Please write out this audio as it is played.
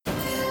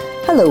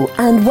Hello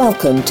and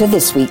welcome to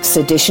this week's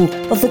edition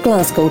of the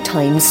Glasgow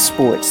Times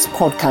Sports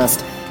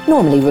Podcast,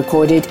 normally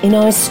recorded in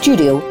our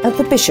studio at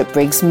the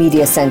Bishopbriggs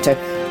Media Centre,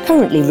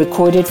 currently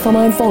recorded from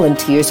our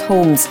volunteers'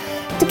 homes.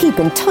 To keep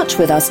in touch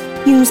with us,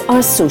 use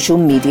our social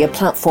media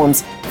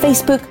platforms,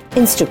 Facebook,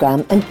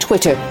 Instagram and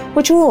Twitter,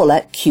 which are all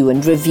at Q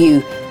and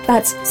Review.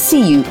 That's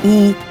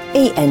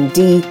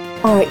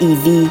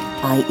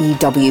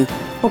CUEANDREVIEW.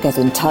 Or get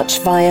in touch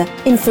via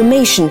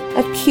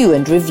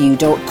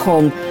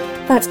information@qandreview.com.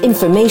 That's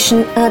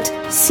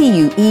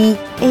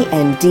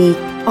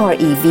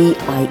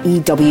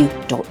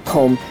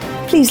information@CUEANDREVIEW.com.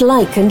 Please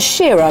like and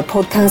share our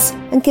podcast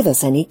and give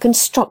us any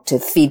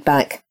constructive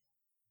feedback.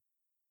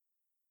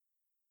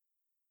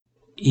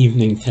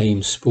 Evening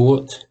Time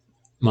Sport,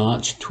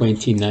 March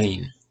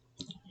 29.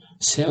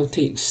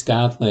 Celtic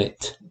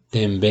starlet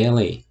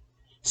Dembele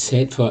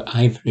set for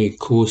Ivory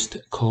Coast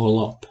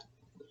call-up.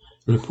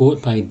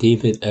 Report by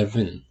David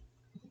Irvin.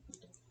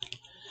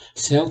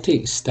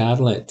 Celtic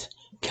starlet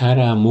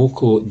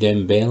Karamoko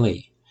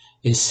Dembele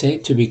is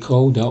set to be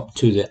called up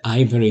to the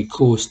Ivory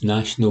Coast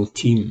national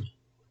team.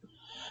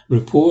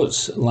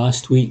 Reports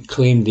last week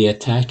claimed the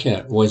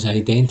attacker was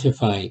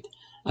identified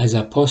as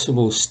a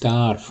possible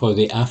star for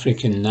the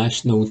African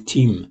national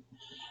team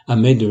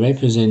amid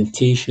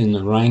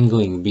representation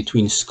wrangling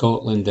between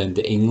Scotland and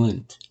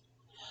England.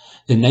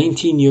 The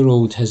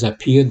 19-year-old has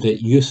appeared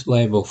at youth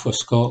level for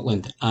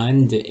Scotland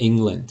and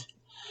England,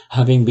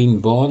 having been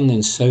born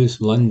in South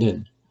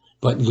London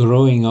but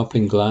growing up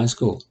in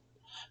Glasgow,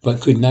 but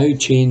could now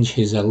change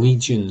his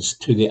allegiance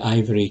to the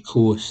Ivory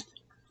Coast.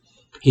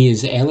 He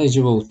is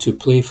eligible to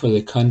play for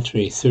the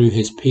country through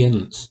his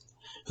parents,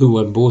 who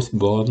were both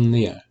born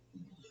there.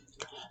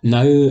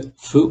 Now,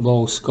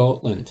 Football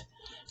Scotland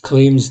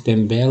claims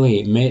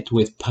Dembele met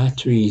with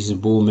Patrice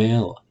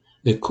Baumel,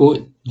 the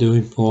Côte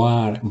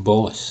d'Ivoire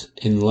boss,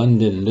 in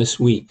London this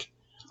week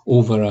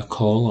over a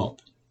call-up.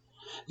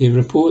 They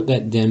report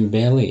that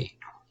Dembele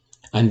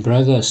and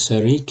brother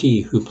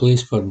Sariki, who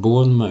plays for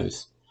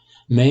Bournemouth,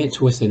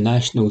 met with the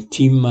national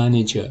team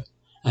manager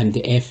and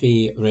the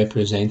FA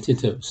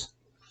representatives.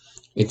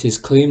 It is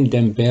claimed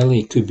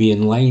Dembele could be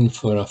in line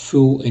for a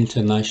full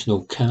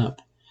international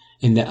cap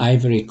in the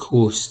Ivory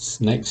Coast's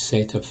next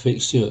set of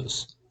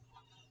fixtures.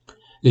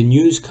 The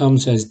news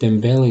comes as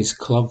Dembele's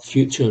club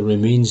future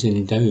remains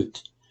in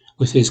doubt,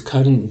 with his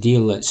current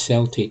deal at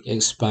Celtic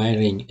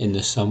expiring in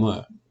the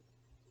summer.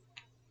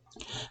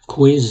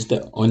 Quizzed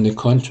on the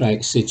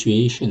contract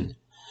situation,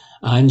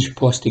 Ange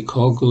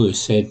Postecoglou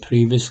said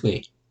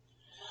previously,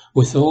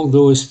 "With all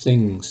those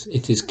things,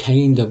 it is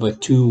kind of a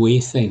two-way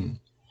thing,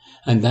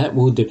 and that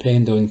will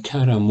depend on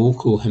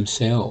Karamoko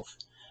himself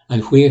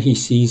and where he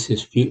sees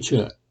his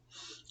future,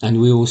 and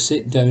we will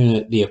sit down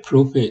at the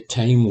appropriate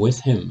time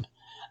with him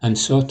and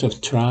sort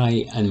of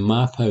try and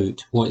map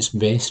out what's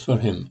best for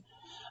him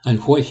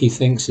and what he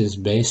thinks is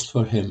best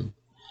for him,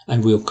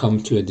 and we'll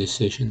come to a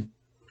decision."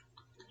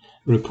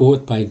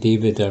 Report by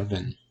David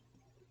Irvin.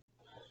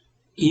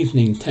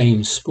 Evening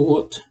Time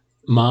Sport,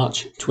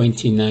 March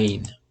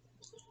 29.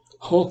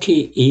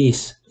 Hockey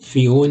ace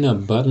Fiona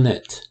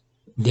Burnett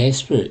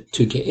desperate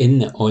to get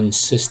in on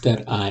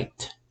Sister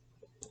Act.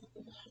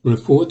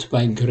 Report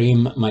by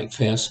Graham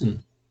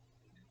McPherson.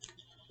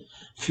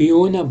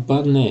 Fiona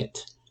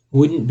Burnett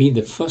wouldn't be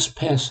the first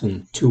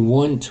person to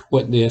want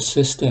what their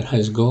sister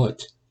has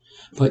got,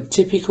 but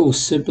typical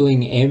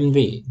sibling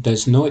envy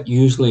does not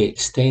usually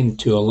extend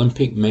to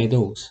Olympic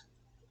medals.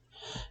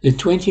 The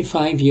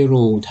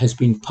 25-year-old has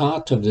been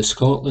part of the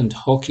Scotland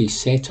hockey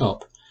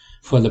setup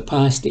for the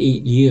past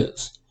 8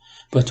 years,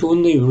 but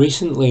only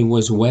recently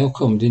was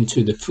welcomed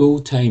into the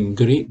full-time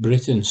Great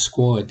Britain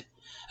squad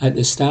at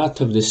the start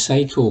of the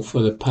cycle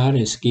for the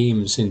Paris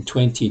Games in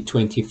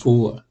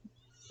 2024.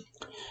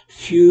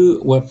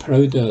 Few were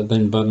prouder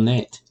than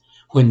Burnett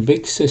when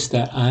big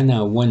sister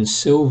Anna won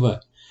silver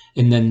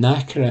in the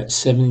NACRA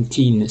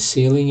 17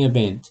 sailing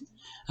event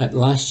at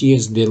last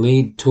year's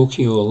delayed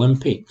Tokyo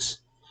Olympics,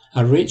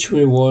 a rich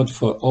reward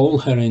for all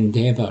her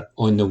endeavour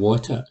on the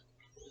water.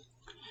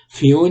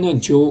 Fiona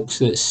jokes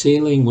that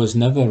sailing was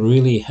never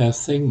really her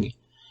thing,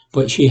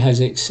 but she has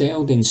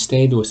excelled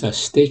instead with a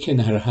stick in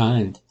her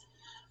hand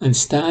and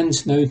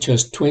stands now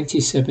just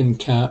 27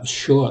 caps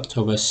short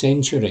of a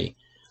century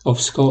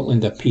of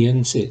Scotland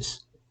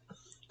appearances.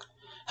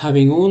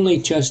 Having only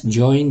just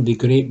joined the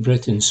Great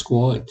Britain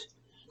squad,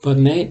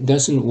 Burnett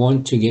doesn't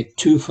want to get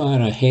too far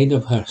ahead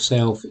of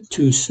herself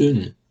too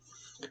soon,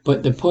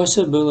 but the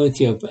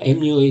possibility of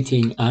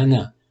emulating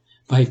Anna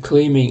by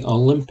claiming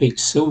Olympic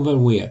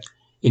silverware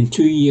in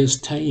 2 years'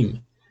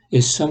 time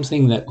is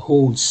something that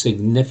holds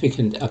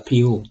significant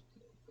appeal.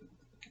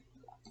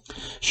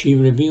 She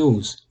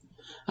reveals,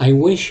 "I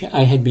wish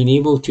I had been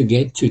able to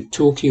get to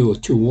Tokyo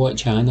to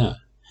watch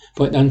Anna,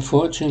 but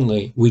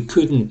unfortunately we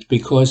couldn't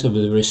because of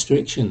the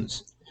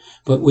restrictions.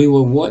 But we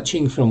were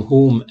watching from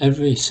home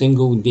every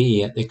single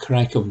day at the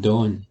crack of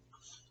dawn.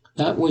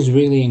 That was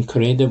really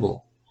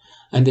incredible,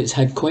 and it's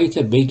had quite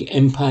a big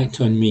impact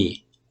on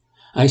me.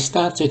 I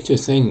started to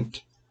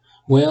think,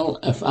 well,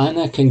 if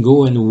Anna can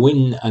go and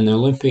win an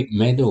Olympic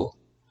medal,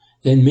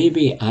 then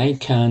maybe I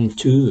can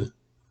too.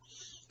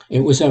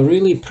 It was a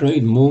really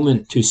proud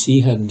moment to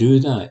see her do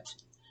that.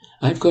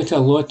 I've got a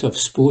lot of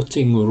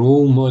sporting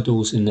role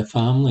models in the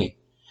family,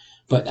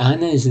 but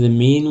Anna is the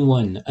main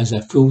one as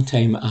a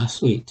full-time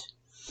athlete.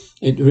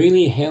 It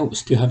really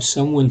helps to have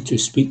someone to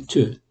speak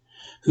to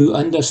who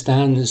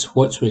understands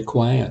what's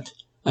required,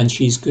 and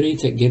she's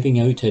great at giving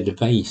out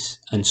advice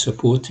and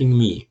supporting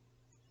me.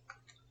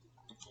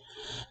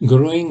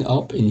 Growing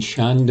up in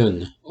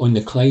Shandon on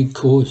the Clyde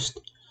coast,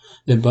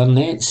 the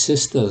Burnett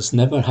sisters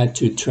never had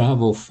to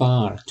travel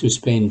far to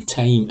spend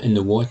time in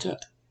the water,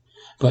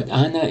 but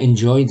Anna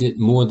enjoyed it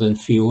more than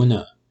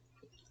Fiona.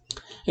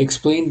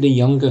 Explained the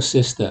younger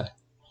sister,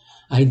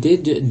 I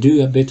did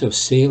do a bit of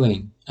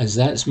sailing, as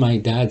that's my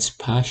dad's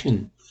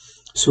passion,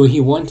 so he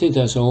wanted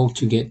us all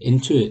to get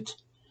into it.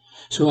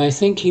 So I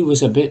think he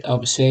was a bit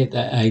upset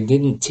that I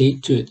didn't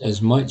take to it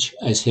as much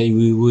as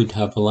we would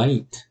have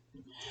liked.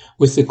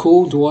 With the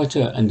cold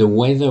water and the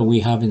weather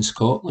we have in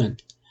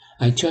Scotland,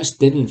 I just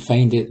didn't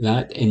find it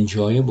that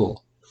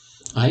enjoyable.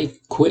 I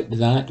quit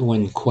that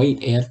one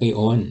quite early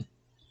on,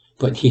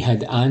 but he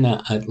had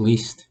Anna at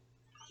least.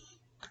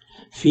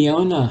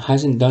 Fiona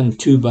hasn't done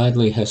too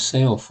badly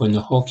herself on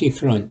the hockey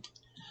front,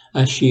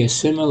 as she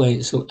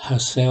assimilates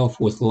herself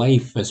with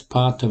life as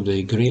part of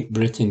the Great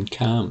Britain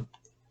camp.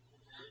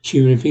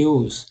 She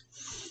reveals,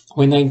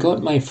 when I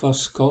got my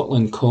first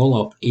Scotland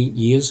call-up 8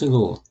 years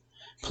ago,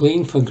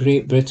 playing for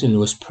Great Britain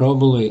was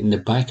probably in the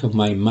back of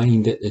my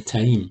mind at the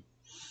time,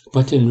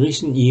 but in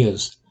recent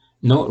years,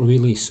 not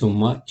really so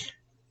much.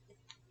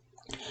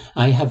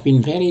 I have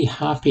been very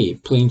happy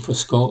playing for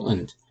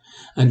Scotland,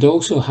 and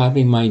also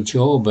having my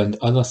job and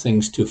other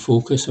things to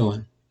focus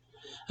on.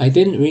 I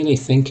didn't really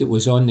think it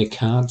was on the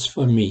cards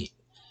for me.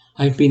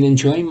 I've been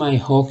enjoying my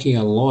hockey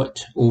a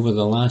lot over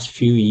the last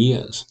few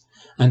years,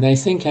 and I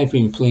think I've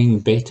been playing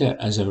better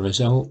as a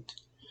result.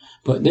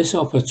 But this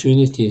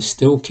opportunity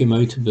still came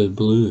out of the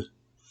blue.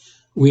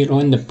 We're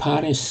on the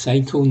Paris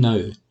cycle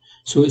now,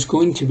 so it's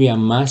going to be a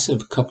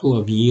massive couple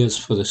of years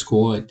for the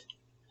squad.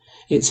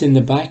 It's in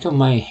the back of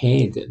my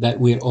head that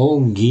we're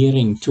all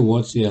gearing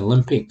towards the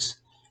Olympics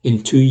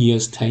in 2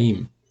 years'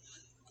 time.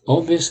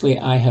 Obviously,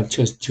 I have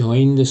just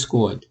joined the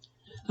squad,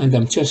 and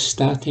I'm just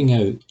starting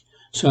out,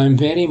 so I'm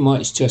very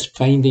much just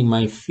finding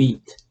my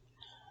feet.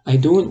 I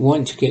don't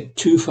want to get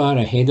too far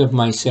ahead of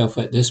myself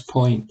at this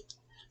point,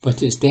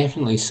 but it's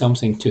definitely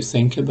something to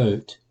think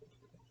about.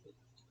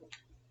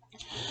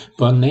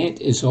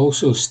 Burnett is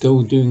also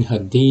still doing her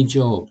day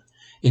job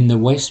in the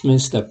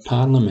Westminster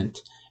Parliament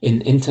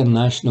in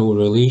international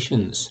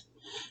relations,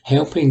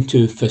 helping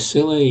to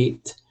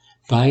facilitate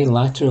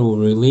bilateral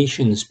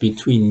relations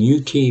between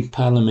UK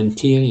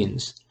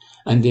parliamentarians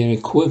and their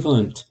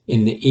equivalent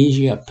in the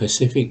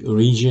Asia-Pacific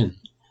region,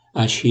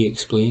 as she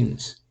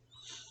explains.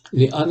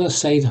 The other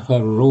side of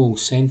her role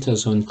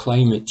centres on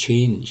climate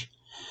change,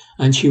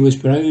 and she was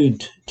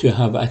proud to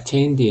have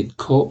attended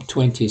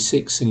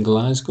COP26 in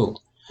Glasgow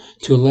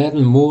to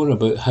learn more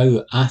about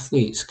how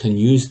athletes can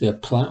use their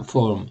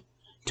platform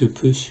to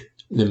push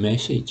the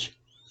message.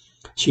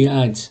 She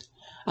adds,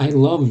 I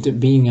loved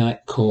being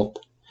at COP.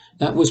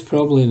 That was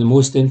probably the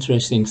most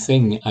interesting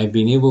thing I've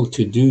been able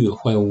to do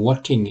while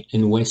working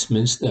in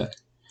Westminster.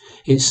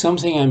 It's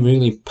something I'm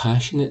really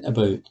passionate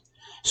about,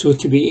 so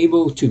to be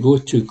able to go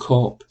to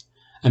COP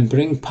and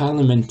bring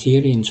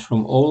parliamentarians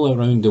from all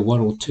around the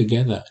world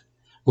together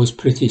was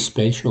pretty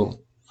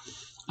special.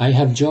 I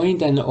have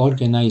joined an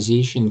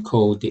organisation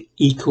called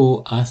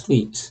Eco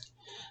Athletes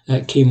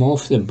that came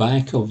off the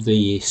back of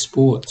the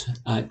sport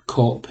at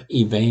COP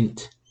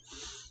event.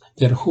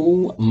 Their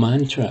whole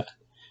mantra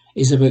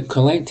is about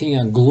collecting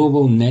a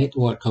global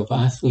network of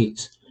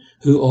athletes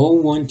who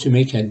all want to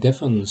make a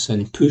difference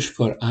and push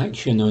for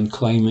action on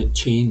climate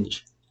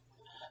change.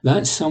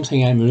 That's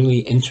something I'm really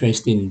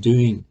interested in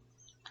doing.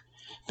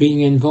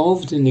 Being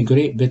involved in the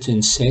Great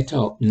Britain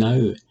setup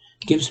now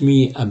gives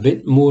me a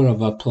bit more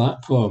of a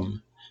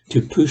platform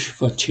to push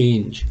for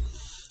change,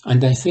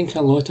 and I think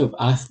a lot of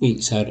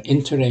athletes are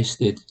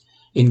interested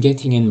in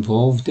getting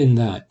involved in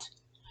that.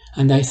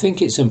 And I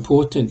think it's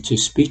important to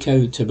speak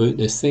out about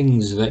the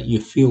things that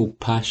you feel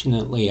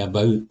passionately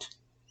about.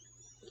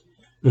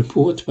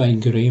 Report by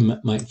Graham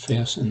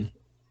McPherson.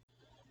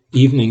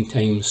 Evening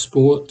Time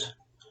Sport,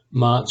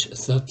 March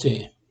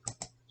 30.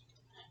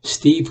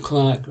 Steve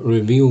Clarke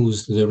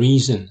reveals the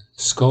reason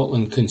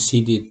Scotland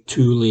conceded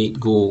 2 late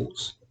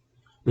goals.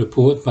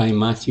 Report by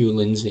Matthew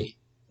Lindsay.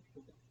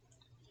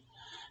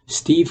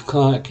 Steve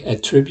Clarke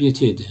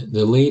attributed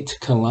the late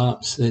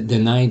collapse that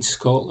denied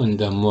Scotland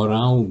a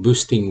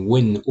morale-boosting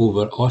win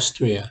over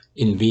Austria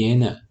in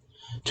Vienna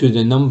to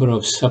the number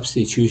of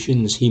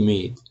substitutions he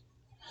made.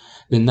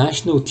 The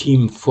national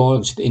team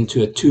forged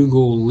into a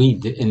 2-goal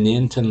lead in the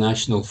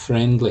international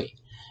friendly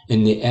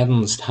in the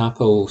Ernst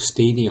Happel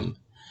Stadium,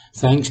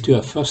 thanks to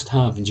a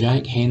first-half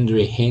Jack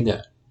Hendry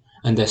header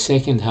and a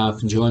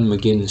second-half John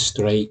McGinn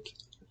strike.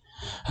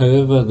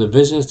 However, the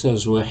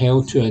visitors were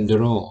held to a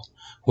draw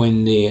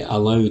when they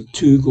allowed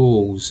 2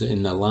 goals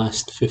in the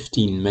last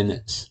 15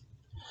 minutes.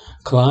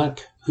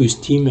 Clarke, whose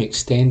team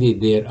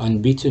extended their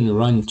unbeaten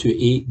run to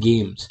 8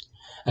 games,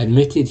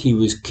 admitted he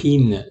was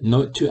keen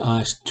not to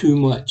ask too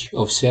much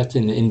of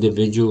certain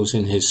individuals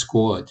in his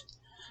squad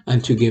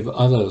and to give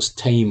others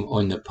time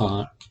on the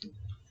park.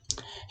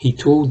 He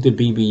told the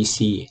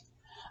BBC,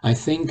 "I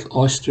think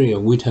Austria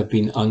would have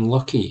been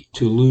unlucky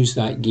to lose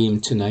that game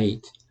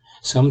tonight.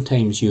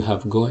 Sometimes you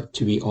have got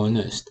to be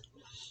honest.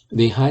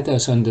 They had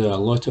us under a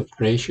lot of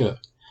pressure.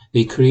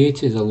 They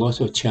created a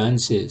lot of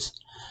chances,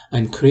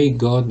 and Craig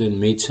Gordon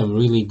made some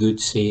really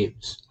good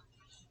saves.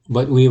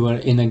 But we were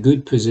in a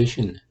good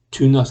position,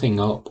 2-0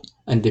 up,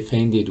 and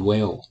defended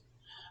well.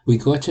 We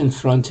got in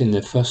front in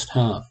the first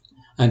half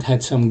and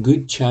had some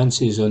good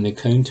chances on the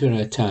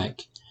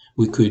counter-attack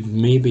we could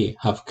maybe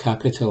have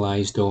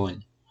capitalised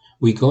on.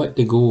 We got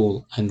the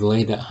goal and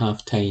led at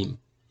half-time.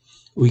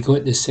 We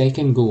got the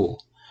second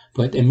goal,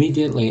 but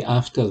immediately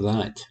after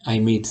that I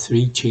made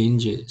 3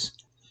 changes.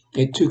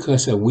 It took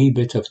us a wee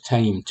bit of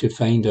time to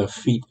find our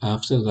feet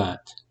after that.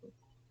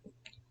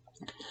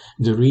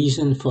 The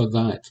reason for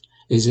that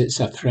is it's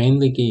a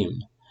friendly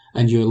game,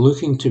 and you're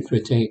looking to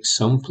protect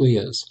some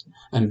players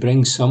and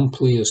bring some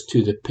players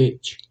to the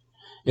pitch.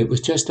 It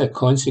was just a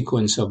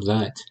consequence of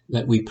that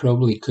we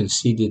probably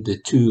conceded the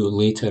 2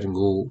 later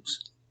goals.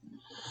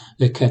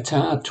 The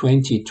Qatar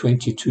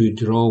 2022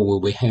 draw will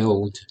be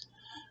held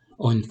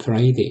on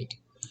Friday,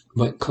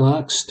 but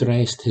Clark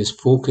stressed his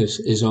focus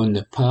is on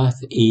the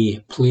Path A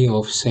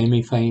playoff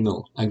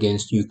semi-final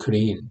against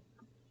Ukraine.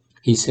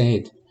 He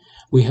said,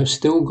 "We have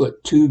still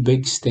got 2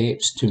 big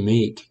steps to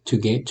make to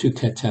get to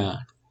Qatar.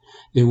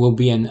 There will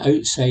be an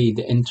outside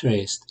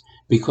interest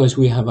because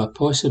we have a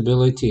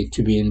possibility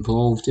to be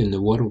involved in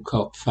the World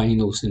Cup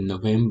finals in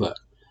November,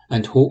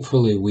 and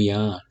hopefully we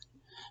are.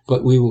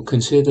 But we will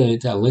consider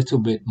it a little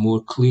bit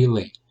more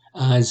clearly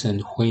as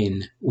and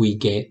when we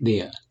get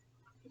there."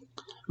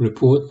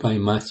 Report by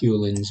Matthew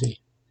Lindsay.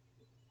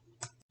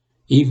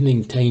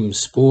 Evening Times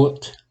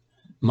Sport,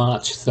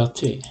 March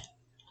 30.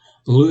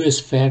 Lewis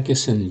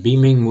Ferguson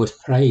beaming with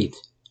pride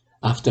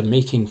after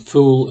making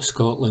full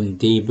Scotland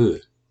debut.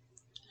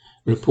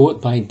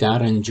 Report by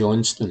Darren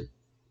Johnston.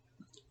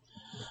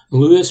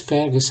 Lewis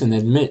Ferguson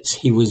admits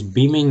he was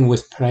beaming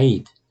with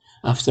pride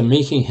after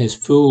making his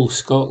full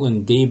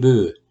Scotland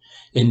debut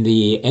in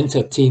the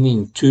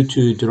entertaining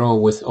 2-2 draw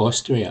with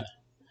Austria.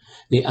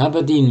 The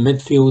Aberdeen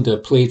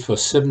midfielder played for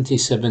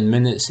 77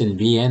 minutes in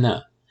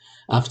Vienna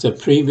after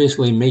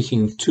previously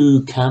making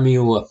 2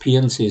 cameo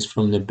appearances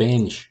from the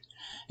bench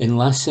in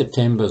last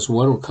September's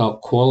World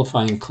Cup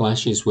qualifying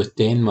clashes with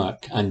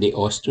Denmark and the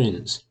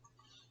Austrians.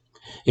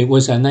 It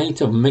was a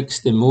night of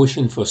mixed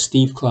emotion for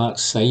Steve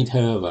Clarke's side,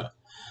 however,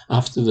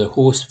 after the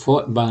host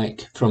fought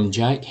back from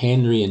Jack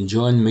Henry and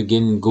John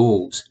McGinn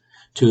goals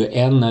to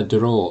earn a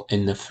draw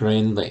in the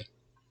friendly.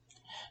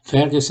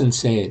 Ferguson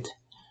said,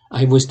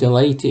 "I was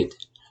delighted,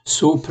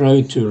 so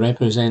proud to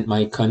represent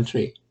my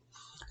country.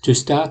 To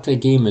start a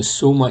game is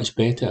so much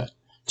better,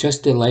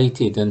 just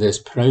delighted and as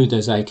proud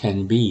as I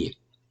can be.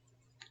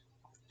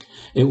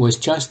 It was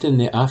just in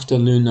the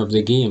afternoon of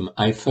the game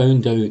I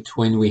found out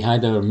when we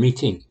had our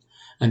meeting,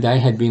 and I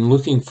had been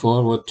looking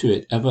forward to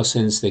it ever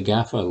since the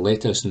gaffer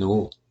let us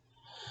know.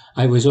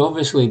 I was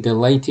obviously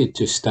delighted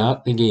to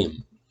start the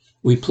game.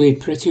 We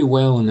played pretty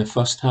well in the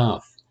first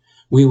half.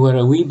 We were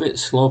a wee bit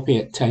sloppy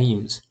at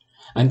times,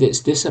 and it's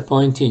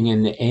disappointing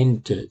in the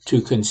end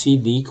to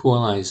concede the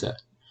equaliser,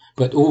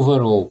 but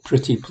overall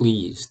pretty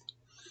pleased."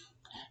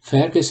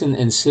 Ferguson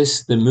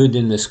insists the mood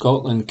in the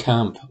Scotland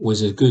camp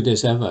was as good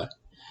as ever,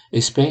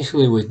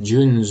 especially with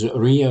June's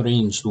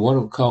rearranged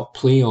World Cup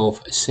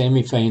playoff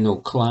semi-final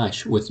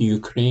clash with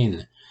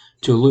Ukraine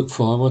to look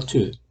forward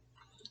to.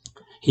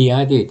 He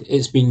added,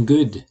 "It's been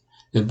good.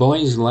 The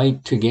boys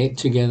like to get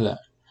together.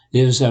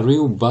 There's a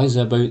real buzz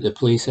about the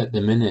place at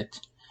the minute,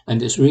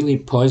 and it's really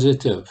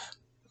positive.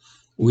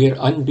 We're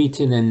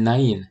unbeaten in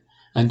 9,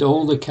 and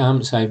all the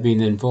camps I've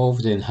been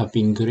involved in have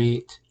been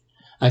great.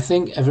 I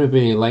think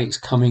everybody likes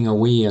coming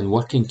away and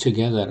working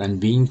together and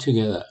being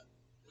together.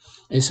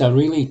 It's a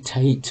really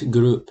tight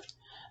group,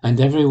 and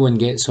everyone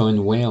gets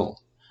on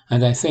well,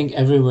 and I think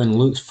everyone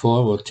looks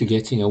forward to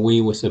getting away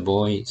with the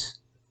boys."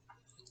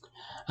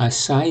 A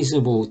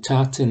sizable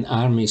Tartan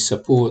Army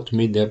support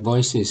made their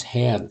voices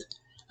heard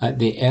at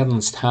the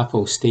Ernst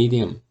Happel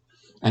Stadium,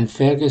 and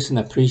Ferguson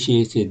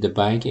appreciated the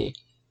baggy.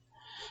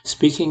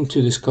 Speaking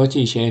to the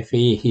Scottish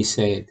FA, he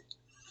said,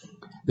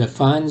 "The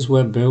fans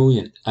were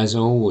brilliant, as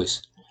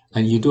always,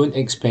 and you don't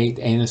expect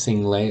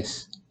anything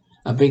less.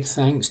 A big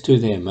thanks to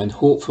them, and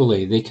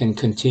hopefully they can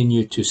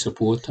continue to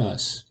support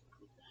us."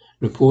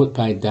 Report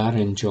by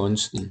Darren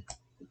Johnston.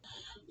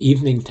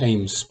 Evening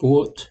Times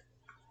Sport,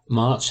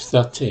 March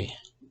 30.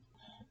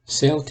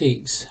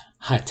 Celtic's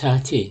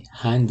Hatate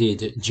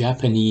handed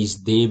Japanese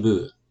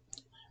debut.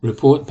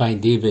 Report by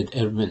David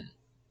Irvin.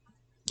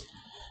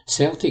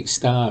 Celtic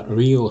star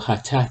Ryo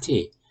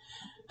Hatate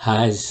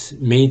has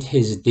made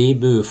his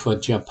debut for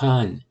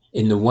Japan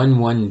in the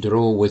 1-1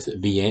 draw with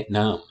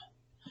Vietnam.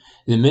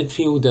 The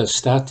midfielder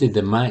started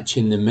the match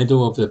in the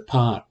middle of the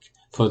park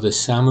for the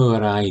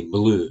Samurai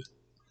Blue.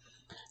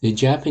 The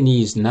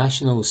Japanese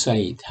national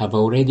side have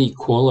already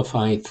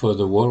qualified for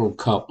the World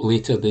Cup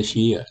later this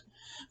year,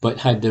 but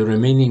had the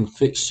remaining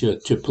fixture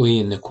to play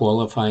in the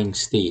qualifying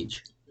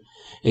stage.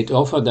 It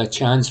offered a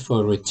chance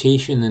for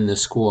rotation in the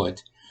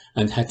squad,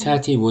 and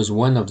Hatate was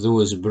one of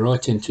those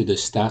brought into the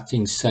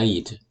starting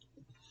side.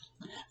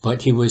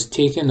 But he was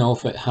taken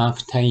off at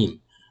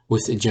half-time,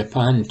 with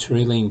Japan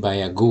trailing by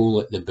a goal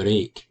at the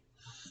break.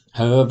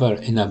 However,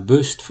 in a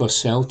boost for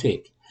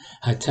Celtic,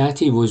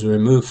 Hatate was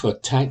removed for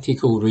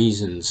tactical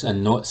reasons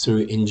and not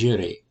through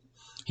injury.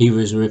 He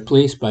was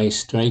replaced by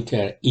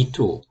striker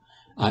Ito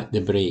at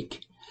the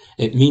break.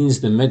 It means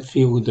the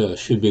midfielder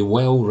should be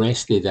well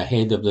rested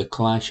ahead of the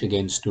clash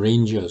against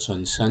Rangers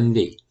on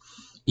Sunday,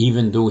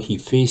 even though he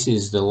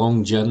faces the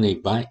long journey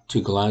back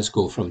to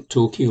Glasgow from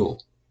Tokyo.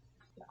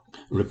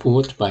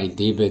 Report by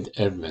David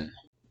Irvin.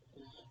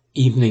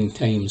 Evening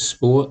Times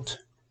Sport,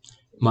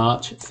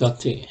 March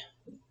 30.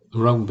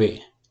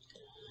 Rugby.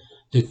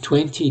 The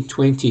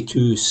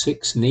 2022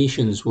 Six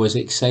Nations was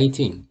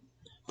exciting,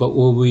 but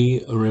will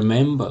be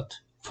remembered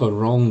for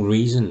wrong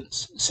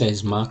reasons,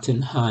 says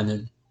Martin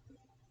Hannon.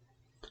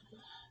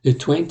 The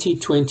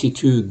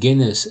 2022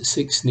 Guinness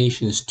Six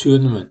Nations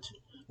tournament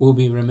will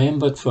be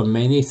remembered for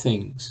many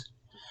things,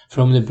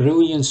 from the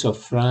brilliance of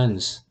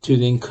France to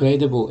the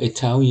incredible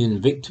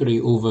Italian victory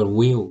over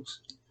Wales,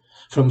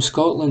 from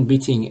Scotland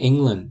beating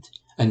England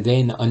and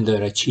then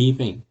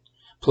underachieving,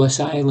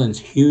 plus Ireland's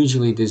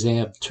hugely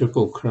deserved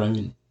Triple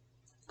Crown.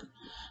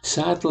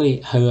 Sadly,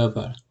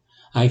 however,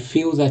 I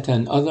feel that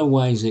an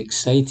otherwise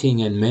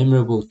exciting and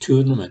memorable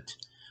tournament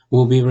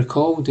will be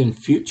recalled in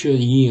future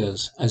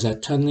years as a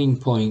turning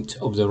point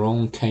of the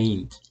wrong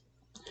kind,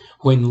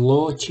 when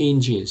law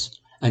changes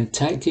and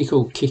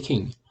tactical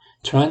kicking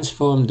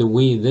transform the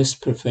way this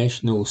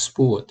professional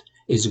sport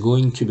is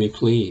going to be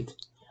played,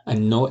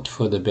 and not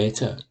for the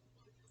better.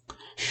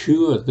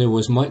 Sure, there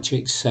was much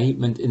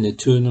excitement in the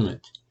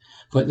tournament,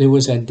 but there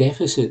was a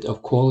deficit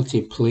of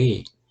quality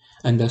play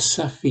and a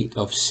surfeit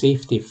of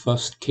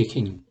safety-first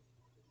kicking.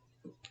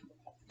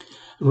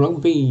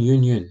 Rugby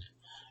union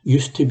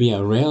used to be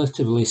a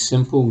relatively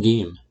simple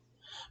game,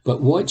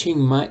 but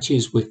watching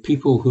matches with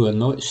people who are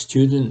not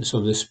students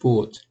of the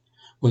sport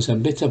was a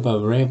bit of a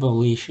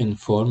revelation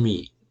for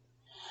me.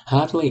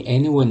 Hardly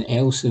anyone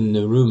else in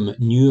the room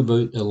knew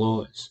about the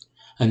laws,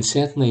 and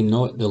certainly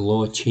not the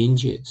law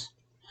changes.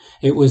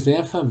 It was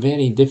therefore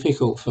very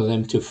difficult for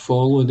them to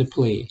follow the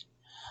play,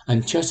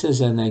 and just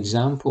as an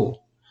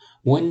example,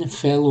 one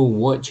fellow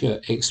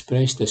watcher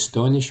expressed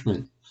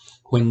astonishment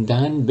when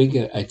Dan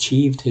Biggar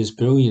achieved his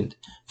brilliant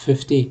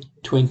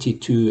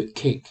 50-22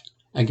 kick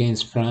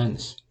against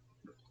France.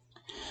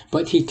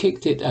 But he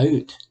kicked it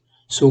out,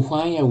 so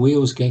why are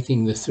Wales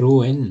getting the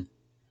throw in,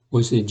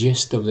 was the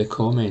gist of the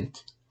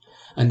comment,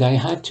 and I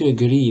had to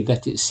agree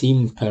that it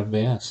seemed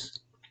perverse.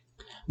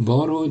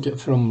 Borrowed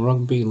from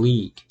rugby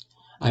league,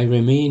 I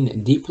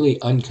remain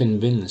deeply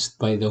unconvinced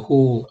by the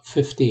whole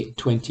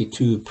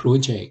 50-22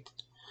 project,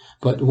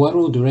 but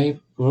World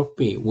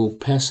Rugby will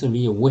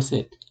persevere with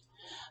it,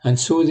 and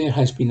so there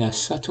has been a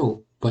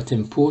subtle but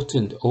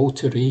important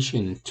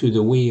alteration to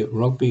the way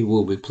rugby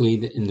will be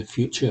played in the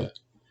future.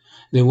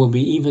 There will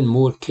be even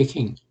more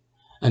kicking,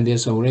 and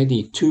there's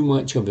already too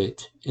much of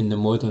it in the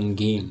modern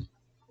game.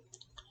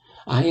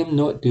 I am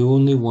not the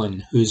only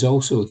one who is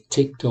also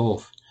ticked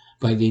off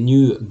by the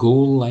new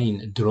goal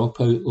line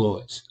dropout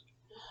laws.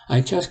 I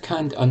just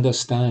can't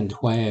understand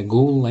why a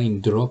goal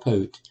line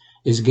dropout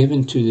is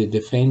given to the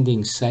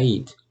defending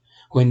side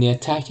when the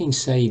attacking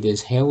side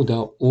is held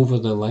up over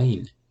the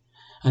line,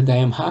 and I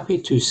am happy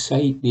to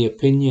cite the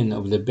opinion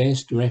of the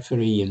best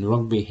referee in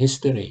rugby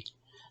history,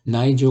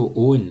 Nigel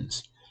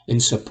Owens, in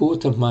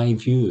support of my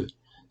view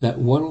that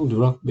World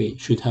Rugby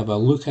should have a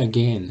look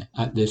again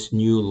at this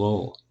new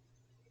law.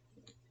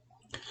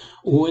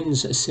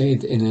 Owens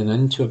said in an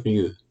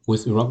interview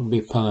with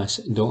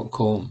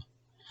rugbypass.com,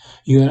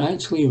 "You are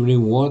actually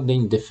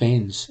rewarding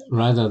defence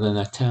rather than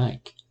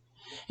attack.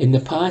 In the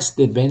past,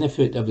 the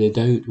benefit of the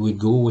doubt would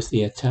go with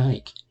the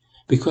attack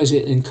because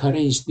it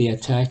encouraged the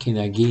attack in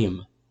a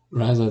game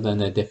rather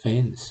than a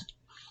defence.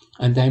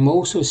 And I'm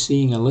also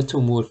seeing a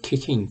little more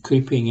kicking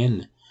creeping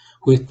in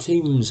where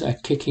teams are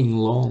kicking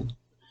long.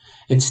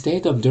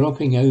 Instead of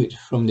dropping out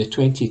from the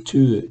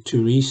 22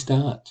 to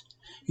restart,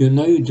 you're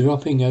now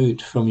dropping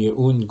out from your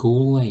own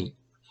goal line.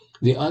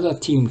 The other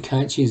team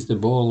catches the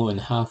ball on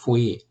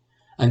halfway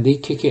and they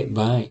kick it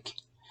back,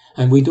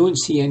 and we don't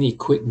see any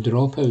quick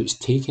dropouts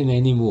taken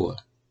anymore.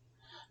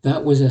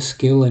 That was a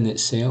skill in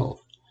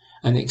itself,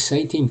 an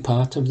exciting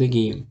part of the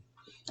game,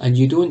 and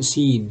you don't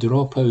see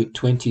dropout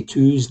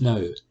 22s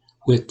now,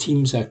 where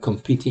teams are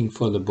competing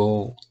for the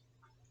ball.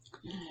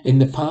 In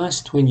the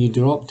past, when you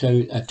dropped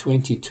out a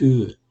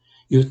 22,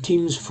 your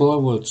team's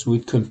forwards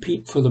would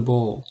compete for the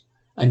ball,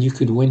 and you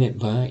could win it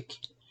back.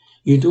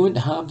 You don't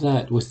have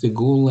that with the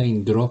goal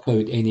line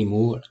dropout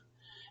anymore.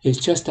 It's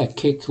just a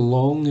kick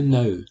long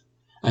now,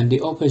 and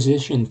the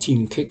opposition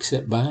team kicks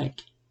it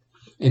back.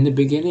 In the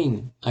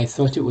beginning, I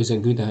thought it was a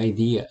good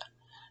idea,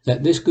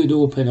 that this could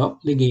open up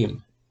the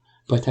game,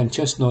 but I'm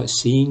just not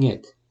seeing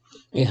it.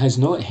 It has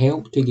not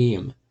helped the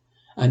game,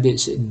 and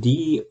it's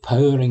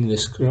de-powering the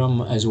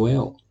scrum as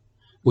well,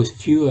 with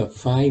fewer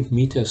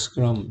 5-metre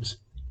scrums.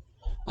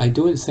 I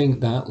don't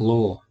think that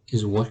law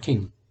is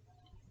working.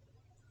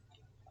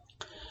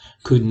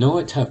 Could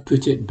not have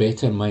put it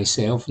better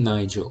myself,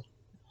 Nigel.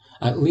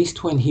 At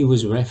least when he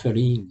was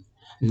refereeing,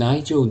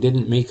 Nigel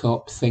didn't make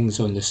up things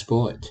on the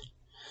spot.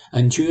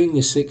 And during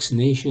the Six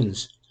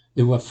Nations,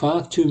 there were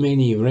far too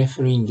many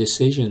refereeing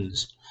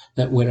decisions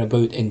that were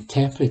about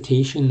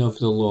interpretation of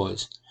the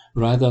laws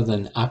rather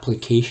than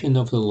application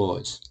of the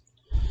laws.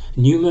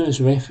 Numerous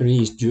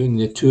referees during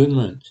the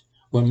tournament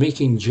were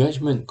making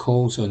judgment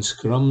calls on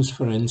scrums,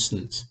 for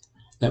instance,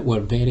 that were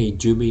very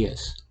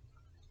dubious.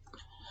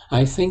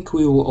 I think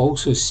we will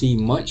also see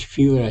much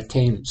fewer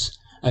attempts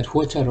at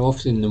what are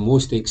often the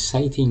most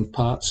exciting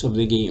parts of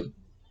the game,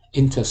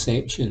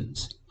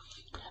 interceptions.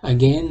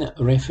 Again,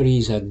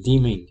 referees are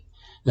deeming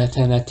that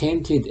an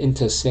attempted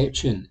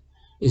interception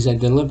is a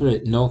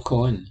deliberate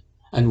knock-on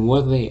and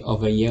worthy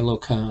of a yellow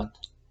card.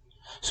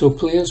 So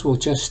players will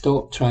just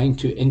stop trying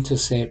to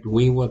intercept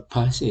wayward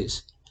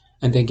passes,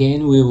 and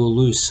again we will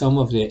lose some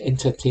of the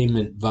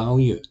entertainment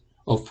value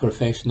of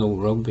professional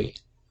rugby.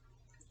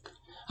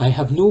 I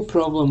have no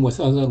problem with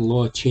other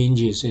law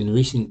changes in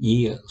recent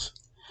years,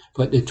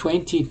 but the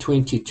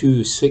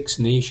 2022 Six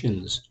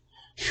Nations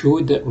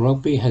showed that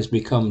rugby has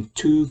become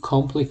too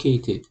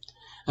complicated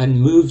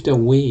and moved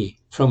away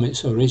from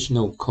its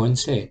original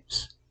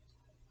concepts.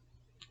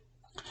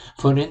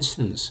 For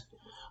instance,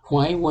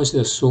 why was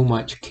there so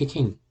much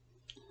kicking?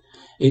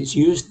 It's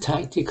used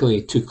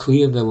tactically to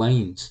clear the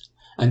lines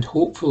and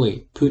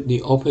hopefully put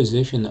the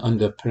opposition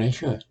under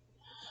pressure,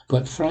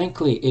 but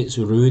frankly it's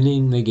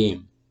ruining the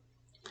game.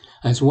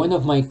 As one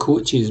of my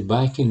coaches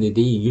back in the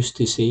day used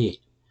to say,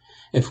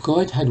 if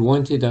God had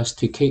wanted us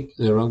to kick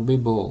the rugby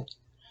ball,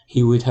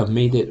 he would have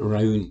made it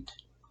round.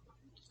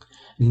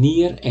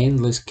 Near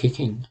endless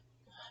kicking,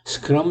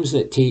 scrums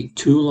that take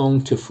too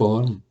long to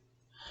form,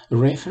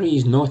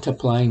 referees not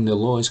applying the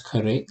laws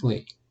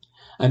correctly,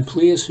 and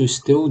players who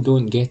still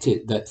don't get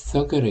it that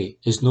thuggery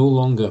is no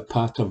longer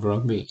part of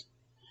rugby.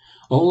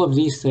 All of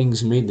these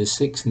things made the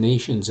Six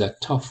Nations a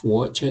tough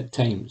watch at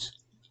times.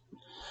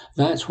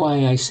 That's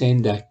why I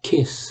send a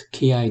KISS,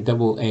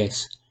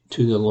 K-I-S-S,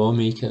 to the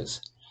lawmakers.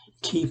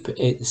 Keep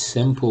it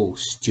simple,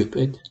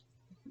 stupid.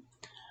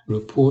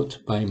 Report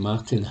by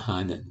Martin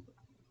Hannon.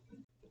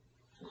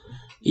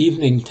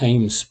 Evening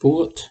Time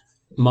Sport,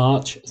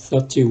 March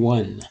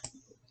 31.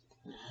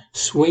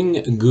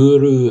 Swing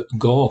guru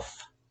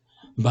Goff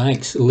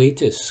backs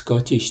latest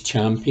Scottish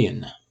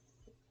champion.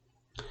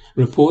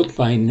 Report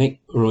by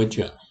Nick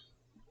Roger.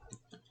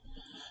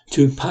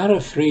 To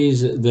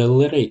paraphrase the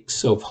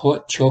lyrics of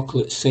hot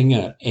chocolate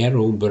singer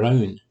Errol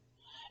Brown,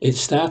 it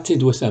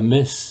started with a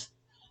miss,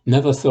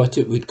 never thought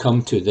it would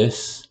come to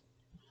this.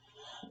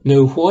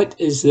 Now what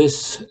is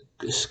this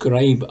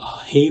scribe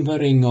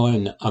havering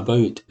on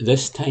about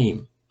this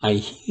time? I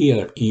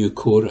hear you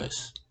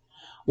chorus.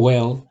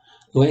 Well,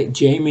 let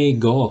Jamie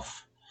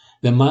Goff,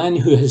 the man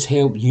who has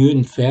helped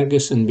Ewan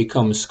Ferguson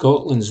become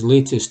Scotland's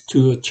latest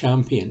tour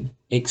champion,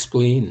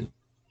 explain.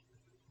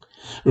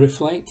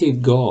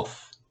 Reflected Goff.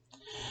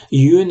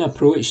 Ewan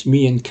approached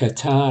me in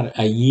Qatar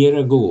a year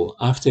ago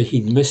after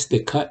he'd missed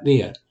the cut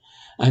there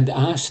and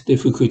asked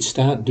if we could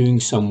start doing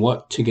some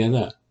work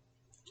together.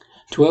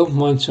 12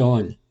 months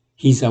on,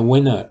 he's a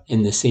winner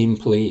in the same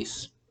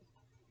place.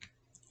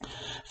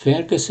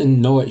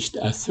 Ferguson notched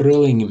a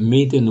thrilling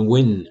maiden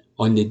win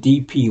on the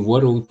DP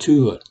World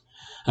Tour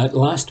at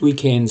last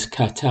weekend's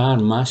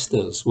Qatar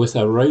Masters with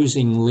a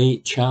rousing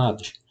late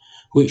charge,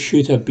 which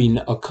should have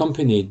been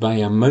accompanied by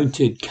a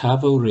mounted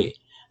cavalry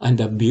and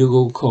a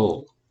bugle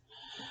call.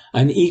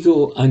 An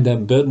eagle and a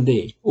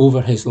birdie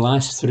over his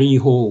last 3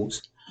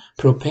 holes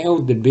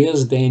propelled the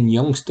Bearsden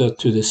youngster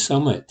to the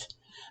summit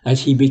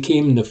as he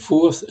became the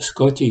 4th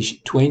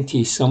Scottish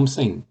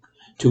 20-something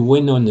to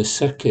win on the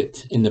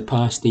circuit in the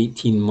past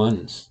 18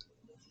 months.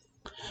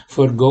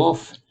 For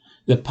Goff,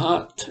 the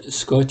part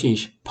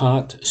Scottish,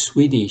 part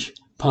Swedish,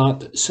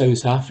 part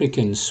South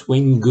African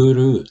swing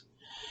guru,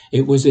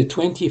 it was the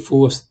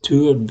 24th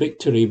Tour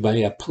victory by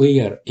a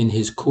player in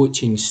his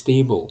coaching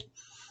stable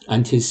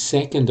and his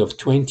second of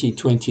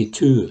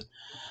 2022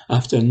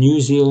 after New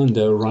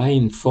Zealander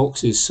Ryan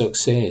Fox's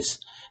success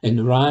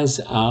in Ras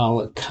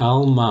Al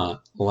Khaimah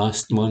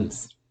last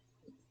month.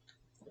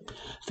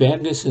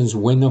 Ferguson's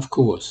win, of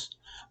course,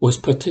 was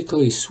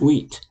particularly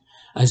sweet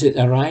as it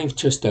arrived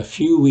just a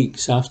few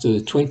weeks after the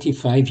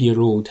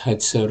 25-year-old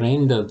had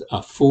surrendered a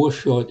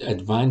 4-shot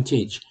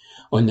advantage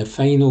on the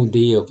final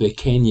day of the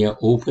Kenya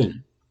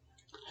Open.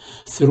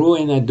 Throw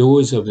in a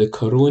dose of the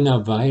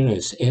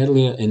coronavirus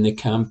earlier in the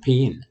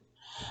campaign,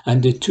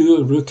 and the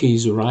Tour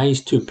rookie's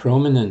rise to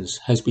prominence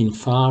has been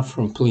far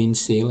from plain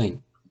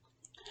sailing.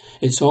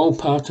 It's all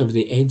part of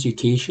the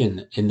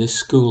education in this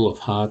school of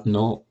hard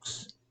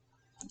knocks.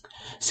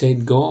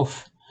 Said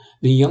Goff,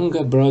 the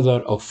younger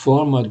brother of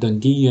former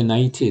Dundee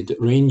United,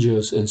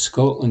 Rangers and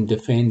Scotland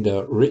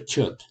defender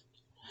Richard.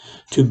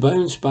 To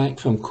bounce back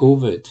from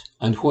COVID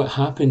and what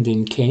happened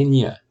in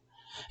Kenya,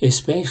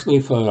 especially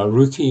for a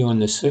rookie on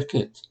the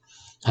circuit,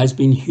 has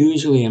been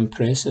hugely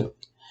impressive,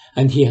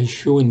 and he has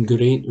shown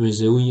great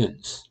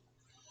resilience.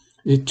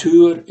 The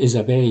Tour is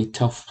a very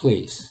tough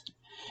place.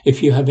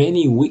 If you have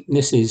any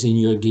weaknesses in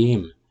your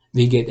game,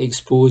 they get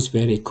exposed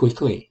very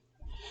quickly.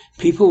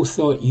 People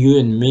thought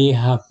Ewan may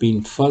have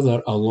been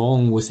further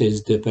along with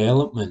his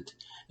development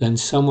than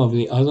some of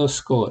the other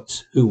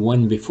Scots who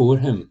won before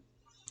him.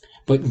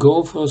 But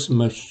golfers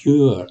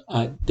mature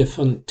at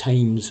different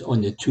times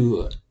on the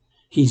Tour.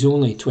 He's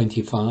only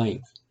 25.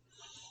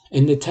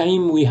 In the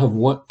time we have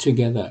worked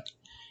together,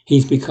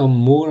 he's become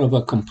more of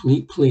a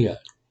complete player.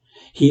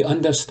 He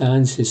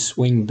understands his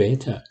swing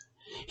better.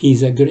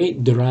 He's a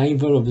great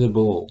driver of the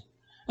ball,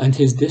 and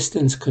his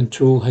distance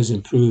control has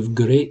improved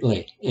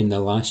greatly in the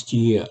last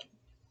year.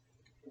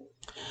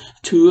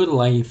 Tour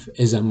life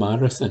is a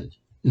marathon,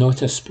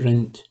 not a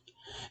sprint.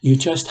 You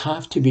just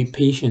have to be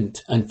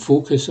patient and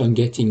focus on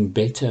getting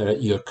better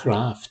at your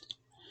craft.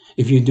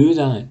 If you do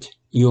that,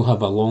 you'll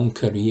have a long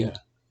career.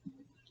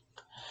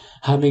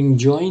 Having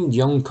joined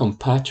young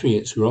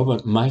compatriots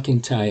Robert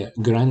McIntyre,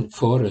 Grant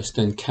Forrest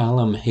and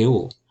Callum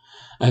Hill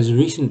as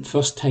recent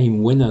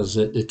first-time winners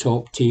at the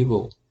top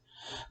table,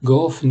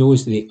 golf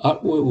knows the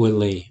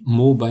upwardly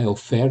mobile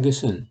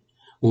Ferguson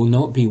will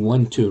not be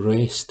one to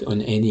rest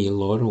on any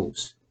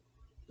laurels.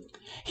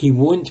 He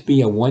won't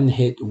be a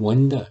one-hit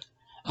wonder,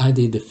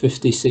 added the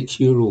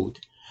 56-year-old,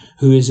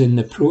 who is in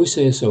the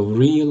process of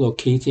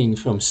relocating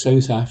from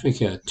South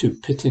Africa to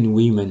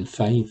Pittenweem in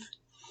Fife.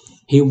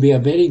 He'll be a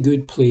very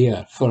good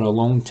player for a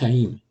long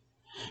time.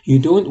 You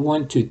don't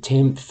want to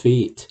tempt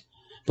fate,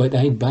 but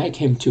I'd back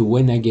him to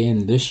win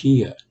again this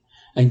year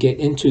and get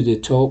into the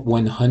top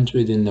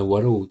 100 in the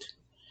world.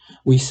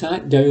 We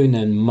sat down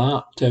and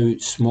mapped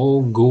out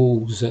small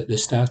goals at the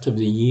start of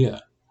the year,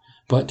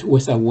 but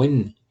with a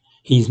win,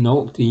 he's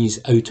knocked these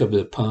out of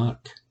the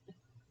park.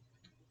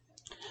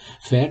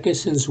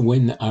 Ferguson's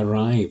win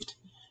arrived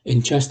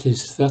in just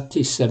his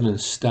 37th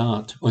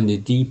start on the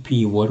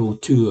DP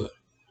World Tour.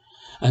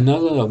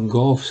 Another of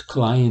golf's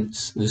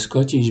clients, the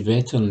Scottish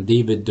veteran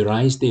David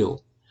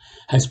Drysdale,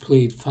 has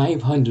played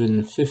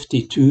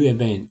 552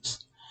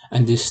 events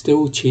and is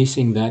still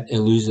chasing that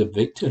elusive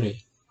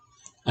victory.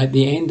 At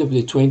the end of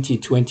the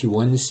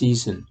 2021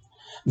 season,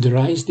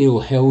 Drysdale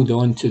held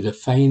on to the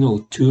final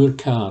Tour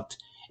card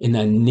in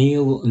a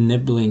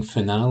nail-nibbling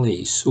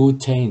finale so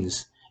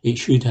tense it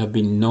should have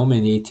been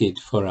nominated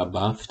for a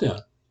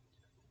BAFTA.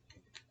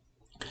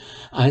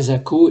 As a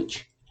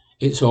coach,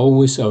 it's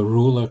always a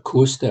roller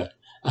coaster,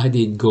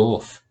 added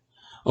Goff,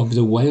 of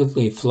the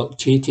wildly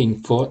fluctuating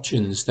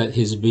fortunes that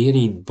his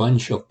varied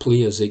bunch of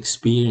players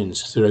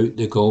experience throughout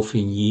the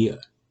golfing year.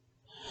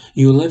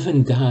 You live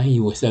and die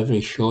with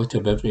every shot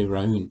of every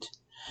round.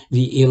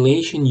 The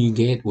elation you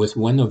get with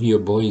one of your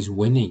boys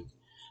winning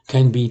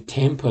can be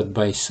tempered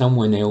by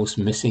someone else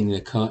missing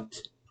the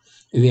cut.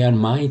 They are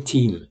my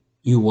team.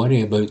 You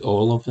worry about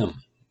all of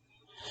them.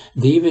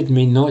 David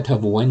may not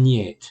have won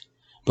yet,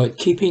 but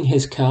keeping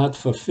his card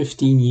for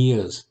 15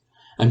 years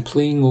and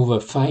playing over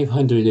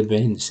 500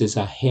 events is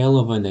a hell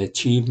of an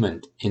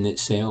achievement in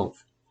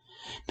itself.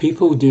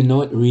 People do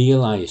not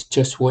realize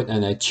just what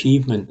an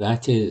achievement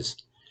that is,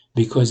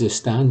 because the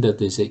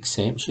standard is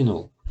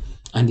exceptional,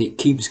 and it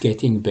keeps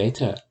getting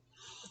better.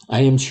 I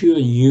am sure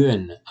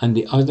Ewan and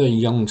the other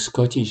young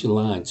Scottish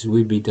lads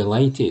would be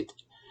delighted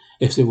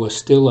if they were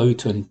still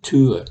out on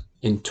tour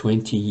in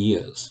 20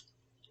 years.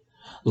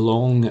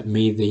 Long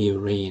may they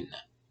reign,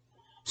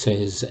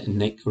 says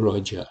Nick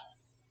Rodger.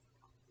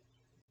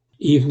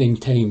 Evening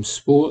Time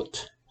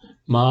Sport,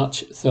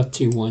 March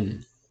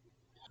 31.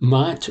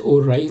 Matt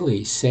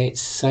O'Reilly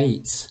sets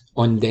sights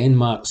on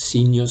Denmark's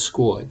senior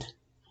squad.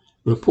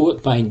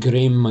 Report by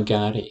Graham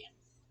McGarry.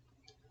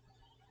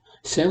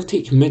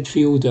 Celtic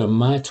midfielder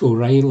Matt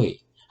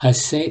O'Reilly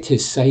has set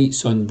his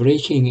sights on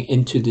breaking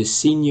into the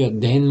senior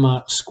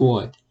Denmark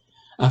squad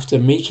after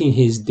making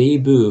his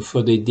debut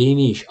for the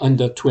Danish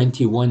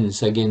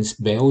under-21s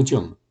against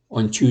Belgium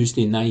on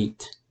Tuesday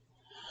night.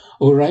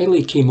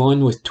 O'Reilly came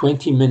on with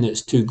 20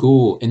 minutes to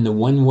go in the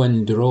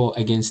 1-1 draw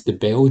against the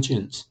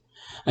Belgians,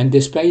 and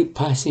despite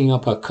passing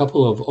up a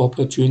couple of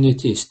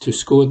opportunities to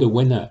score the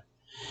winner,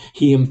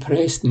 he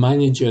impressed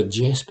manager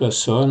Jesper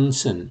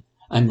Sørensen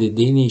and the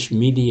Danish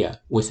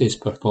media with his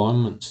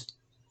performance.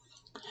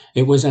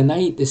 It was a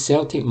night the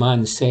Celtic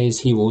man says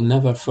he will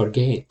never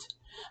forget,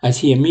 as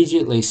he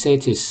immediately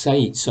set his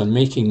sights on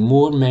making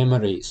more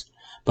memories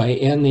by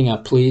earning a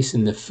place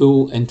in the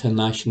full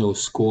international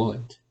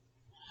squad.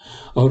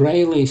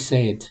 O'Reilly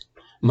said,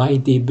 "My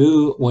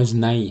debut was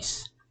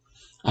nice.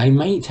 I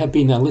might have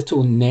been a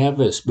little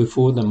nervous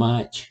before the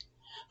match,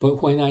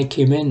 but when I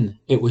came in,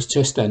 it was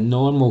just a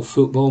normal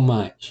football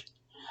match.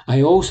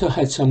 I also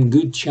had some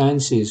good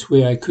chances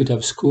where I could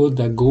have scored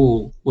a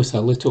goal with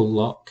a little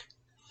luck.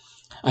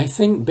 I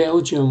think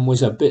Belgium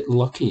was a bit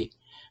lucky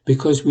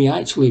because we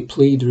actually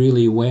played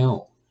really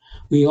well.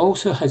 We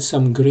also had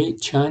some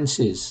great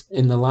chances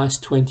in the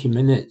last 20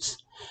 minutes,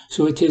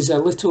 so it is a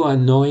little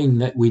annoying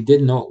that we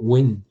did not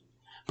win,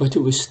 but it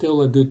was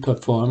still a good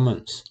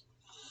performance.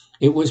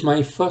 It was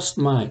my first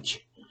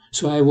match,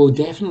 so I will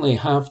definitely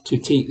have to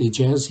take the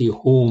jersey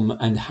home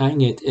and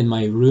hang it in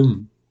my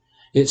room.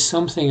 It's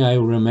something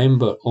I'll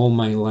remember all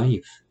my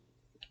life.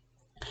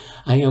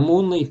 I am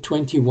only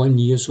 21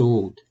 years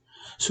old,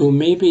 so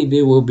maybe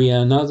there will be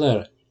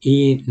another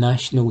A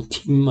national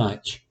team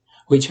match,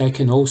 which I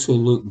can also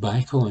look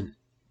back on.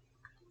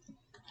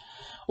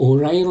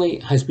 O'Reilly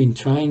has been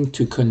trying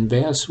to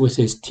converse with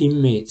his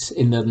teammates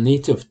in their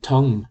native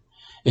tongue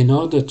in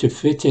order to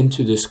fit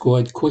into the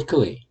squad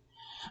quickly,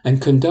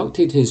 and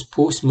conducted his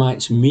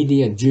post-match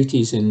media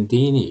duties in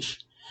Danish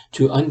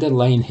to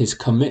underline his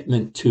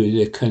commitment to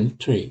the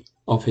country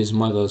of his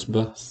mother's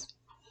birth.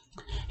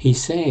 He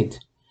said,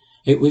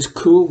 "It was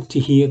cool to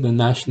hear the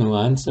national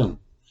anthem.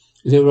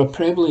 There were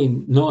probably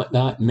not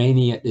that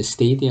many at the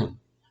stadium,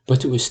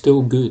 but it was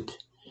still good.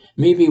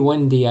 Maybe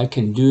one day I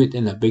can do it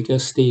in a bigger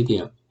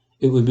stadium.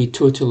 It would be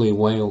totally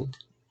wild."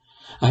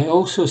 I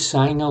also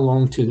sang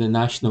along to the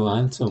national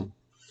anthem.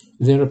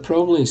 There are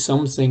probably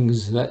some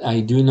things that I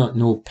do not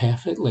know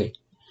perfectly,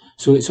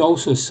 so it's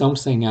also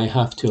something I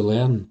have to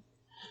learn.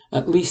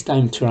 At least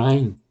I'm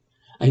trying.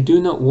 I do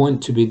not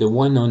want to be the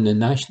one on the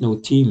national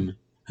team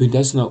who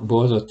does not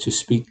bother to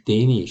speak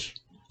Danish,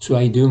 so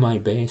I do my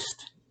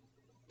best.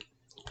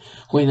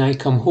 When I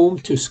come home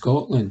to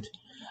Scotland,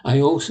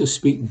 I also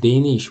speak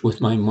Danish with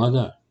my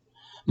mother.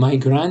 My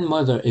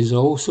grandmother is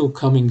also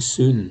coming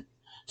soon,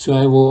 so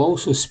I will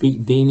also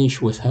speak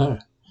Danish with her.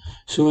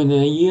 So in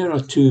a year or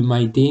two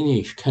my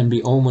Danish can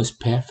be almost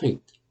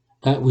perfect.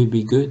 That would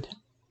be good.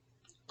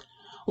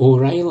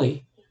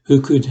 O'Reilly,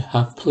 who could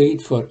have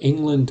played for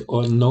England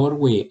or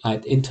Norway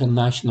at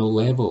international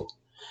level,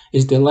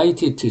 is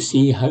delighted to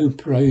see how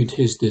proud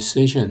his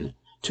decision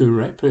to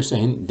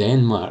represent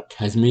Denmark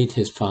has made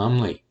his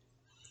family.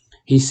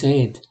 He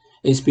said,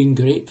 "It's been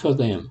great for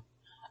them.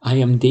 I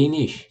am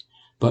Danish,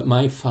 but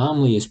my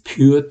family is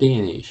pure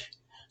Danish,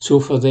 so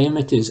for them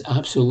it is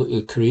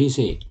absolutely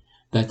crazy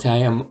that I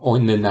am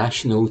on the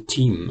national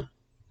team."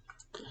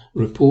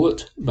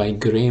 Report by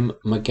Graham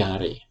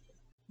McGarry.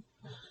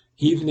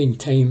 Evening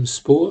Time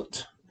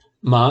Sport,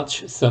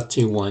 March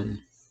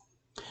 31.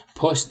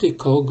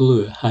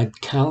 Postecoglou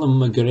had Callum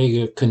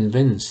McGregor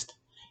convinced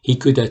he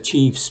could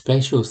achieve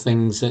special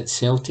things at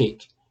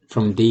Celtic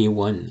from day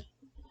one.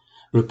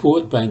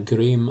 Report by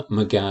Graham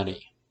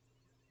McGarry.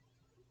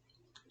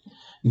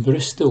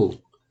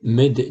 Bristol,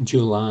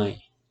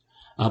 mid-July.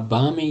 A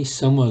balmy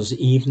summer's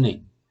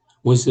evening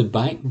was the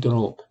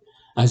backdrop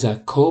as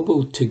a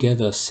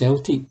cobbled-together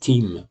Celtic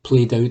team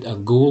played out a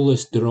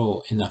goalless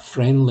draw in a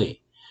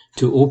friendly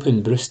to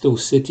open Bristol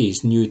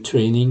City's new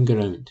training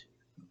ground.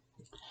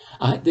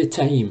 At the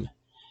time,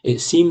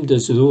 it seemed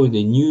as though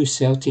the new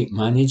Celtic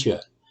manager,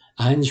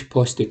 Ange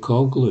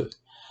Postecoglou,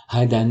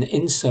 had an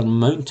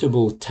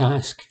insurmountable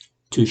task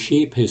to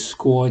shape his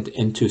squad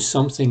into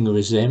something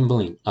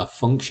resembling a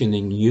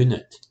functioning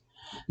unit,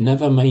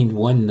 never mind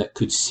one that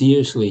could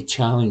seriously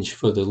challenge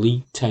for the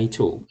league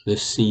title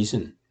this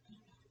season.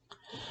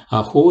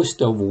 A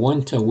host of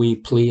want-away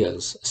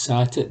players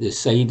sat at the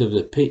side of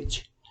the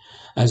pitch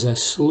as a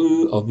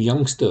slew of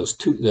youngsters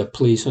took their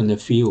place on the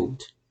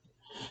field.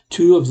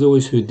 Two of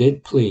those who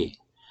did play,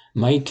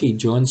 Mikey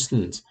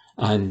Johnston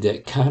and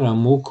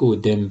Karamoko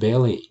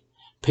Dembele,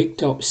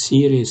 picked up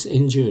serious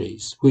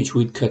injuries which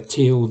would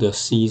curtail their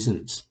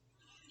seasons.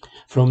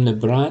 From the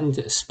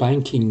brand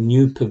spanking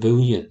new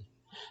pavilion,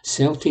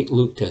 Celtic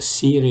looked a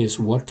serious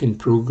work in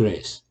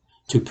progress,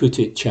 to put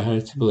it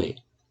charitably.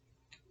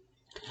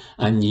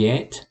 And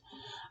yet,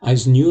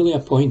 as newly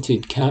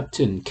appointed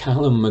captain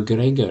Callum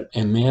McGregor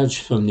emerged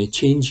from the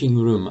changing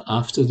room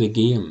after the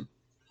game,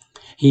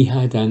 he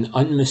had an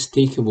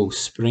unmistakable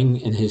spring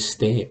in his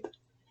step.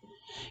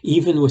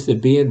 Even with the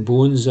bare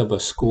bones of a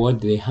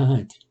squad they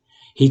had,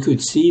 he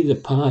could see the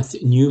path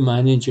new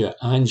manager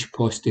Ange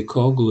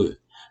Postecoglou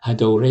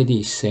had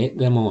already set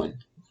them on,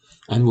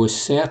 and was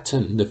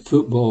certain the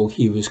football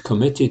he was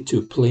committed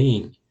to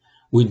playing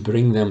would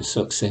bring them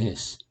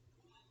success.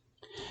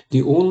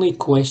 The only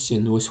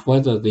question was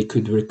whether they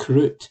could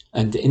recruit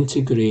and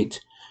integrate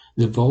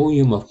the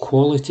volume of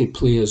quality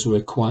players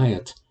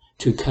required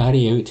to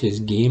carry out his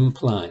game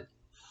plan,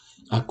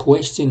 a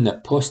question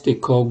that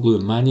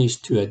Postecoglou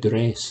managed to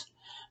address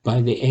by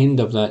the end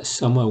of that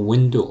summer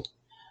window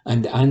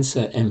and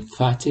answer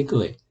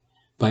emphatically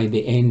by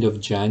the end of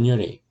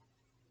January.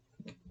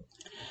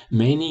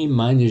 Many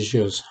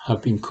managers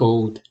have been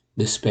called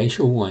the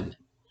special one,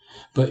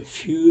 but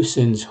few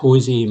since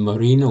Jose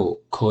Mourinho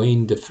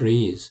coined the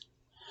phrase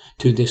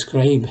to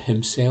describe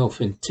himself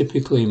in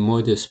typically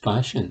modest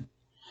fashion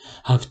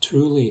have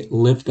truly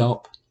lived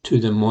up to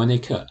the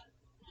moniker.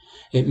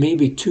 It may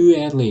be too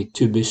early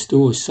to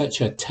bestow such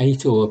a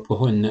title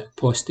upon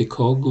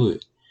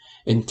Postecoglou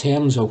in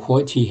terms of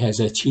what he has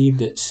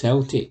achieved at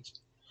Celtic,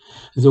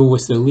 though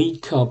with the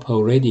League Cup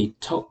already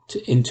tucked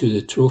into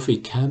the trophy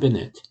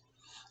cabinet,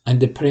 and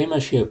the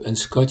Premiership and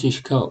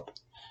Scottish Cup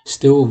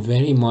still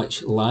very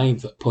much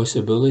live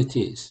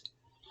possibilities,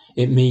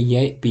 it may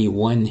yet be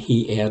one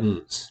he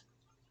earns.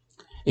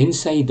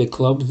 Inside the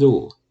club,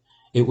 though,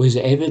 It was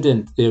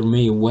evident there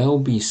may well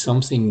be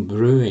something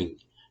brewing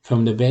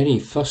from the very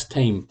first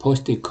time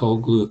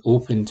Postecoglou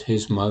opened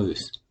his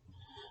mouth.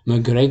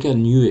 McGregor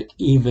knew it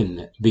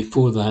even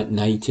before that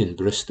night in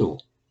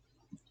Bristol.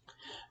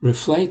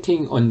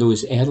 Reflecting on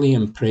those early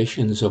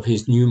impressions of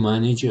his new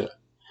manager,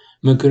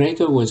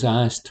 McGregor was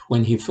asked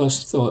when he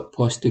first thought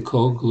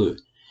Postecoglou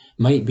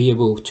might be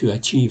able to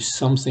achieve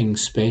something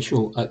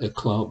special at the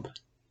club.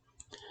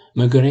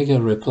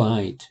 McGregor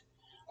replied,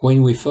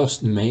 "When we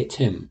first met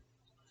him,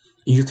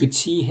 you could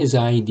see his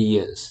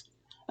ideas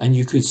and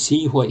you could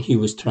see what he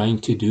was trying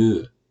to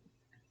do.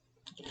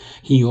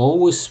 He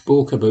always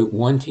spoke about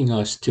wanting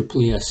us to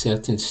play a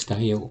certain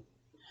style.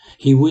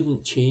 He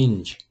wouldn't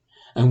change,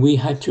 and we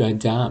had to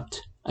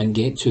adapt and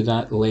get to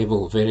that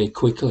level very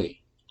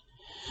quickly.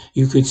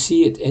 You could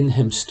see it in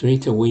him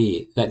straight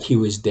away that he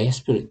was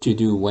desperate to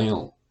do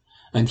well,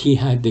 and he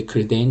had the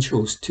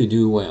credentials to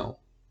do well.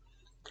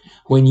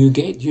 When you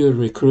get your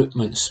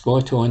recruitment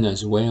spot on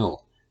as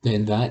well,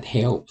 then that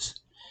helps,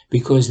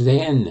 because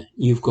then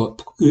you've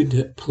got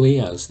good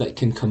players that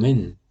can come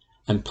in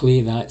and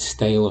play that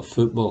style of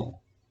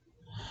football.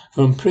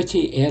 From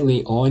pretty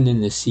early on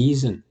in the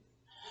season,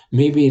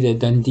 maybe the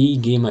Dundee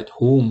game at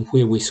home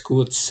where we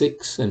scored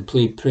 6 and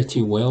played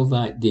pretty well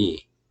that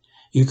day,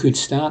 you could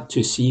start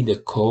to see the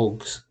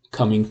cogs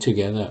coming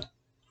together.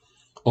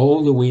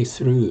 All the way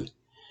through,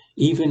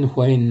 even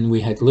when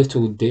we had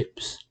little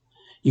dips,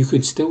 you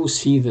could still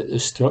see that the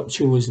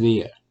structure was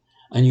there,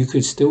 and you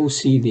could still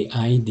see the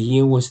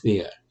idea was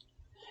there.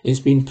 It's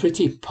been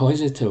pretty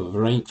positive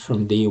right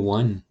from day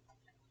one.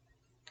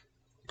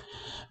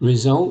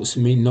 Results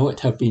may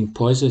not have been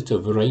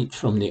positive right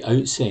from the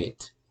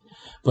outset,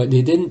 but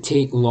they didn't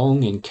take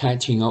long in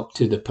catching up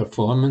to the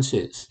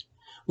performances,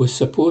 with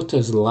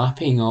supporters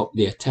lapping up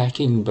the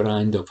attacking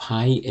brand of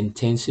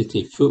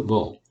high-intensity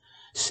football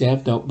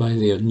served up by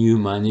their new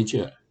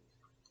manager.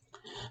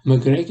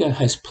 McGregor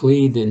has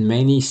played in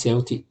many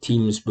Celtic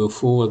teams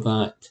before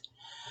that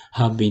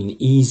have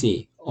been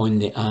easy on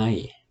the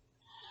eye,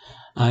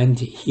 and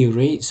he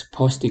rates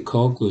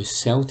Postecoglou's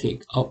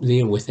Celtic up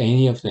there with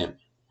any of them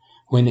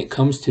when it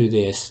comes to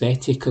the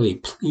aesthetically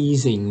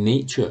pleasing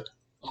nature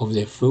of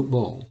their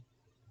football.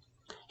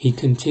 He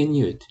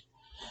continued,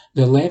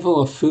 "The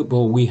level of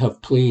football we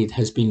have played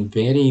has been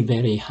very,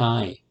 very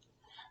high,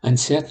 and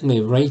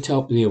certainly right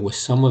up there with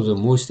some of the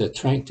most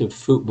attractive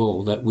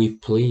football that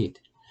we've played,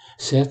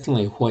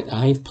 certainly what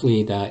I've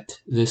played at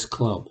this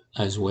club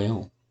as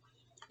well.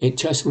 It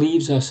just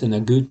leaves us in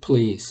a good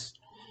place,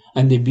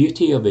 and the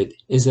beauty of it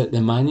is that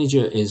the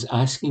manager is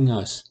asking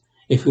us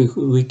if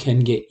we can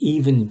get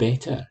even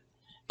better,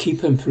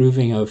 keep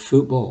improving our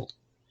football.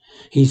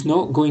 He's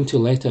not going to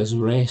let us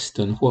rest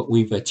on what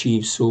we've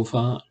achieved so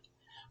far.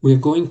 We're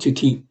going to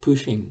keep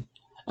pushing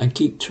and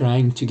keep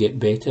trying to get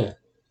better.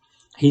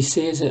 He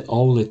says it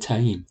all the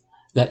time,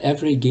 that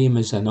every game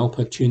is an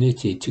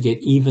opportunity to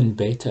get even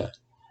better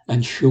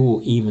and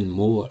show even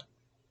more."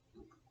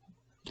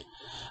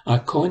 A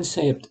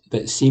concept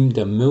that seemed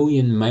a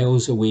million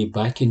miles away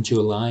back in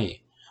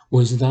July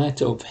was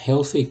that of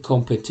healthy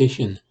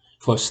competition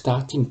for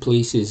starting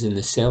places in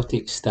the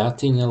Celtic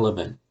starting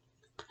 11.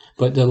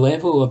 But the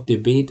level of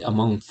debate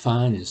among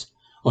fans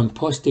on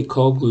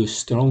Postecoglou's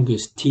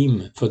strongest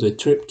team for the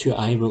trip to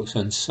Ibrox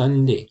on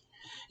Sunday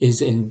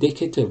is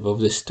indicative of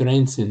the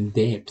strength and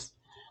depth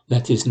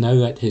that is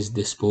now at his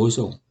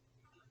disposal.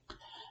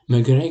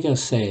 McGregor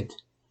said,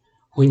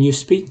 "When you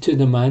speak to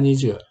the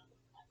manager,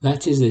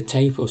 that is the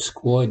type of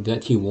squad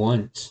that he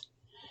wants.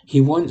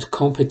 He wants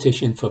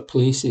competition for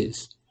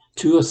places,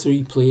 2 or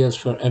 3 players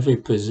for every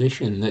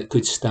position that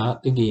could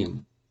start the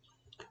game.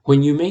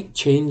 When you make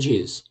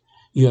changes,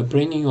 you are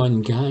bringing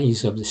on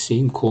guys of the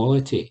same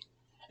quality,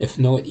 if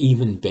not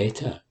even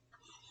better.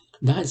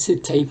 That's the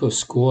type of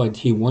squad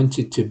he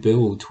wanted to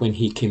build when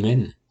he came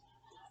in,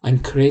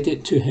 and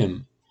credit to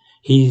him,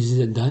 he's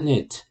done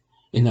it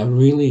in a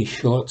really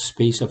short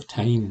space of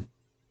time.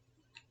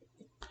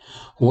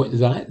 What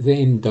that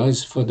then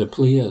does for the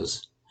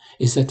players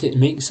is that it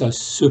makes us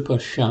super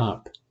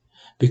sharp,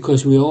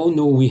 because we all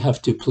know we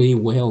have to play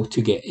well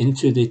to get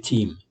into the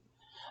team,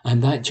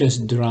 and that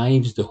just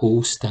drives the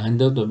whole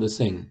standard of the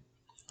thing.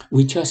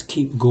 We just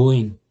keep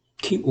going,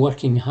 keep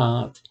working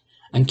hard,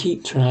 and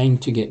keep trying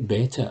to get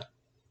better.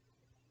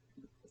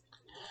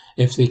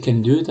 If they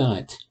can do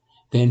that,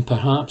 then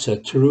perhaps a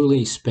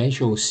truly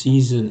special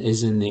season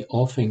is in the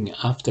offing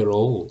after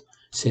all,"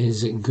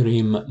 says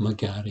Graham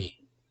McGarry.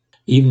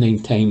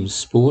 Evening Times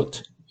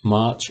Sport,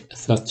 March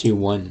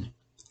 31.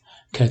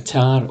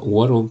 Qatar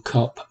World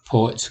Cup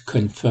pots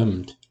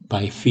confirmed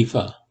by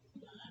FIFA.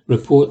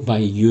 Report by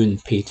Ewan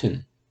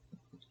Payton.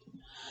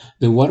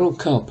 The World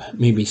Cup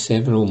may be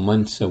several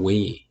months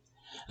away,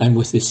 and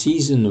with the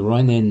season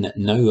run-in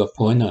now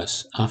upon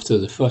us after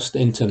the first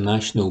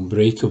international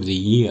break of the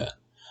year,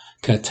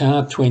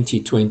 Qatar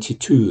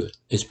 2022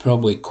 is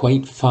probably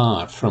quite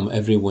far from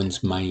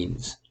everyone's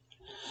minds.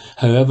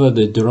 However,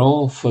 the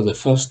draw for the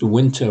first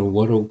Winter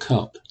World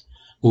Cup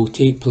will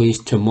take place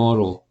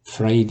tomorrow,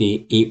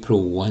 Friday,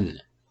 April 1.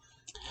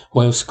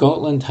 While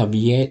Scotland have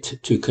yet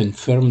to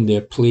confirm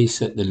their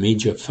place at the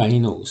major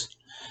finals,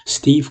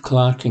 Steve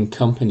Clarke and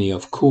company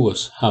of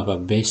course have a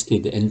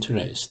vested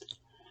interest.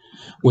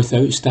 With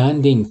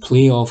outstanding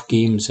playoff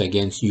games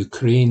against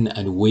Ukraine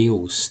and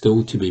Wales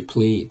still to be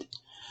played,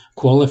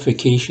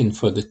 qualification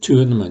for the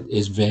tournament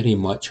is very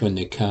much on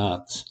the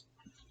cards.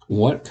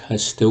 Work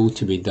has still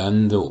to be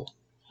done though.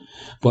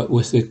 But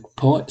with the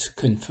pots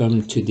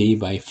confirmed today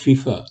by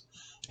FIFA,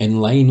 in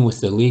line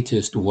with the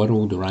latest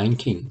world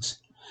rankings,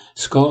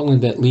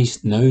 Scotland at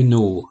least now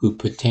know who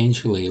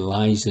potentially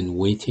lies in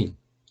waiting.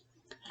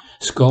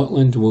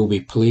 Scotland will be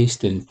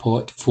placed in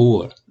pot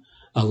 4,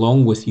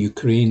 along with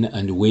Ukraine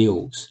and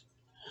Wales,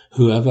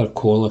 whoever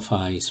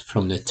qualifies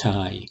from the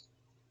tie.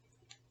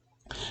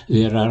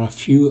 There are a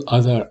few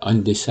other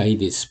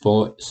undecided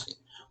spots,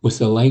 with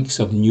the likes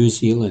of New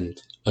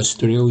Zealand,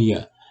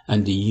 Australia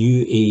and the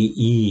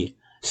UAE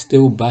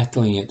still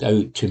battling it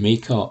out to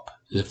make up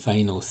the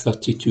final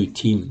 32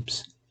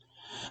 teams.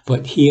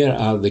 But here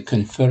are the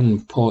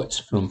confirmed pots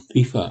from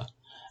FIFA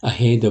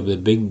ahead of the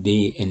big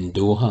day in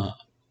Doha.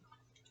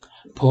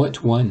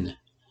 Pot 1,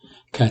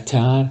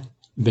 Qatar,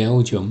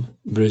 Belgium,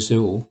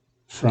 Brazil,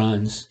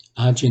 France,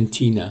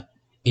 Argentina,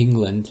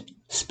 England,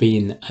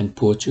 Spain and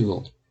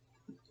Portugal.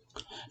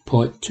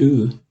 Pot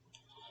 2,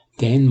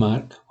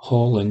 Denmark,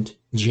 Holland,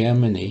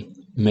 Germany,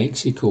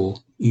 Mexico,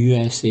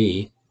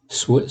 USA,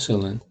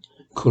 Switzerland,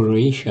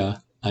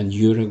 Croatia and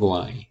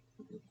Uruguay.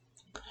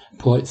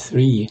 Pot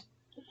 3,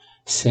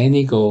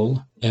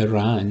 Senegal,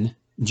 Iran,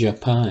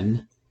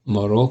 Japan,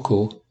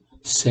 Morocco,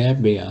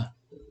 Serbia,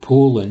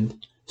 Poland,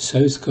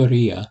 South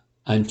Korea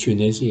and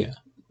Tunisia.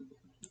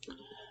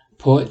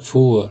 Pot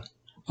 4,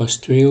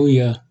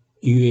 Australia,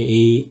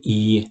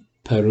 UAE,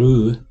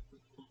 Peru,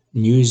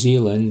 New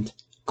Zealand,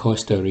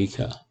 Costa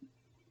Rica.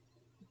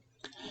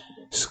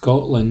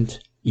 Scotland,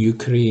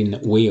 Ukraine,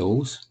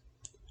 Wales,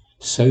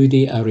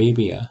 Saudi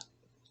Arabia,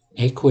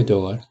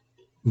 Ecuador,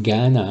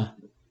 Ghana,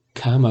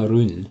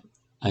 Cameroon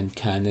and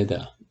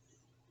Canada.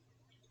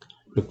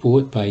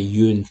 Report by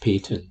Ewan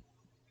Payton.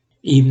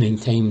 Evening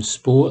Time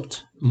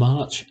Sport,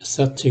 March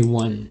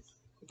 31.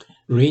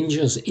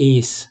 Rangers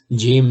ace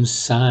James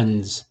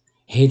Sands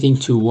heading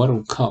to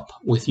World Cup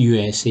with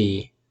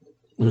USA.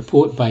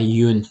 Report by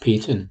Ewan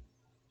Payton.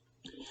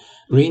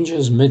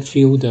 Rangers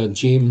midfielder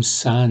James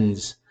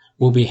Sands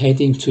will be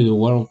heading to the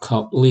World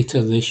Cup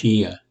later this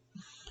year.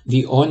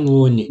 The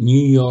on-loan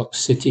New York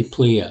City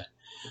player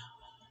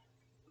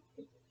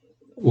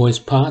was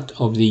part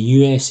of the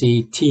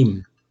USA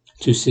team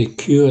to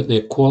secure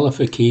the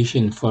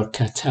qualification for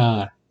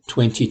Qatar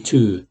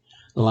 22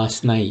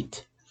 last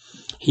night.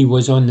 He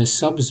was on the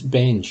subs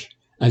bench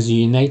as the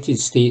United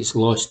States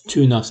lost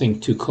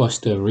 2-0 to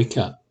Costa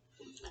Rica.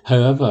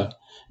 However,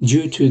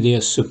 due to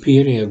their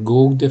superior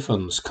goal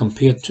difference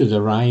compared to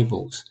the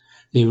rivals,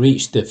 they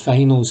reached the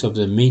finals of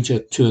the major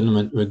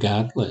tournament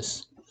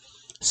regardless.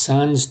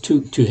 Sands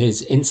took to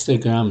his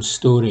Instagram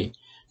story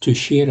to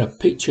share a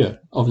picture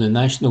of the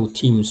national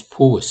team's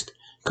post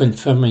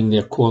confirming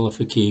their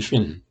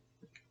qualification.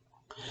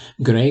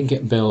 Greg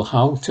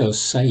Berhalter's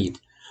side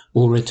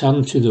will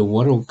return to the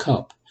World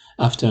Cup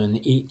after an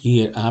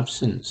 8-year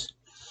absence.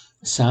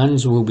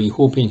 Sands will be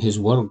hoping his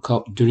World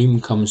Cup dream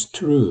comes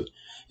true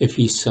if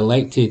he's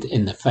selected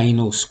in the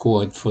final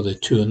squad for the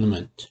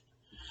tournament.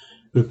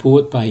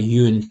 Report by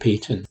Ewan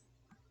Payton.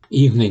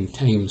 Evening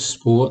Time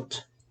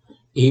Sport,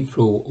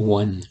 April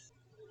 1.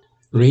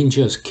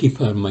 Rangers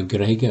keeper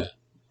McGregor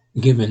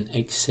given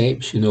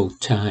exceptional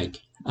tag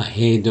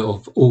ahead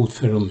of Old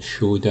Firm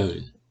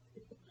showdown.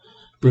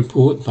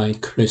 Report by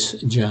Chris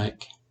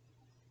Jack.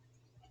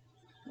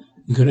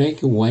 Greg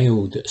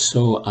Wild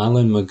saw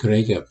Alan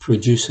McGregor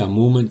produce a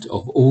moment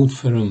of Old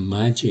Firm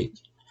magic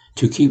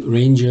to keep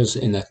Rangers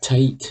in a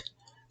tight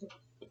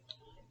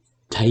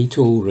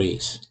title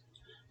race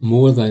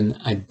more than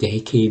a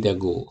decade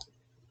ago.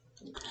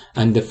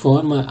 And the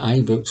former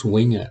Ibrox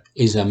winger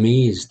is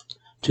amazed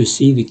to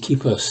see the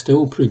keeper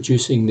still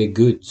producing the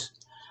goods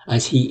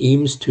as he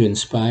aims to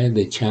inspire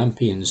the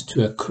champions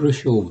to a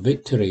crucial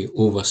victory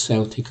over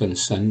Celtic on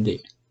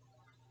Sunday.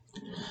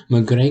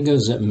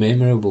 McGregor's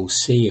memorable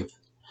save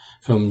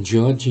from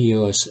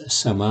Georgios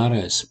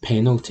Samaras'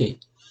 penalty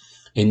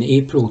in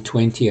April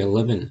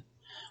 2011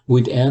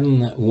 would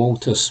earn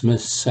Walter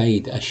Smith's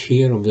side a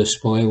share of the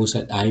spoils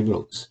at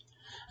Ibrox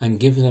and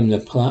give them the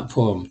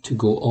platform to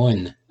go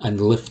on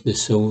and lift the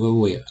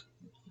silverware.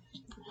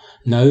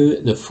 Now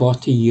the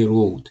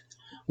 40-year-old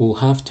will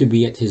have to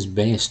be at his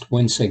best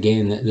once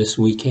again this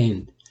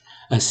weekend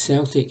as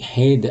Celtic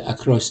head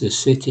across the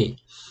city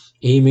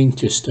aiming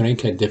to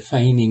strike a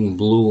defining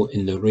blow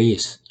in the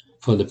race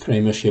for the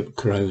Premiership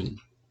crown.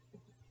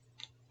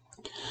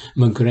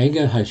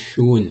 McGregor has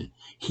shown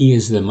he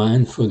is the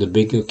man for the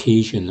big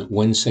occasion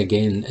once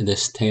again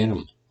this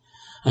term,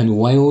 and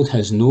Wild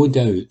has no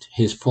doubt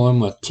his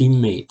former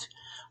teammate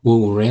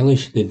will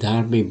relish the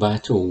derby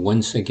battle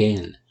once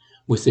again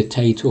with the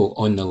title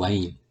on the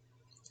line.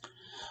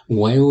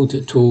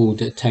 Wild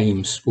told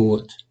Time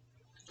Sport,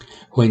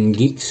 "When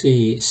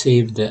Giggsy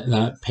saved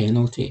that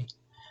penalty,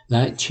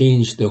 That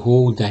changed the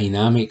whole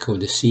dynamic of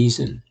the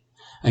season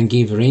and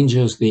gave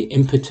Rangers the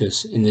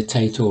impetus in the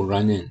title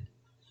run-in.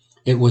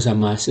 It was a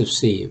massive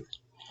save.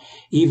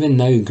 Even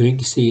now,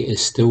 Grigsby is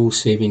still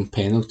saving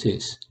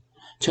penalties.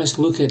 Just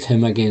look at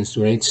him against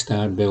Red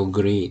Star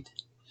Belgrade.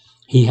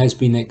 He has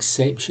been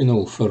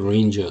exceptional for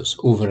Rangers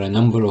over a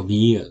number of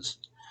years,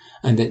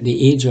 and at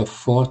the age of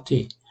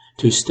 40,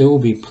 to still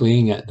be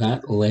playing at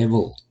that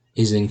level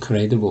is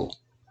incredible.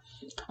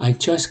 I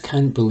just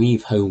can't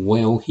believe how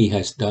well he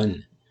has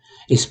done,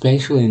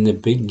 especially in the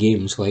big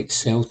games like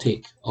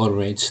Celtic or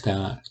Red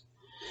Star.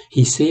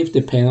 He saved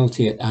the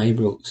penalty at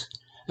Ibrox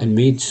and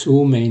made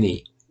so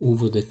many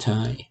over the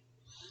tie.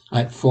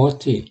 At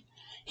 40,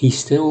 he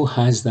still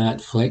has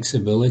that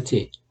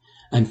flexibility,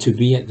 and to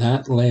be at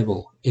that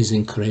level is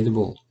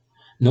incredible.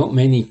 Not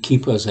many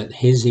keepers at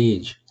his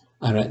age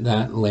are at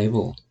that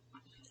level.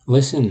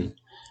 Listen,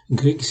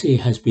 Grigsby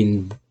has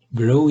been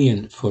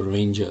brilliant for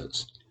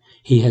Rangers.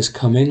 He has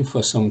come in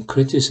for some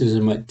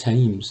criticism at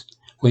times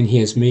when he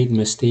has made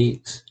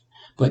mistakes,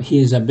 but he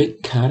is a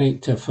big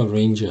character for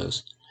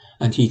Rangers,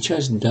 and he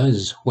just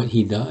does what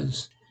he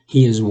does.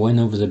 He is one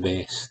of the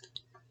best.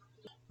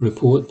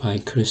 Report by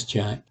Chris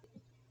Jack.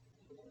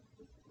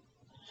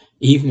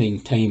 Evening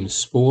Times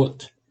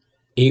Sport,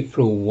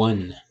 April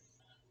 1.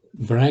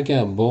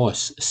 Braga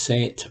boss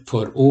set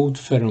for Old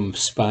Firm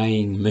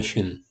spying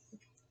mission.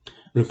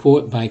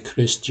 Report by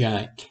Chris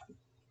Jack.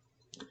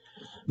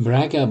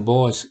 Braga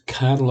boss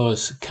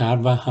Carlos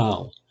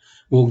Carvalhal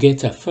will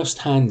get a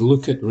first-hand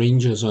look at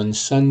Rangers on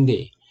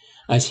Sunday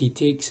as he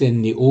takes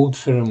in the Old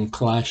Firm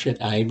clash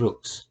at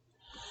Ibrox.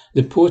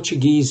 The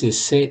Portuguese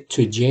is set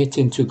to jet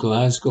into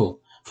Glasgow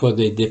for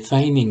the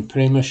defining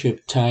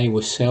Premiership tie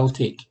with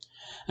Celtic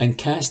and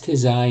cast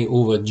his eye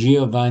over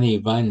Giovanni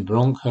van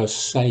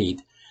Bronckhorst's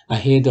side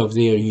ahead of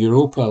their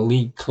Europa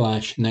League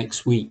clash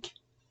next week.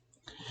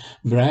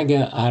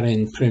 Braga are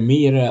in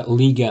Primeira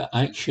Liga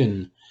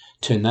action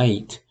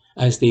tonight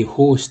as they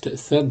host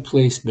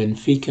third-place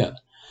Benfica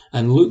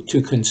and look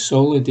to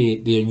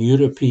consolidate their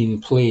European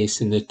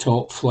place in the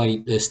top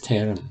flight this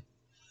term.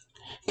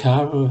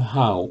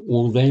 Carvalhal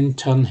will then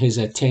turn his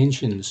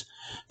attentions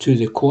to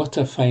the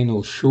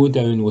quarter-final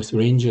showdown with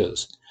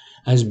Rangers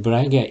as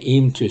Braga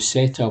aim to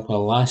set up a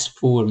last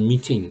four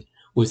meeting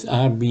with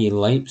RB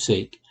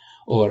Leipzig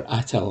or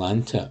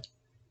Atalanta.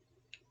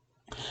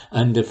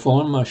 And the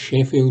former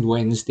Sheffield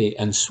Wednesday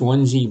and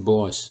Swansea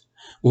boss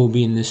will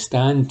be in the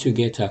stand to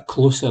get a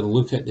closer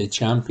look at the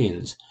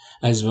champions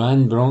as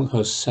Van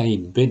Bronckhorst's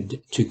side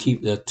bid to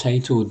keep their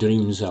title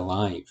dreams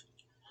alive.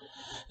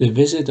 The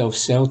visit of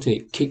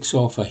Celtic kicks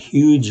off a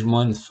huge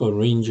month for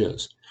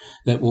Rangers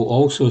that will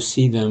also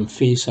see them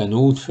face an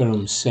Old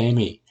Firm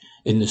semi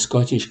in the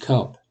Scottish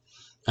Cup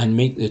and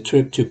make the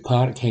trip to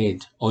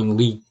Parkhead on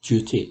league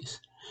duties.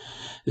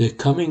 The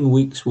coming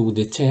weeks will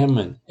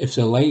determine if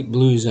the Light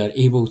Blues are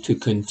able to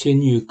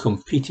continue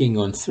competing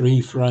on three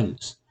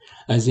fronts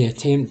as they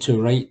attempt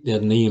to write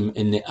their name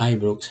in the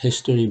Ibrox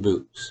history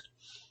books.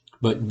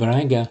 But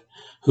Braga,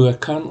 who are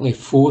currently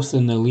fourth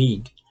in the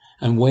league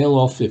and well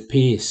off the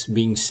pace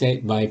being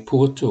set by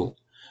Porto,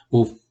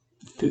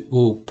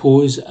 will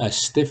pose a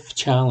stiff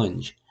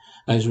challenge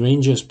as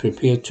Rangers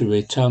prepare to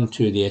return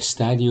to the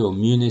Estadio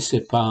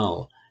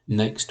Municipal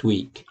next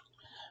week.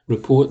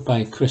 Report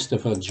by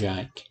Christopher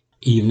Jack.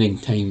 Evening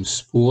Times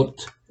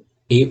Sport,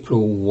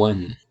 April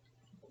 1.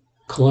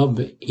 Club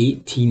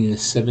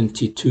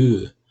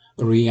 1872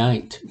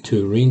 react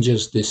to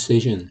Rangers'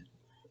 decision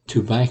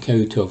to back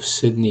out of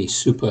Sydney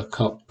Super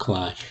Cup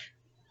clash.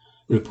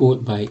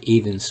 Report by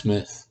Aidan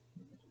Smith.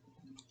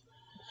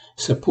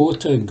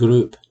 Supporter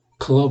group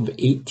Club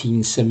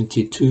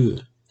 1872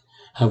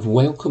 have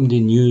welcomed the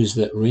news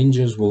that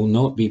Rangers will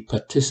not be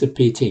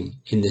participating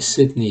in the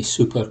Sydney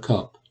Super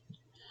Cup.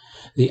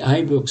 The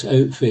Ibrox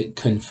outfit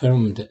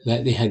confirmed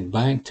that they had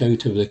backed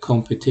out of the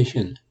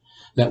competition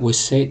that was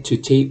set to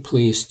take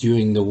place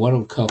during the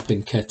World Cup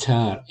in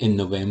Qatar in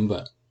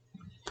November.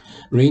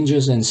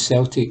 Rangers and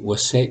Celtic were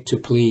set to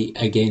play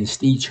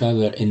against each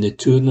other in the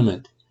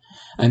tournament,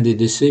 and the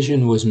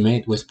decision was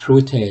met with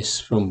protests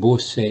from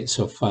both sets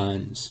of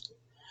fans.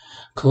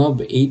 Club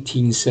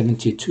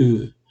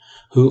 1872,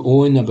 who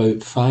own about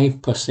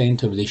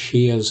 5% of the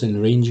shares in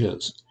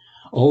Rangers,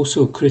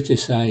 also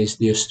criticised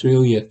the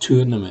Australia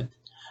tournament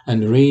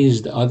and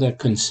raised other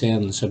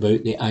concerns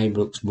about the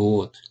Ibrox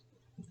board.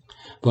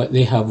 But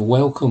they have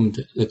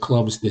welcomed the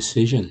club's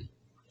decision.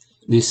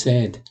 They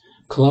said,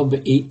 Club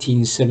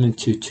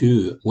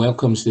 1872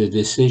 welcomes the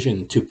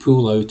decision to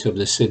pull out of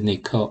the Sydney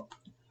Cup.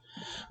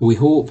 We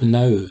hope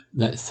now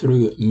that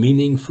through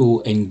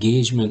meaningful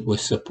engagement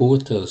with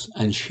supporters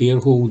and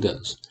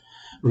shareholders,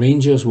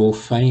 Rangers will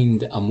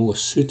find a more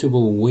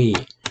suitable way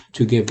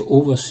to give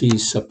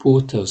overseas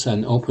supporters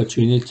an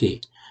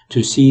opportunity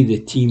to see the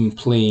team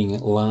playing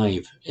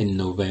live in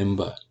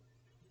November.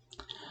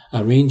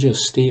 A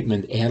Rangers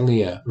statement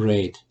earlier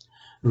read,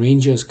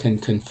 Rangers can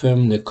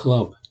confirm the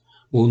club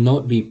will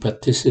not be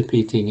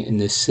participating in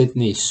the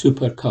Sydney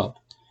Super Cup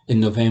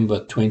in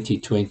November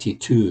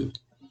 2022.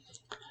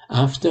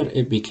 After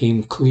it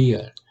became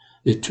clear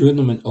the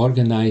tournament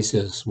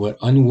organisers were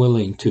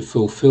unwilling to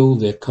fulfil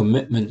their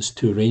commitments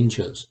to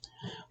Rangers,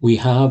 we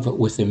have,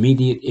 with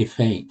immediate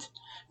effect,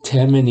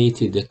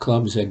 terminated the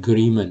club's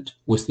agreement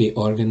with the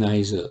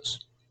organisers.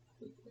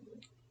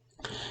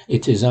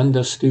 It is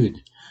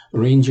understood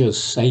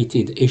Rangers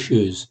cited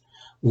issues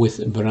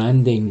with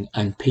branding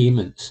and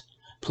payments,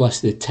 plus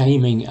the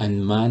timing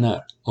and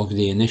manner of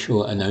the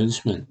initial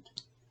announcement.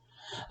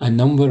 A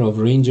number of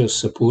Rangers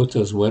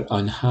supporters were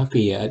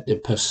unhappy at the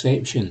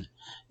perception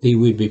they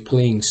would be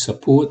playing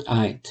support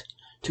act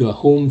to a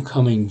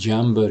homecoming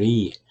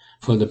jamboree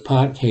for the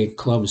Parkhead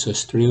club's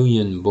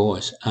Australian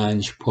boss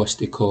Ange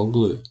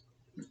Postecoglou.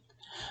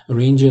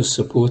 Rangers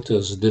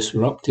supporters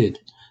disrupted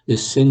the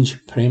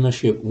Cinch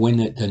Premiership win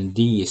at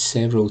Dundee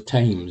several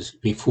times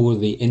before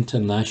the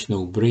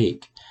international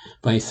break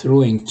by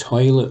throwing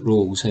toilet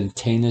rolls and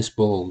tennis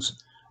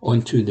balls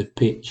onto the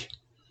pitch.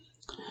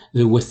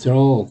 The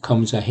withdrawal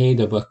comes ahead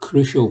of a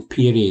crucial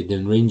period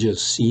in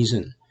Rangers'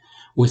 season,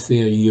 with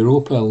their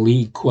Europa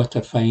League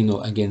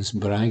quarter-final against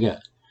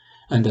Braga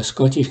and a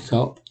Scottish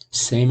Cup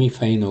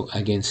semi-final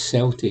against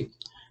Celtic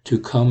to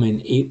come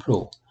in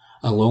April,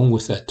 along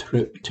with a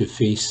trip to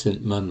face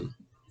St Mirren.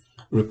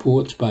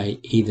 Report by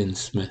Aidan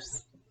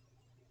Smith.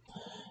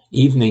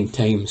 Evening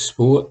Time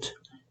Sport,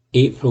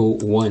 April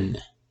 1.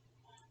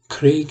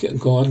 Craig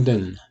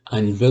Gordon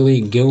and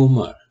Billy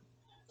Gilmour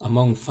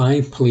among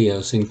 5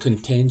 players in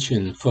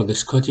contention for the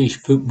Scottish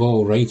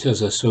Football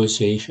Writers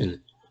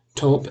Association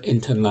Top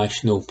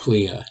International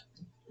Player.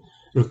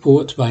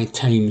 Report by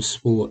Time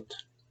Sport.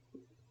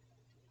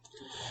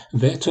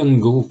 Veteran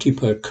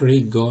goalkeeper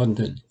Craig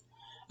Gordon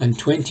and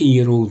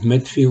 20-year-old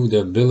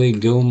midfielder Billy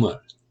Gilmour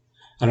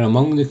are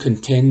among the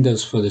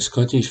contenders for the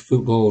Scottish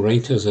Football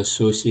Writers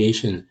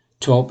Association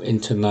Top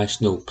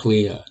International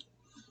Player.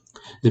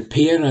 The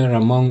pair are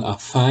among a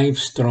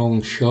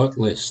 5-strong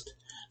shortlist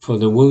for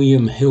the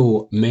William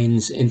Hill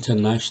Men's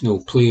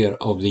International Player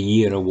of the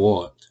Year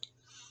award.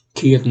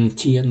 Kieran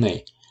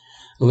Tierney,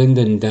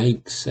 Lyndon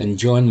Dykes and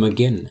John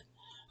McGinn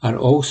are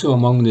also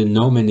among the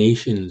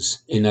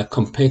nominations in a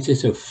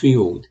competitive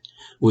field,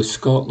 with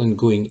Scotland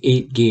going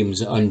 8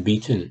 games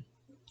unbeaten.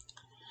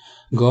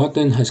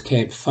 Gordon has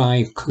kept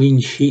 5 clean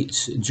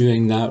sheets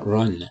during that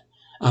run,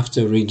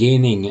 after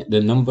regaining the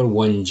number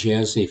 1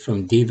 jersey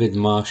from David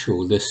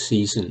Marshall this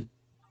season.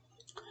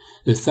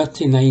 The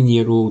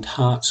 39-year-old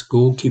Hearts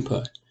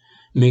goalkeeper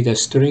made a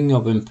string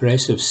of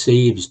impressive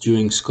saves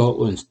during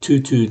Scotland's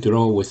 2-2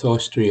 draw with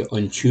Austria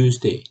on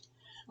Tuesday,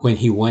 when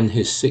he won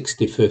his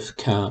 65th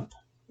cap.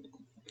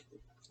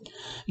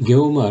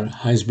 Gilmour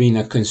has been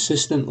a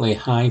consistently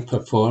high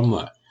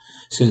performer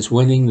since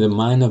winning the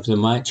Man of the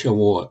Match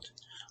award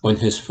on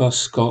his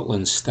first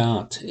Scotland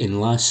start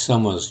in last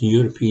summer's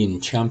European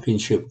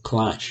Championship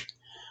clash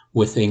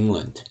with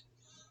England.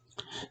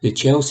 The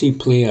Chelsea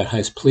player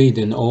has played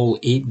in all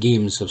 8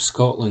 games of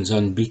Scotland's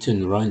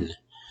unbeaten run,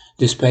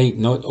 despite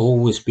not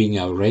always being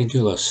a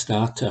regular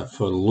starter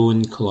for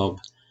loan club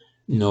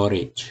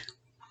Norwich.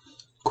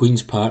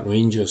 Queen's Park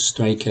Rangers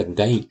striker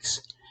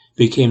Dykes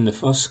became the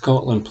first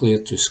Scotland player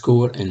to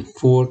score in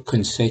 4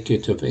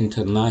 consecutive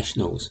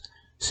internationals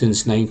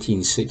since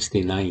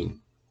 1969.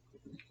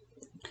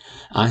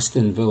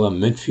 Aston Villa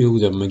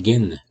midfielder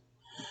McGinn,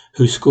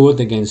 who scored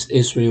against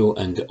Israel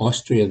and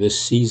Austria this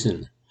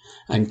season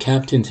and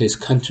captained his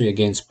country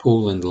against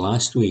Poland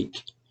last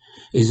week,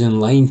 is in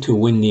line to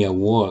win the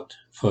award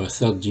for a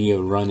 3rd year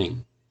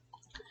running.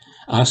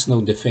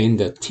 Arsenal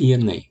defender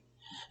Tierney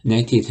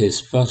netted his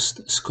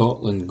first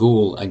Scotland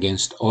goal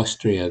against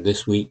Austria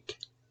this week.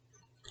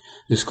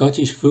 The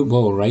Scottish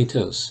Football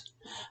Writers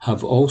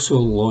have also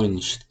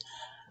launched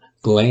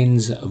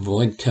Glen's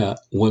Vodka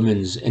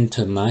Women's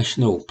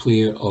International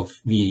Player of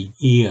the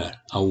Year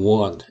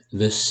award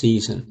this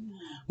season,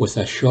 with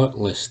a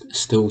shortlist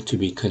still to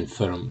be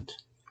confirmed.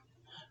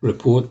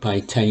 Report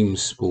by Time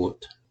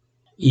Sport.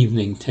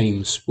 Evening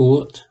Time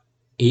Sport,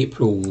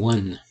 April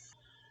 1.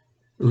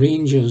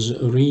 Rangers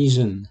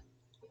reason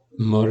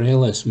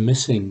Morelos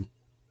missing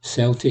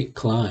Celtic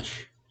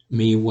clash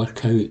may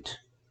work out.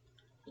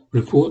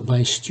 Report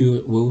by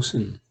Stuart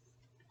Wilson.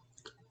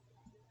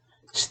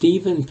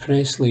 Stephen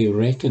Pressley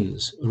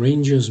reckons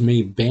Rangers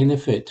may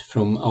benefit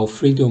from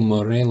Alfredo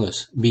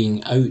Morelos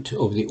being out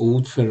of the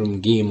Old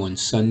Firm game on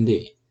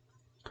Sunday.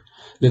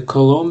 The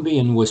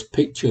Colombian was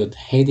pictured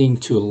heading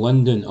to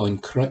London on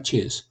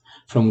crutches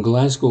from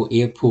Glasgow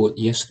Airport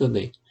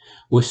yesterday,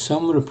 with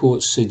some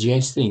reports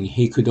suggesting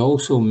he could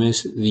also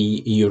miss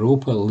the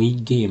Europa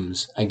League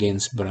games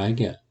against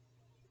Braga.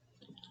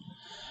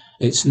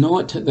 It's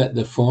not that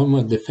the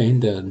former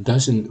defender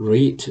doesn't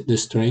rate the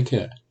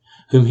striker,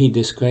 whom he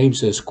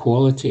describes as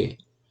quality,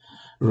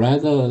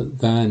 rather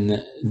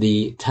than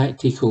the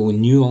tactical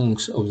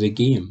nuance of the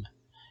game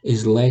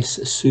is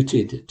less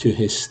suited to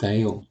his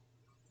style.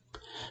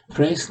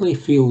 Pressley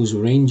feels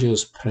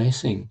Rangers'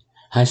 pressing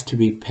has to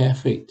be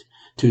perfect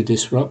to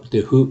disrupt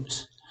the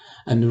hoops,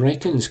 and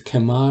reckons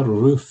Kemar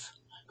Roofe,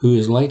 who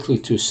is likely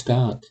to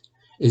start,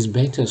 is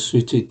better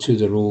suited to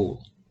the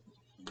role.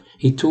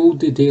 He told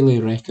the Daily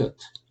Record,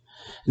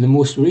 The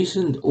most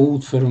recent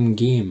Old Firm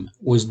game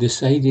was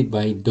decided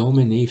by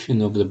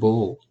domination of the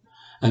ball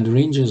and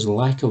Rangers'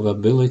 lack of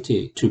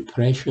ability to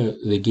pressure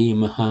the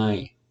game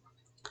high.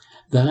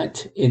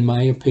 That, in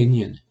my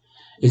opinion,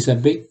 is a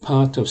big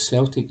part of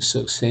Celtic's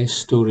success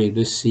story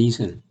this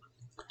season.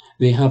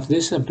 They have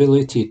this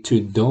ability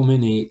to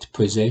dominate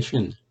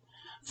possession,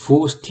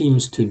 force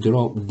teams to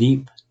drop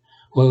deep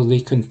while they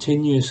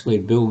continuously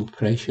build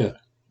pressure.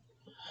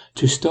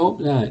 To stop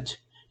that,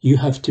 you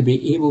have to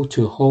be able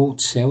to halt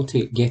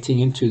Celtic getting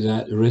into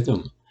that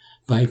rhythm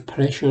by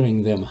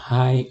pressuring them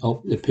high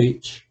up the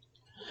pitch.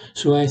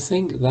 So I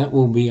think that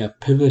will be a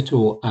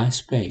pivotal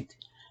aspect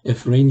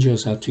if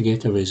Rangers are to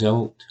get a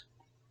result.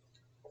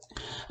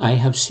 I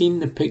have seen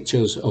the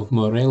pictures of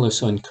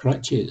Morelos on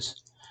crutches,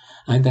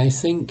 and I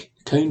think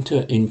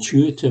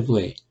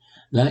counterintuitively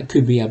that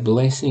could be a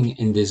blessing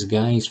in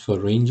disguise for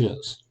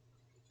Rangers.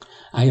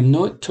 I am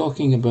not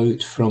talking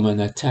about from an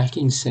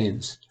attacking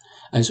sense,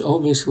 as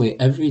obviously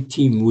every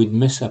team would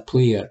miss a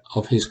player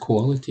of his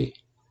quality,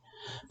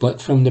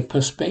 but from the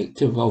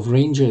perspective of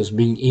Rangers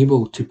being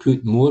able to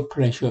put more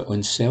pressure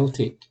on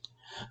Celtic.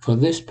 For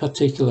this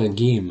particular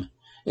game,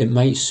 it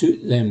might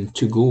suit them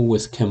to go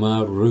with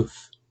Kemar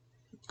Roofe.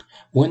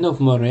 One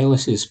of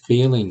Morelos'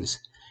 failings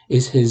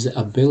is his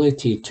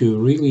ability to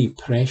really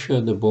pressure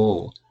the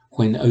ball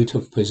when out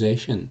of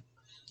possession.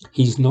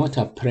 He's not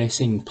a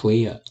pressing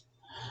player.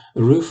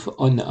 Roofe,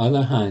 on the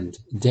other hand,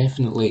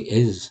 definitely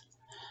is,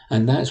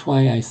 and that's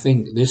why I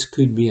think this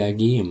could be a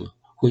game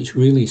which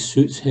really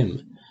suits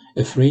him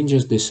if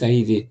Rangers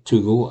decided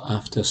to go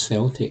after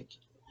Celtic.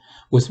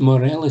 With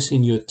Morelos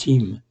in your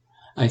team,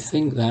 I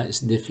think that's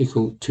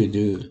difficult to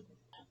do.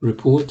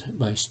 Report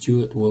by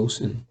Stuart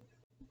Wilson.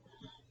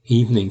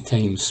 Evening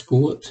Times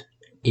Sport,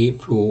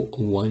 April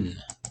 1.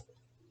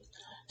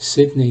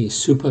 Sydney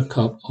Super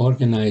Cup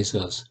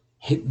organisers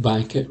hit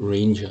back at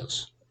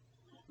Rangers.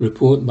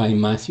 Report by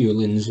Matthew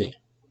Lindsay.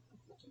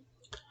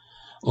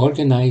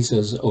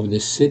 Organisers of the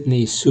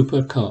Sydney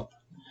Super Cup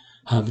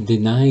have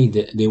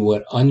denied they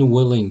were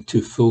unwilling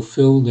to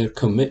fulfil their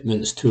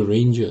commitments to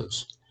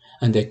Rangers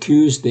and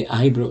accused the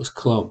Ibrox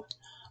club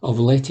of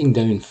letting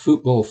down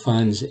football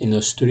fans in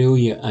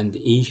Australia and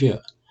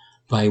Asia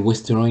by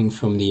withdrawing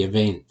from the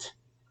event.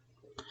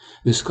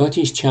 The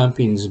Scottish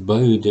champions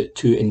bowed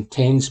to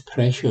intense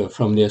pressure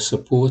from their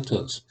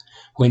supporters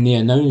when they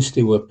announced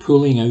they were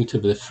pulling out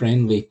of the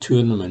friendly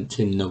tournament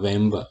in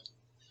November.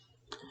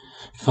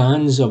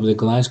 Fans of the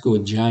Glasgow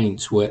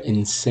Giants were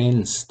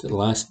incensed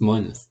last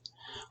month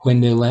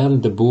when they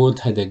learned the board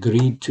had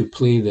agreed to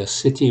play their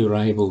city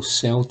rivals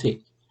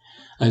Celtic,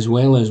 as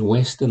well as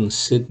Western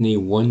Sydney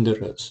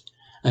Wanderers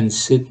and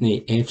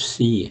Sydney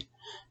FC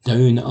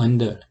down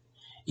under,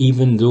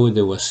 even though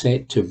they were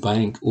set to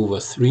bank over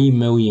 £3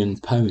 million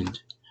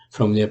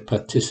from their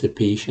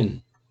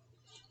participation.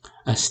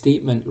 A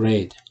statement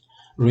read,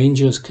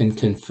 "Rangers can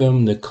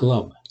confirm the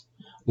club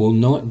will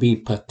not be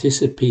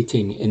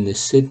participating in the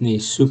Sydney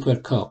Super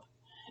Cup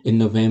in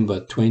November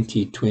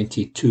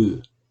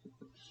 2022.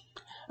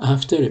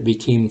 After it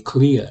became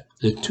clear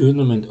the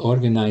tournament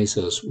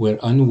organisers were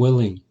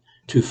unwilling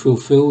to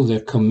fulfil their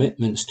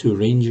commitments to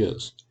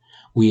Rangers,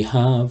 we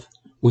have,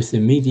 with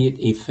immediate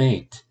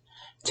effect,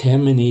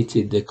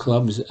 terminated the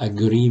club's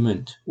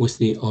agreement with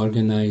the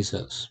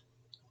organisers."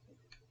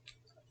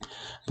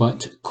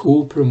 But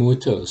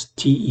co-promoters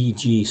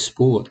TEG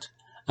Sport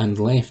and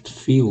Left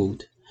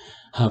Field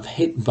have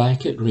hit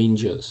back at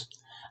Rangers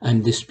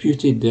and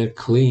disputed their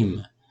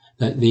claim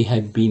that they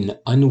had been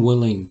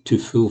unwilling to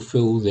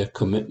fulfil their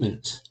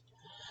commitments,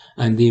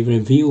 and they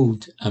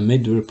revealed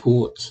amid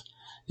reports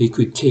they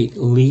could take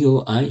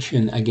legal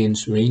action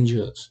against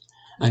Rangers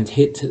and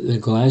hit the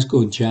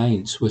Glasgow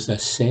Giants with a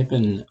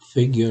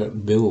 7-figure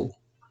bill.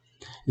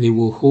 They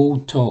will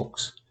hold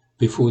talks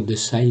before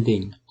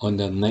deciding on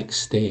their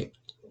next step.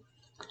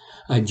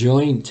 A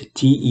joint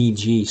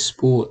TEG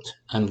Sport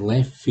and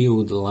Left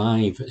Field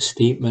Live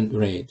statement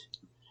read,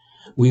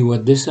 "We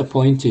were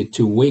disappointed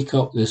to wake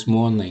up this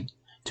morning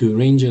to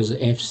Rangers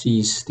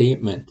FC's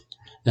statement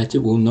that it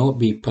will not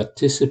be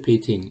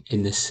participating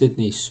in the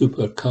Sydney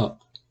Super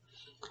Cup.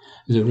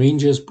 The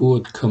Rangers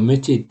board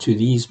committed to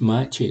these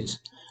matches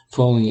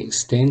following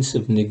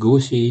extensive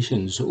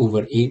negotiations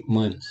over 8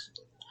 months,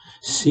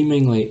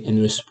 seemingly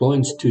in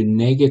response to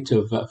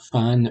negative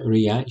fan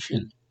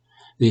reaction.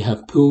 They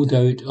have pulled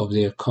out of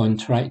their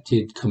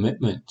contracted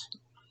commitment.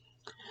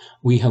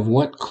 We have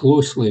worked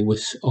closely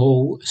with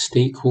all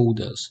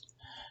stakeholders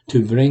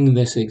to bring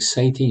this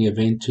exciting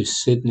event to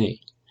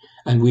Sydney,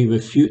 and we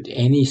refute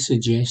any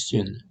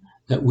suggestion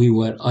that we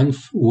were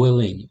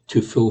unwilling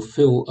to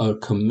fulfil our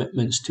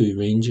commitments to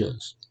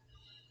Rangers.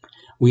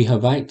 We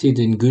have acted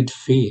in good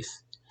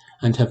faith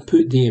and have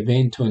put the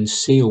event on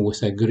sale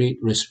with a great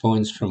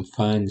response from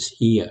fans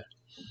here.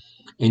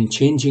 In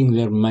changing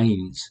their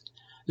minds,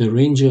 the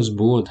Rangers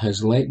board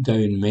has let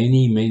down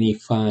many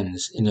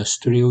fans in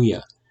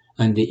Australia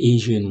and the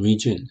Asian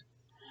region.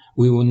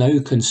 We will now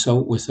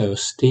consult with our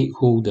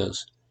stakeholders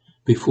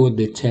before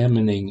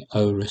determining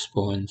our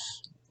response."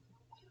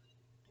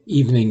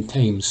 Evening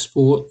Times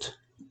Sport,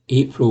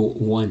 April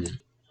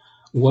 1.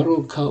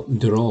 World Cup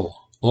draw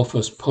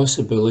offers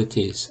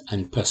possibilities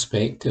and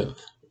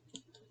perspective.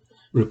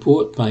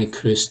 Report by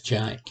Chris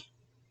Jack.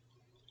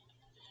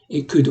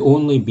 It could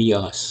only be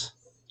us.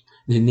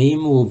 The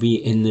name will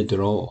be in the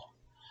draw,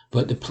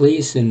 but the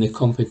place in the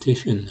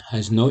competition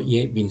has not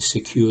yet been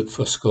secured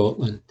for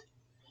Scotland.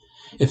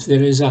 If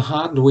there is a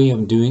hard way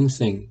of doing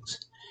things,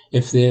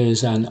 if there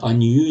is an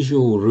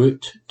unusual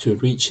route to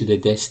reach the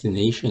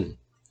destination,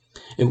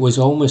 it was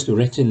almost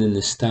written in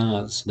the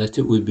stars that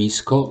it would be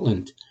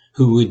Scotland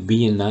who would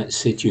be in that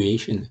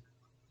situation.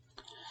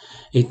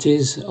 It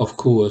is, of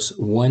course,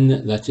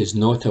 one that is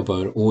not of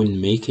our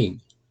own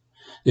making.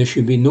 There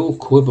should be no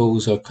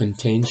quibbles or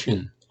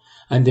contention,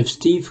 and if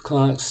Steve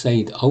Clarke's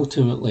side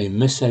ultimately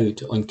miss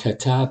out on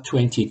Qatar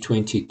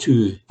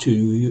 2022 to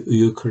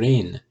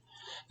Ukraine,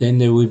 then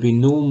there would be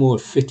no more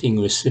fitting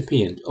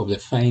recipient of the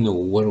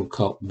final World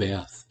Cup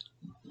berth.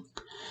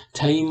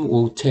 Time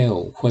will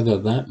tell whether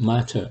that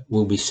matter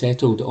will be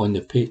settled on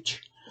the pitch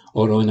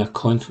or on a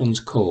conference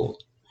call.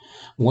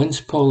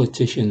 Once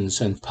politicians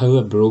and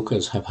power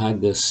brokers have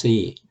had their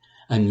say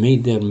and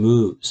made their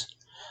moves,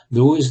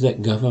 those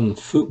that govern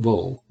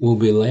football will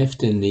be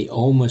left in the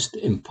almost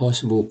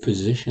impossible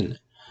position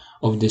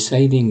of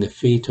deciding the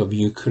fate of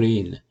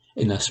Ukraine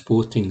in a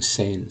sporting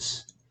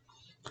sense.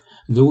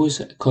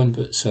 Those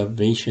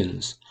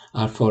conversations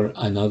are for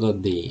another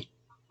day.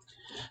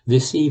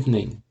 This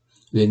evening,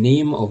 the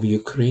name of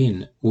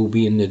Ukraine will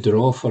be in the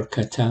draw for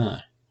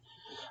Qatar,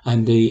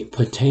 and the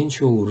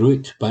potential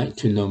route back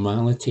to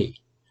normality,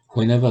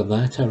 whenever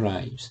that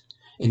arrives,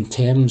 in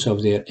terms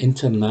of their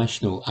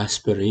international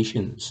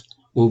aspirations,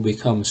 will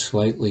become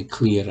slightly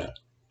clearer.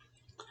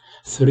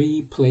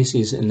 3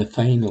 places in the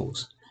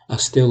finals are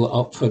still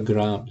up for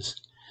grabs,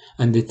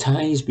 and the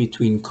ties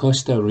between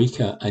Costa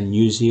Rica and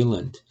New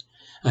Zealand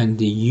and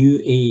the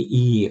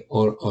UAE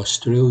or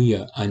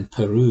Australia and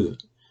Peru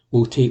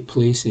will take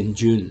place in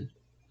June.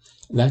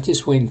 That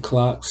is when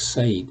Clarke's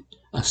side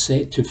are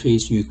set to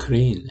face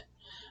Ukraine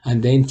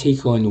and then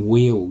take on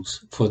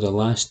Wales for the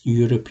last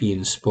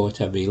European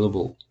spot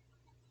available.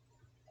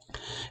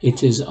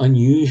 It is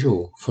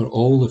unusual for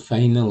all the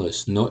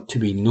finalists not to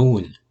be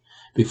known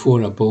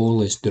before a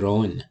ball is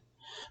drawn,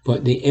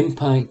 but the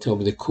impact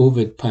of the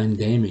COVID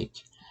pandemic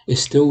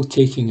is still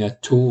taking a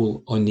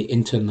toll on the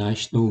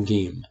international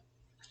game.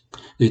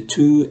 The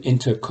 2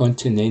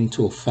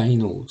 intercontinental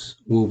finals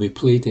will be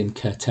played in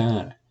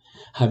Qatar,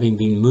 having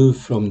been moved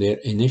from their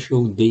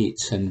initial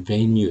dates and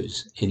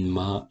venues in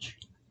March.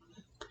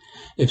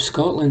 If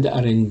Scotland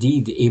are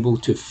indeed able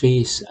to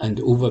face and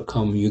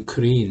overcome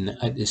Ukraine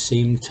at the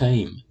same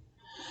time,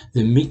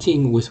 the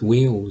meeting with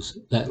Wales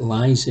that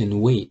lies in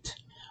wait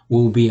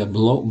will be a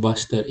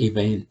blockbuster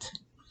event.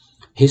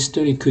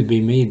 History could be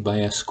made by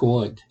a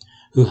squad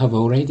who have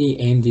already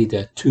ended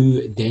a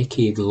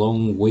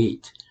 2-decade-long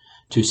wait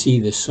to see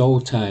the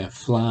saltire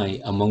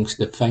fly amongst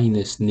the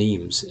finest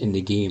names in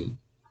the game.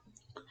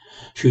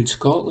 Should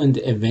Scotland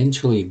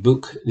eventually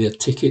book their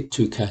ticket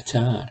to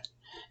Qatar,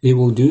 they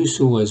will do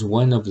so as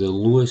one of the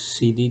lowest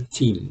seeded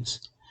teams,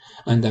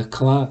 and a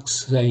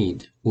Clarke's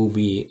side will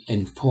be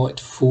in pot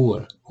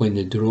 4 when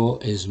the draw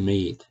is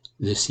made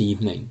this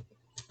evening.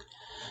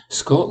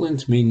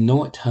 Scotland may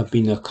not have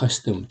been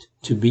accustomed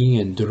to being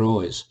in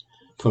draws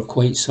for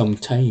quite some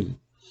time,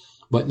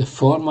 but the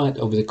format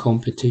of the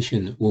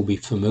competition will be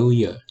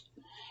familiar.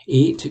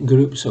 8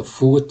 groups of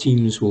 4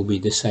 teams will be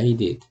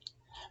decided,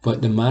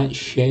 but the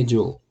match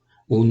schedule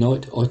will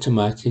not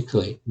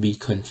automatically be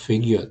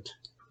configured.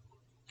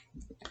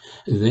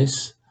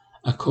 This,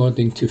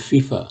 according to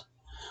FIFA,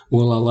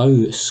 will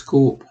allow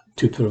scope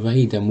to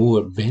provide a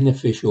more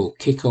beneficial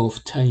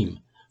kick-off time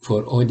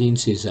for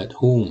audiences at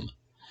home,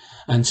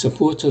 and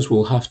supporters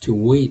will have to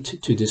wait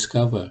to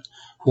discover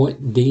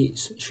what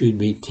dates should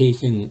be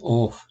taken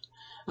off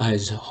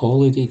as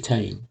holiday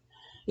time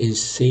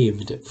is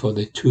saved for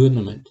the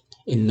tournament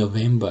in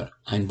November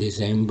and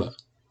December.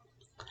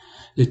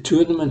 The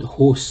tournament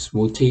hosts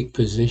will take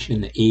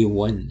position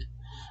A1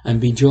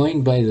 and be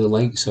joined by the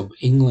likes of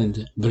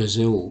England,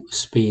 Brazil,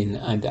 Spain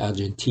and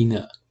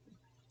Argentina.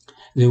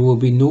 There will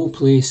be no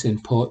place in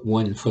pot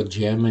 1 for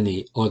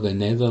Germany or the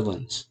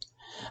Netherlands,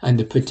 and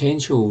the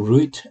potential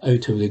route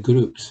out of the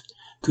groups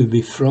could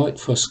be fraught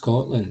for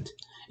Scotland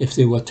if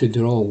they were to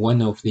draw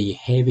one of the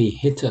heavy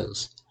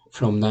hitters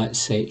from that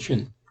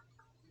section.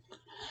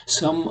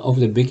 Some of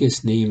the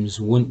biggest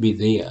names won't be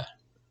there.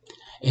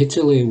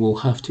 Italy will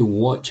have to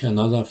watch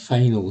another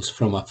finals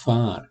from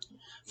afar,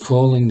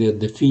 following their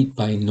defeat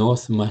by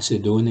North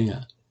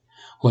Macedonia,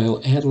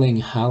 while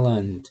Erling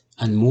Haaland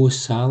and Mo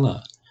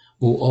Salah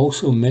will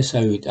also miss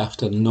out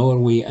after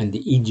Norway and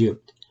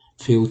Egypt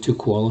failed to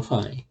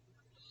qualify.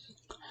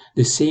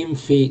 The same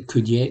fate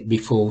could yet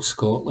befall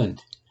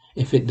Scotland.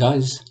 If it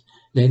does,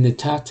 then the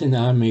Tartan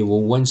Army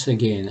will once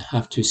again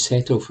have to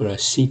settle for a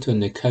seat on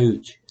the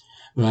couch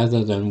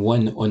rather than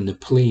one on the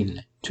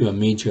plane to a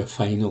major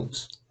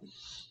finals.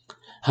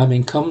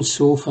 Having come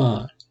so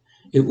far,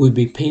 it would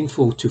be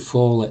painful to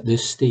fall at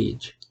this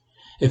stage.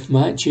 If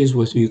matches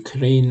with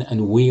Ukraine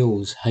and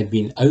Wales had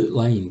been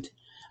outlined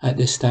at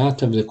the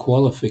start of the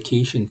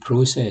qualification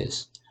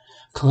process,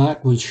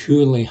 Clark would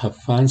surely have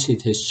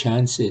fancied his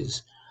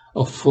chances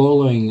of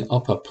following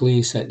up a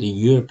place at the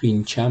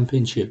European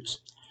Championships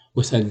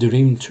with a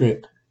dream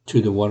trip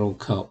to the World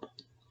Cup.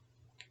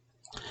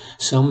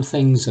 Some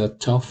things are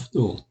tough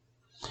though,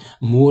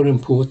 more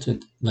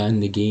important than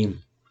the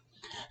game.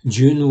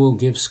 June will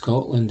give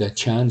Scotland a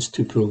chance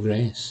to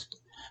progress,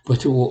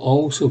 but it will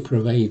also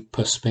provide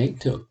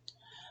perspective,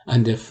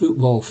 and their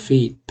football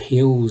fate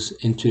pales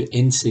into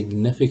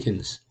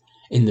insignificance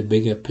in the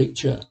bigger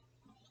picture.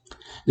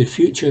 The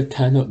future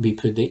cannot be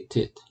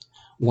predicted.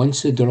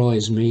 Once the draw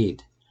is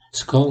made,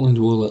 Scotland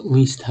will at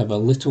least have a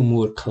little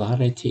more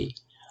clarity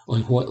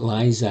on what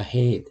lies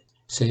ahead,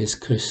 says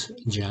Chris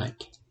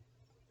Jack.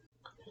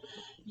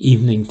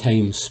 Evening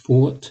Time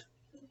Sport,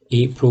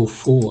 April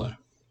 4.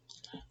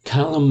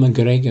 Callum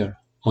McGregor,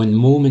 on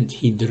moment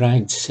he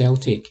dragged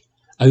Celtic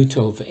out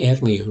of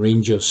early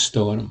Rangers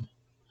storm.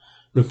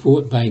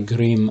 Report by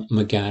Graham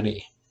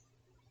McGarry.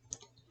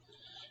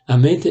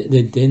 Amid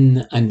the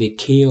din and the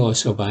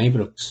chaos of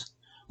Ibrox,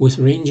 with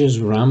Rangers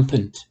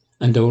rampant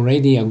and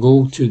already a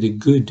goal to the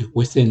good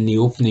within the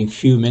opening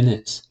few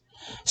minutes,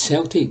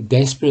 Celtic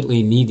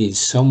desperately needed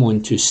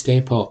someone to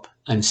step up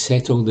and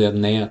settle their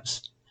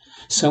nerves,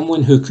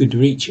 someone who could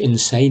reach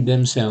inside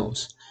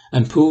themselves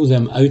and pull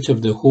them out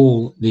of the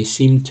hole they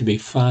seemed to be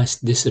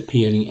fast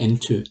disappearing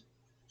into.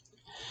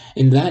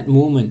 In that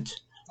moment,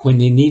 when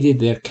they needed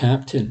their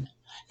captain,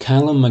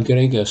 Callum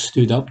McGregor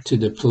stood up to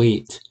the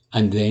plate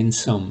and then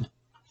some.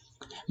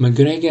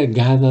 McGregor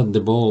gathered the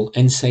ball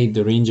inside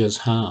the Rangers'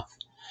 half,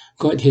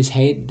 got his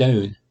head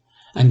down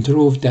and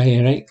drove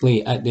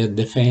directly at their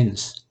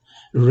defence,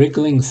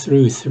 wriggling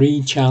through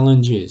 3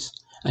 challenges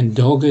and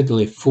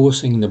doggedly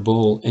forcing the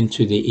ball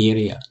into the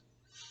area.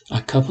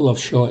 A couple of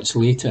shots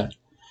later,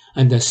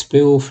 and a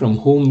spill from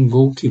home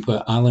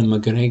goalkeeper Alan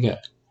McGregor,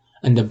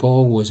 and the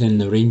ball was in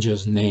the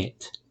Rangers'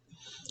 net.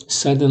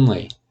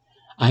 Suddenly,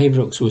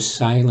 Ibrox was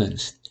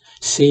silenced,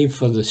 save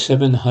for the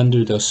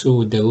 700 or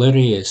so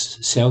delirious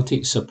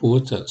Celtic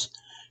supporters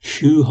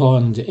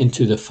shoehorned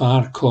into the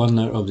far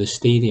corner of the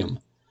stadium,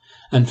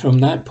 and from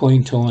that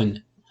point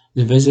on,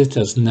 the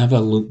visitors never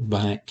looked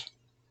back.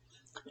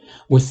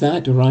 With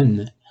that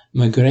run,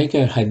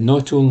 McGregor had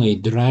not only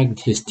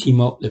dragged his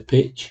team up the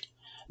pitch,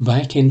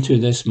 back into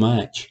this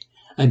match,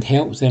 and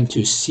helped them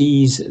to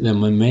seize the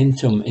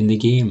momentum in the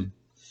game,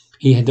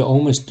 he had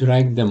almost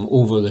dragged them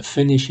over the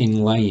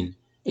finishing line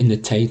in the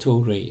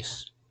title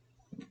race.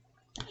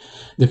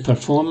 The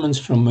performance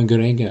from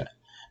McGregor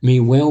may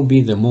well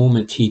be the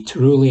moment he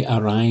truly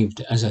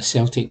arrived as a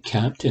Celtic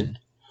captain,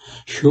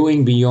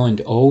 showing beyond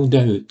all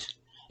doubt,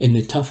 in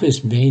the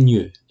toughest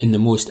venue, in the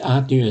most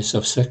arduous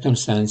of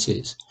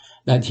circumstances,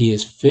 that he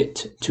is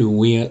fit to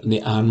wear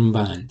the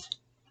armband.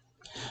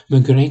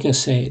 McGregor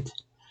said,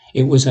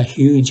 "It was a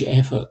huge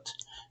effort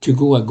to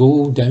go a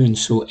goal down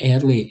so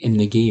early in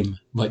the game,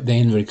 but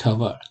then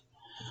recover.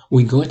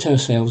 We got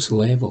ourselves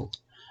level,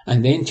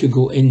 and then to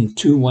go in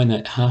 2-1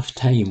 at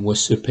half-time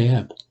was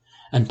superb,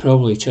 and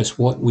probably just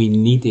what we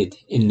needed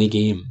in the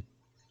game.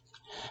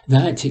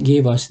 That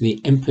gave us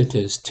the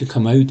impetus to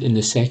come out in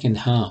the second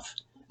half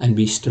and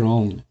be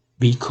strong,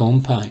 be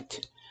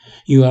compact.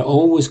 You are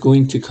always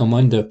going to come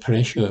under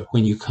pressure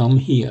when you come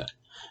here,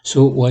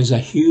 so it was a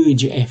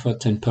huge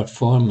effort and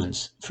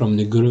performance from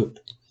the group.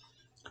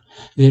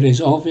 There is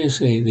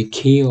obviously the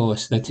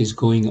chaos that is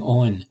going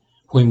on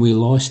when we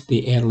lost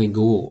the early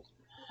goal,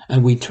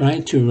 and we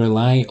tried to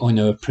rely on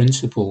our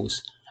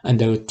principles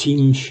and our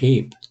team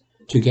shape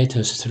to get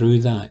us through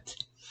that.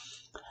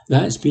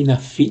 That's been a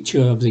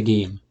feature of the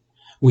game.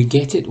 We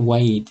get it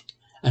wide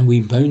and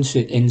we bounce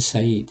it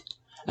inside,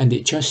 and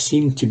it just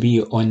seemed to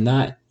be on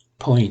that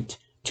point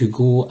to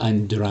go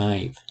and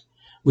drive.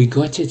 We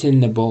got it in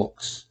the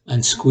box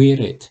and square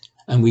it,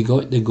 and we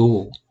got the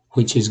goal,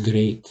 which is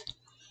great.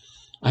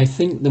 I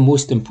think the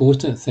most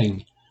important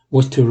thing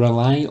was to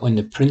rely on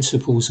the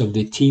principles of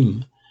the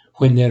team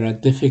when there are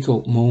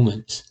difficult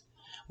moments.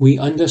 We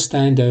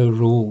understand our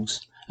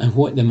roles and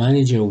what the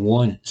manager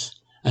wants,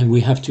 and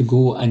we have to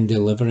go and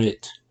deliver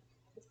it.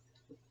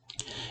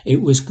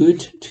 It was good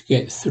to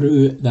get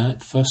through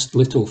that first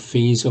little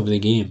phase of the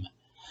game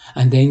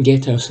and then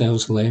get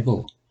ourselves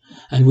level,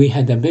 and we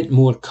had a bit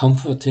more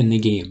comfort in the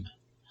game.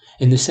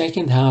 In the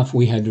second half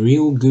we had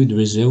real good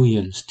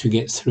resilience to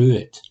get through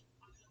it.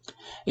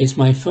 It's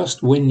my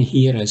first win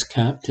here as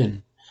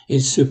captain.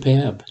 It's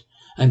superb,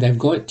 and I've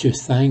got to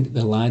thank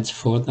the lads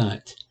for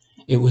that.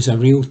 It was a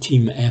real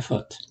team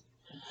effort.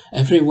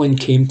 Everyone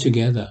came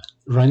together,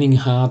 running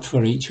hard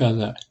for each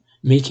other,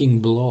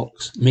 making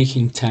blocks,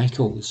 making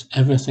tackles,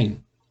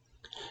 everything.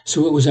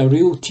 So it was a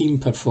real team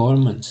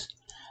performance,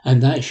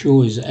 and that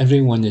shows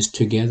everyone is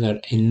together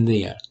in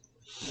there.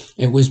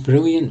 It was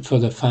brilliant for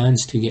the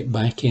fans to get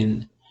back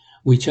in.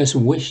 We just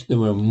wish there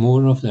were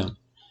more of them,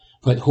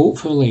 but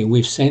hopefully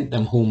we've sent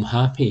them home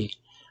happy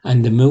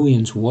and the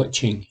millions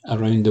watching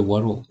around the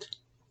world.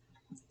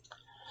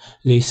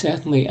 They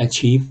certainly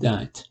achieved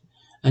that,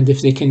 and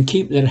if they can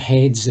keep their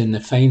heads in the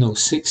final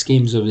 6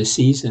 games of the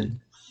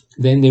season,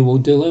 then they will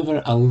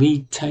deliver a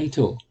league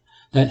title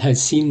that had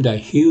seemed a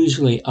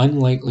hugely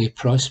unlikely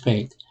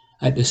prospect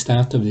at the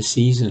start of the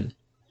season,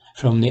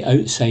 from the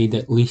outside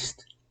at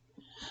least.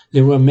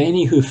 There were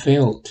many who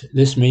felt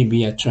this may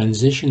be a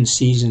transition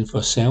season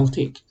for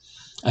Celtic,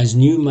 as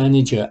new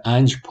manager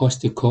Ange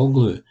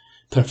Postecoglou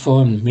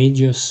performed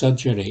major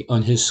surgery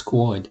on his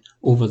squad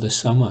over the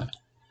summer,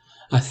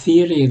 a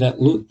theory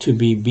that looked to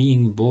be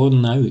being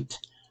borne out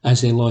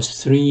as they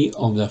lost 3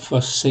 of their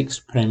first 6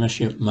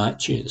 Premiership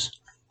matches.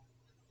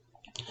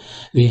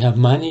 They have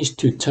managed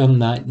to turn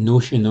that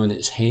notion on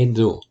its head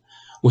though,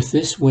 with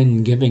this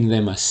win giving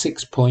them a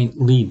 6-point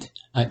lead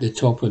at the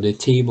top of the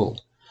table,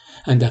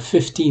 and a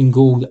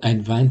 15-goal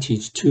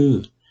advantage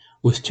too,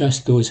 with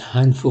just those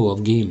handful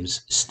of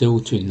games still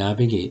to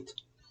navigate.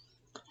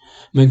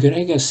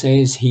 McGregor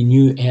says he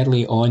knew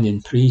early on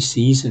in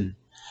pre-season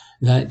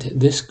that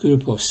this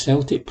group of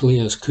Celtic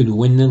players could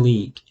win the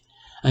league,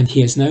 and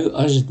he has now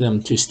urged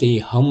them to stay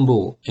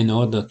humble in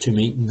order to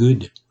make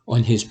good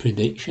on his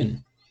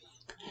prediction.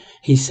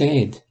 He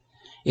said,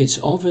 "It's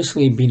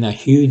obviously been a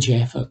huge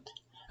effort,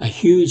 a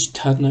huge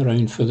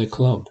turnaround for the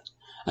club,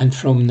 and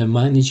from the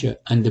manager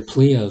and the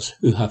players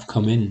who have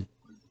come in.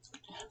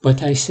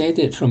 But I said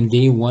it from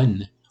day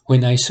one,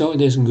 when I saw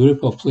this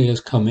group of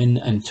players come in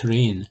and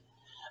train.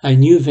 I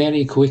knew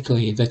very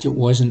quickly that it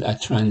wasn't a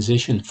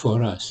transition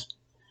for us.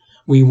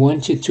 We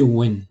wanted to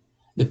win.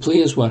 The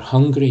players were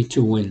hungry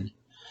to win.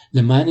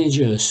 The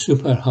manager is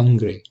super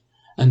hungry,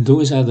 and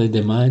those are the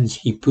demands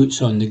he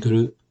puts on the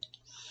group.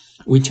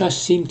 We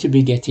just seem to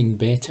be getting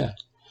better,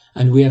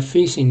 and we are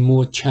facing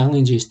more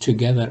challenges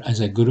together as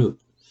a group.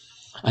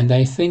 And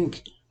I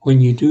think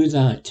when you do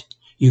that,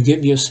 you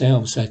give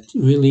yourselves a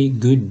really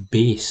good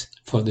base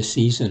for the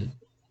season.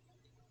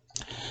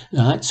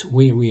 That's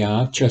where we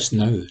are just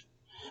now,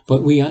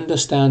 but we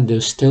understand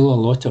there's still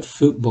a lot of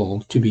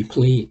football to be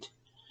played.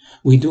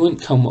 We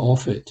don't come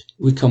off it.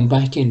 We come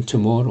back in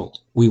tomorrow.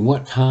 We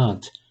work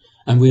hard,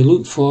 and we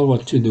look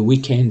forward to the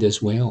weekend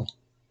as well.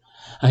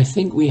 I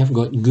think we have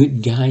got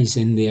good guys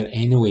in there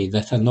anyway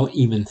that are not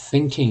even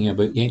thinking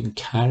about getting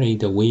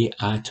carried away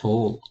at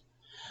all.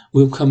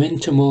 We'll come in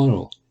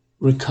tomorrow,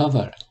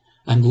 recover,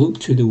 and look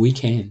to the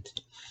weekend.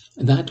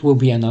 That will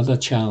be another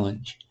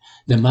challenge.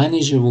 The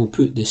manager will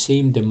put the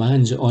same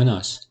demands on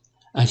us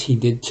as he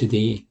did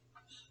today.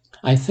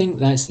 I think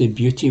that's the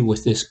beauty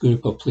with this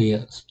group of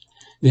players.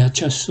 They are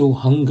just so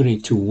hungry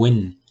to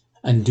win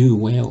and do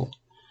well.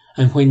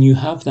 And when you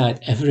have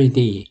that every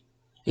day,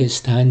 it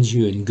stands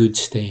you in good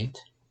stead."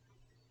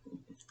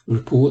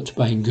 Report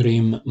by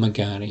Graham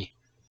McGarry.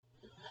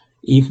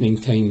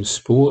 Evening Times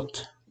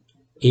Sport,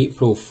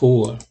 April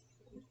 4.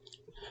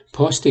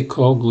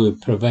 Postecoglou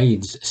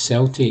provides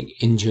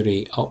Celtic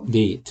injury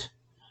update.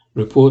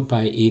 Report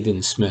by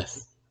Aidan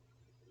Smith.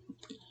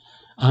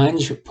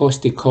 Ange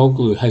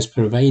Postecoglou has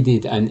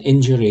provided an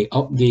injury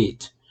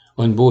update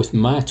on both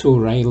Matt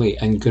O'Riley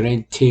and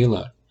Greg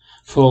Taylor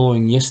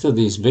following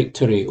yesterday's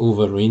victory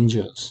over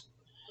Rangers.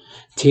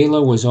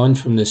 Taylor was on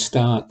from the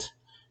start,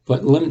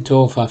 but limped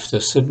off after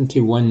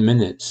 71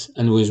 minutes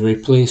and was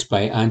replaced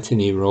by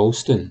Anthony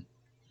Ralston.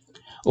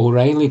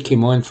 O'Riley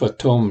came on for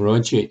Tom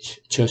Rogic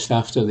just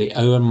after the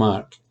hour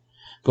mark,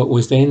 but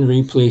was then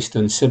replaced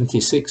on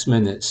 76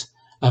 minutes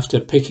after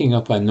picking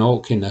up a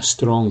knock in a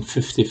strong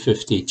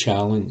 50-50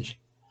 challenge.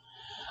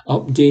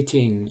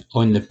 Updating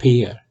on the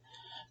pair,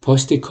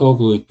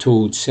 Postecoglou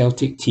told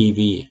Celtic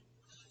TV,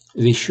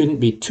 "They shouldn't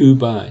be too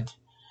bad.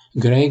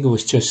 Greg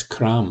was just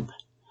cramp.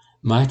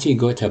 Matty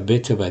got a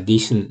bit of a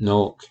decent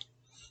knock.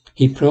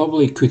 He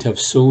probably could have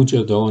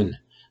soldiered on,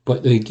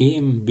 but the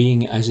game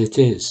being as it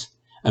is,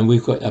 and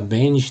we've got a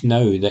bench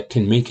now that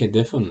can make a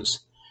difference,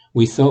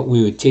 we thought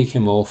we would take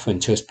him off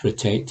and just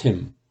protect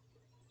him."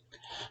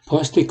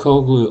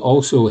 Postecoglou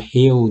also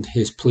hailed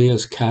his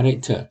players'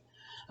 character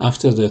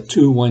after their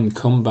 2-1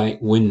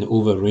 comeback win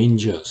over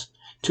Rangers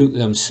took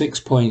them 6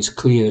 points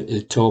clear at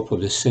the top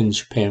of the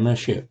Cinch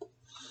Premiership.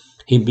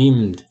 He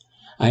beamed,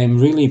 "I am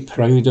really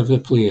proud of the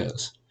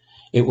players.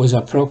 It was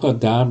a proper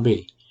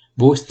derby.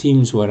 Both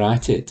teams were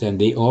at it, and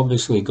they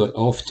obviously got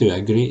off to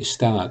a great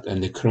start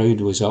and the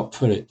crowd was up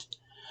for it.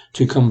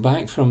 To come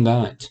back from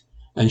that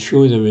and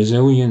show the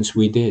resilience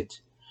we did,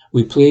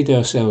 we played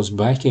ourselves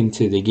back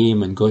into the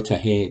game and got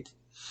ahead.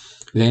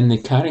 Then the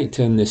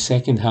character in the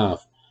second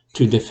half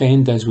to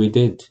defend as we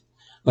did.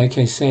 Like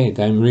I said,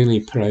 I'm really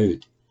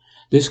proud.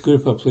 This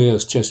group of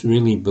players just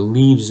really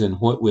believes in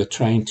what we're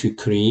trying to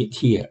create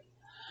here.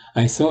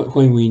 I thought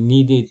when we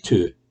needed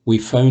to, we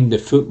found the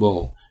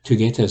football to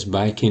get us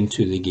back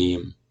into the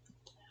game."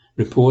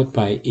 Report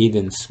by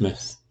Aidan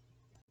Smith.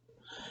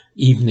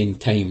 Evening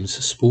Times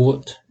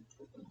Sport,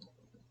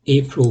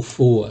 April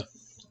 4.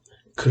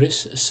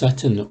 Chris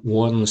Sutton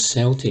warns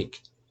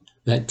Celtic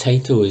that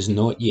title is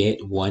not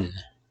yet won.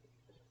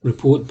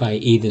 Report by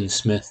Aidan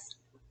Smith.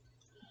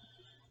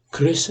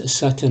 Chris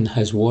Sutton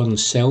has warned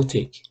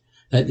Celtic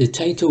that the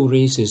title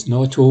race is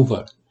not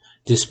over,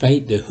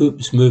 despite the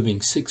Hoops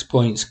moving 6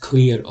 points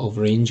clear of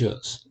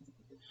Rangers.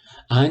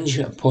 Ange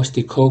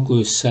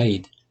Postecoglou's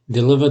side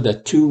delivered a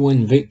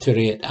 2-1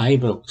 victory at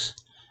Ibrox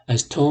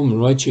as Tom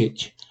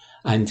Rogic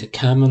and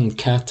Cameron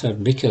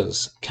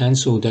Carter-Vickers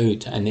cancelled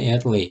out an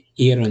early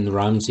Aaron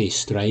Ramsey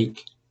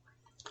strike.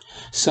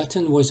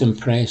 Sutton was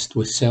impressed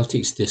with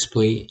Celtic's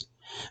display,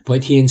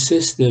 but he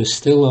insists there's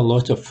still a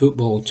lot of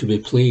football to be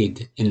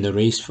played in the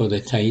race for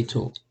the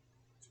title.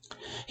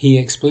 He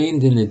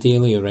explained in the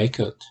Daily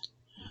Record,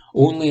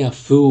 "Only a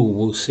fool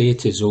will say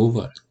it is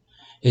over.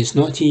 It's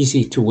not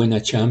easy to win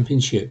a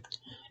championship,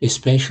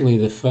 especially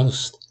the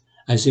first,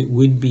 as it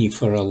would be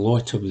for a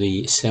lot of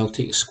the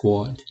Celtic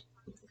squad.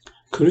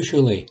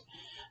 Crucially,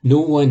 no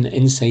one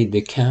inside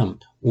the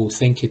camp will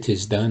think it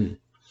is done.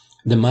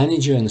 The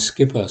manager and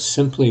skipper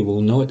simply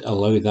will not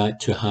allow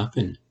that to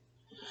happen.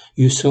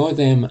 You saw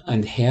them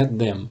and heard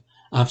them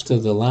after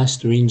the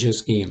last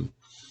Rangers game,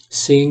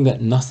 saying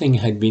that nothing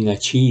had been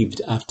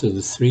achieved after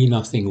the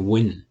 3-0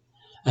 win,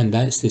 and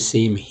that's the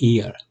same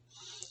here.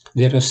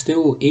 There are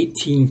still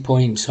 18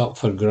 points up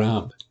for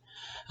grab,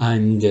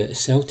 and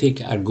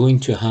Celtic are going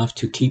to have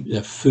to keep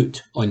their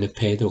foot on the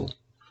pedal.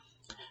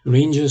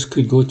 Rangers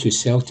could go to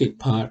Celtic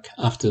Park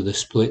after the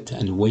split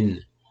and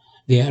win.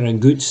 They are a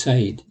good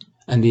side,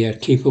 and they are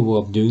capable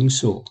of doing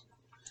so.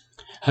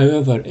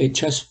 However, it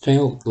just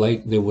felt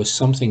like there was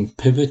something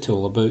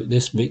pivotal about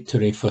this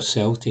victory for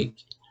Celtic.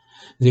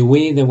 The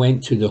way they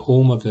went to the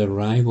home of their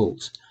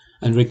rivals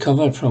and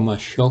recovered from a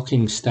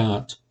shocking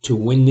start to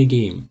win the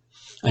game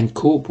and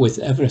cope with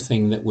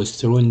everything that was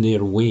thrown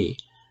their way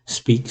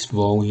speaks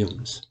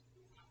volumes."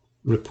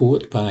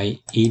 Report by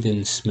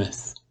Aidan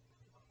Smith.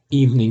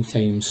 Evening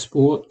Time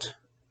Sport,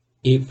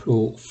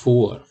 April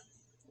 4.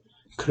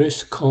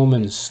 Chris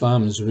Commons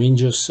slams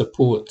Rangers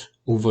support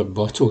over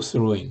bottle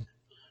throwing.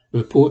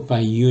 Report by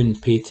Ewan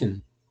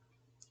Payton.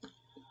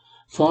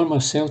 Former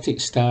Celtic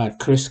star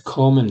Chris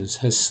Commons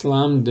has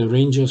slammed the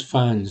Rangers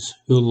fans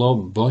who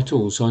lobbed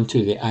bottles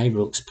onto the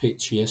Ibrox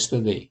pitch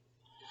yesterday.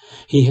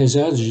 He has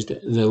urged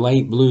the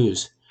Light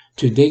Blues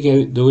to dig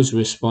out those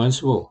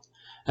responsible,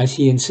 as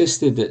he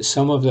insisted that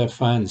some of their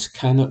fans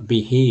cannot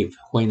behave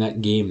when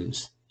at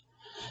games.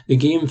 The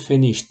game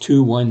finished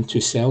 2-1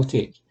 to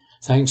Celtic,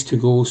 thanks to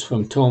goals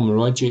from Tom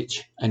Rogic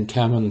and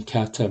Cameron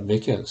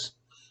Carter-Vickers.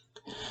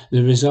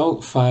 The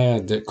result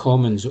fired at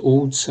Commons'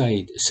 old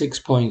side 6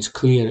 points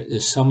clear at the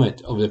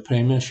summit of the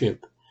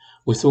Premiership,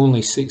 with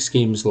only 6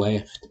 games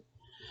left.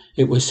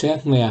 It was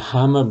certainly a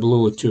hammer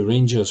blow to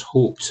Rangers'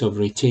 hopes of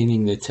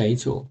retaining the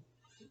title.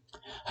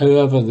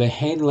 However, the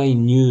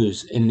headline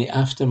news in the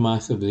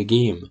aftermath of the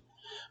game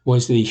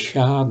was the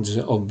shards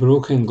of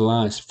broken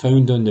glass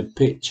found on the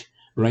pitch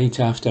right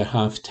after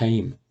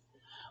half-time.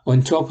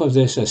 On top of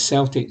this, a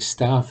Celtic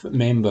staff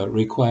member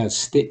required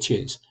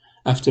stitches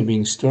after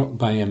being struck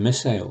by a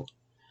missile,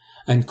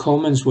 and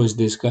Commons was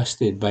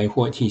disgusted by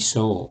what he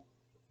saw.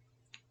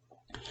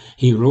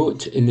 He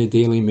wrote in the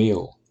Daily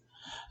Mail,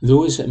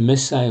 "Those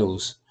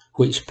missiles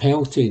which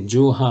pelted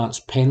Joe Hart's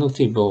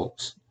penalty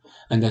box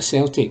and a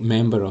Celtic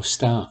member of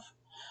staff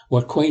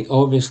were quite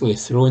obviously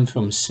thrown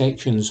from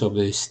sections of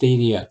the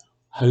stadia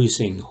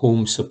housing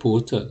home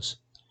supporters.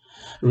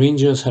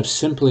 Rangers have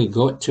simply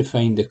got to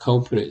find the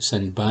culprits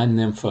and ban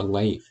them for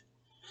life.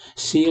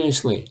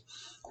 Seriously,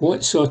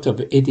 what sort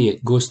of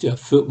idiot goes to a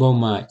football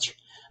match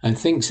and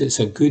thinks it's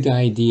a good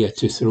idea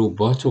to throw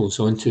bottles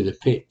onto the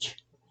pitch?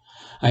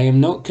 I am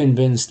not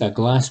convinced a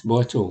glass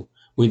bottle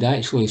would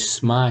actually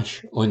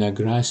smash on a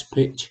grass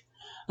pitch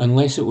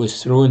unless it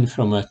was thrown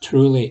from a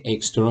truly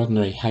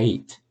extraordinary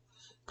height.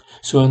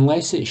 So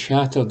unless it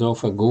shattered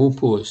off a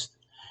goalpost,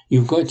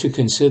 you've got to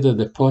consider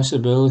the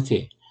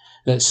possibility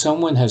that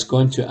someone has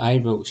gone to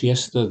Ibrox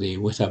yesterday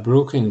with a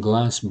broken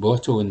glass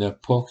bottle in their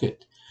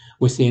pocket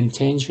with the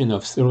intention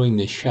of throwing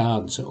the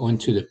shards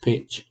onto the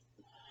pitch.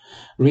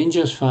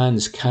 Rangers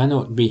fans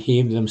cannot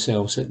behave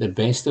themselves at the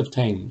best of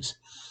times.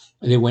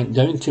 They went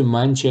down to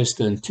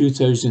Manchester in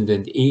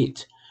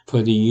 2008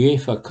 for the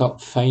UEFA Cup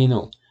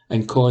final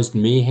and caused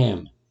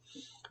mayhem.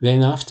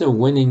 Then after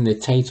winning the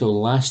title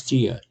last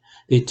year,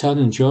 they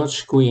turned George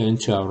Square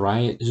into a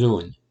riot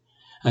zone.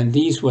 And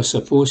these were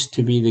supposed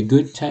to be the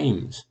good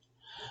times.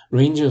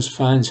 Rangers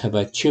fans have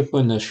a chip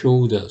on their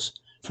shoulders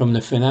from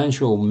the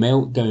financial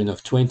meltdown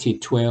of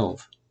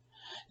 2012.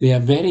 They are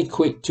very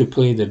quick to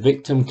play the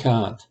victim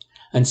card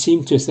and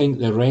seem to think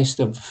the rest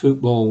of the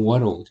football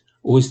world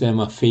owes them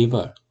a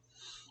favour,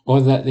 or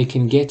that they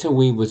can get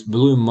away with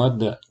blue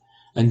murder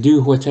and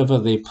do whatever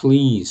they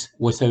please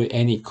without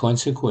any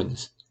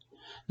consequence.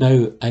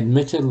 Now,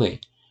 admittedly,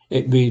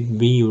 it would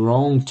be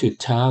wrong to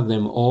tar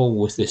them all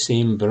with the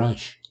same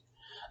brush.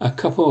 A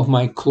couple of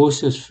my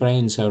closest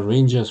friends are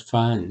Rangers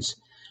fans,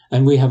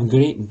 and we have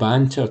great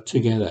banter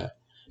together.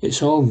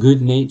 It's all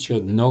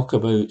good-natured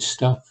knockabout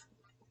stuff.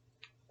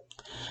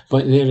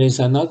 But there is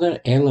another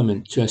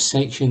element to a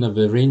section of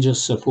the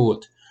Rangers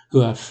support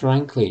who are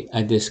frankly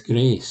a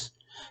disgrace.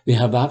 They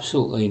have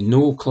absolutely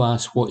no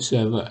class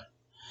whatsoever.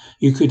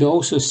 You could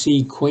also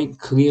see quite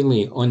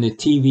clearly on the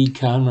TV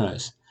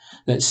cameras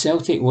that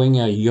Celtic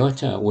winger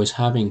Jota was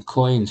having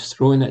coins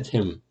thrown at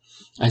him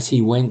as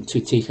he went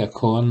to take a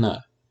corner.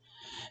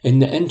 In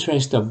the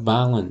interest of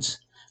balance,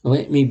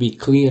 Let me be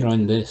clear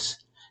on this.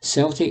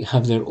 Celtic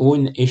have their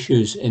own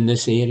issues in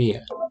this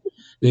area.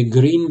 The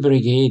Green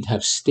Brigade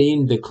have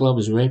stained the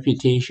club's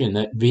reputation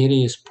at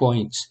various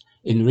points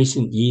in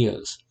recent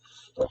years.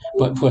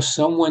 But for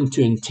someone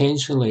to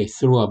intentionally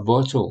throw a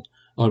bottle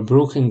or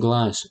broken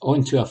glass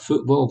onto a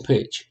football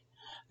pitch,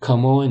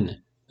 come on,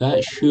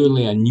 that's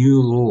surely a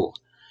new low.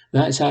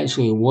 That's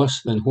actually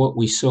worse than what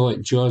we saw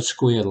at George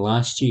Square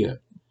last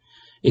year.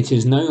 It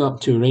is now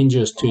up to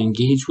Rangers to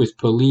engage with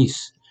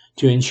police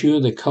to ensure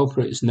the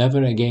culprits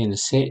never again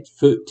set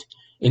foot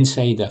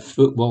inside a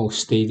football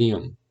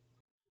stadium.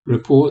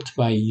 Report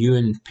by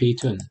Ewan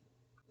Payton.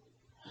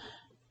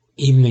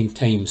 Evening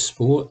Times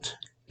Sport,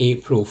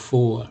 April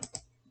 4.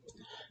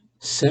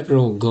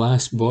 Several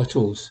glass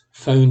bottles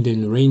found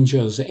in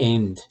Rangers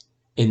End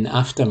in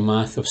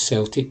aftermath of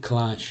Celtic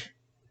clash.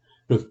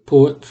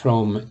 Report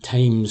from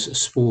Times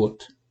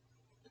Sport.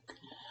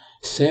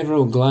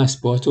 Several glass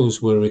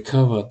bottles were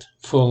recovered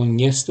following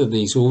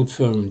yesterday's Old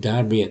Firm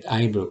derby at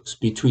Ibrox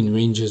between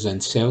Rangers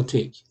and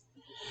Celtic.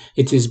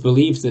 It is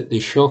believed that the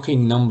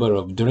shocking number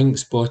of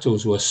drinks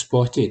bottles was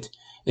spotted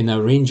in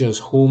a Rangers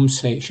home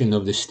section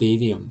of the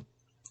stadium.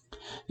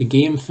 The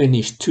game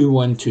finished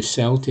 2-1 to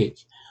Celtic,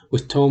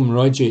 with Tom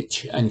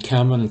Rogic and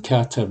Cameron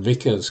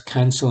Carter-Vickers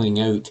cancelling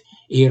out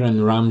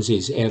Aaron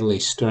Ramsey's early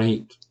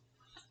strike.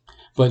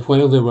 But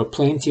while there were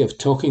plenty of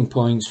talking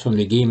points from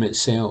the game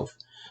itself,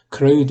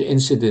 crowd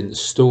incidents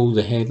stole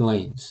the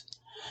headlines.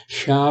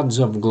 Shards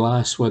of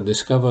glass were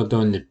discovered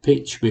on the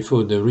pitch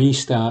before the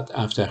restart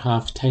after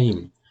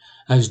half-time,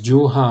 as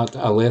Joe Hart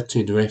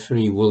alerted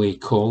referee Willie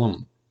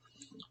Collum.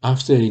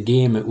 After the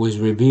game, it was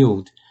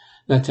revealed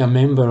that a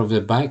member of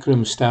the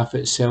backroom staff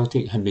at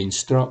Celtic had been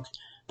struck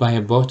by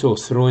a bottle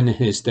thrown in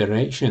his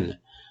direction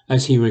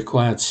as he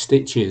required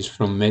stitches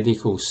from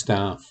medical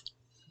staff.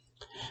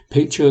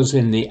 Pictures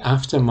in the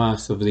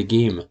aftermath of the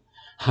game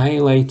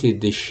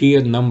highlighted the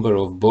sheer number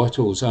of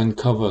bottles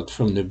uncovered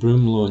from the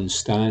Broomloan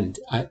stand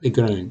at the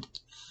ground.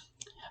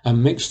 A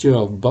mixture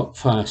of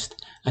Buckfast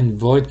and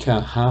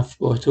vodka half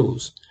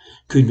bottles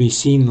could be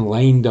seen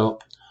lined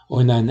up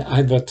on an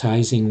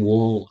advertising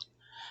wall.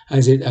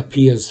 As it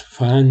appears,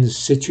 fans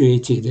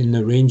situated in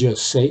the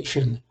Rangers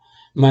section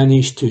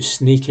managed to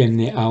sneak in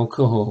the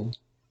alcohol.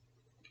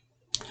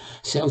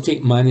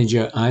 Celtic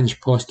manager Ange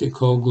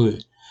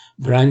Postecoglou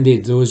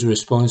branded those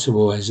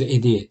responsible as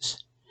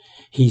idiots.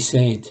 He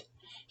said,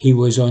 "He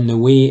was on the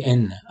way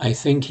in. I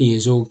think he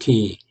is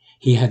okay.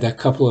 He had a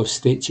couple of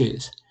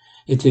stitches.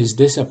 It is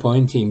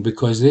disappointing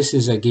because this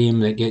is a game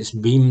that gets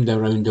beamed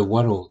around the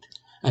world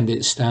and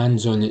it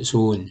stands on its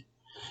own.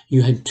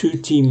 You had two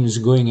teams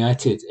going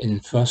at it in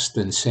first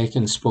and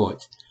second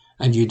spot,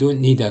 and you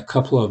don't need a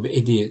couple of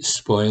idiots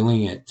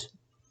spoiling it."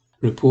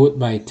 Report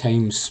by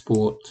Times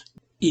Sport.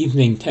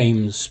 Evening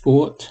Times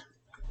Sport,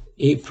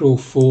 April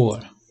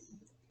 4.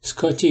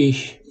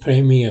 Scottish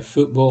Premier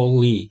Football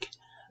League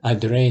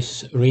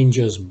address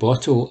Rangers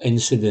bottle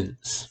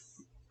incidents.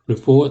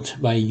 Report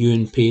by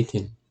Ewan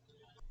Payton.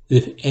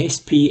 The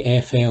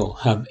SPFL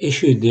have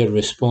issued their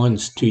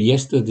response to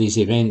yesterday's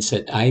events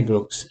at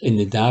Ibrox in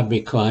the derby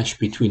clash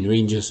between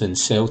Rangers and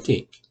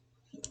Celtic.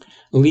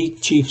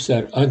 League chiefs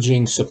are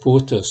urging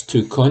supporters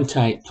to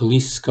contact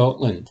Police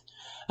Scotland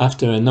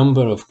after a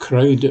number of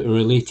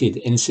crowd-related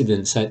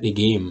incidents at the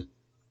game.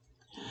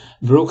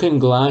 Broken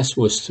glass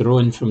was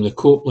thrown from the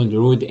Copeland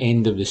Road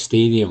end of the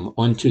stadium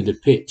onto the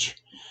pitch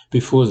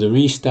before the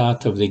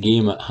restart of the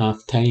game at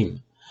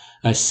half-time,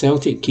 as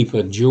Celtic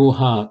keeper Joe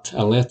Hart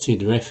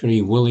alerted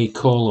referee Willie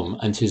Collum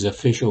and his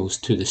officials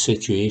to the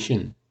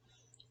situation.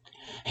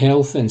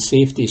 Health and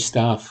safety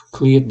staff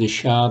cleared the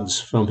shards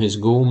from his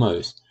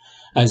goalmouth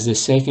as the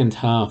second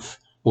half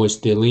was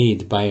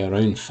delayed by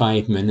around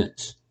 5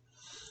 minutes.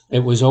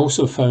 It was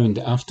also found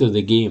after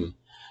the game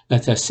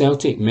that a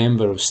Celtic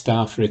member of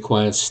staff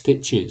required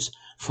stitches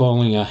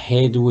following a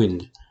head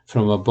wound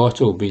from a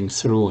bottle being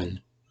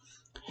thrown.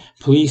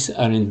 Police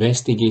are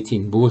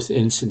investigating both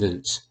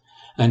incidents,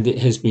 and it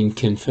has been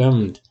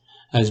confirmed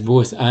as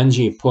both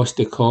Ange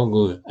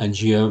Postecoglou and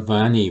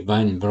Giovanni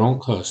Van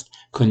Bronckhorst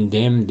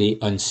condemned the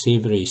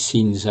unsavoury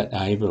scenes at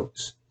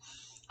Ibrox.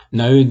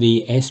 Now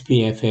the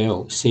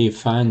SPFL say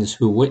fans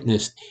who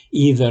witnessed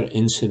either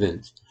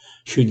incident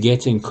should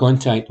get in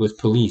contact with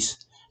police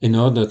in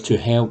order to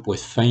help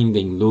with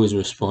finding those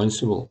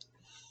responsible.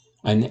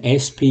 An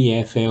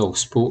SPFL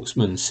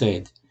spokesman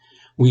said,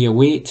 "We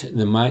await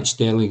the match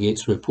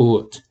delegates'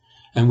 report,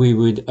 and we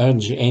would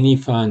urge any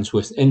fans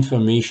with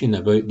information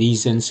about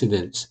these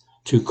incidents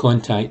to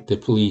contact the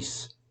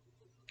police."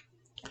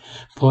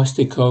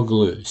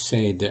 Postecoglou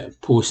said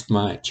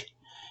post-match,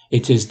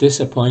 "It is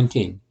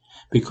disappointing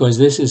because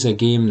this is a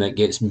game that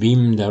gets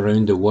beamed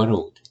around the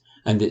world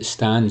and it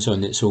stands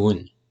on its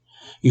own.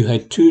 You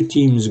had two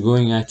teams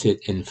going at it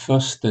in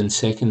first and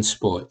second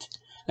spot,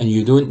 and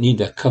you don't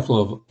need a couple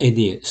of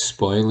idiots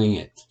spoiling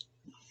it."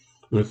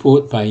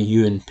 Report by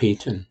Ewan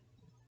Payton.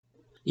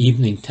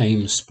 Evening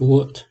Times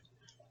Sport,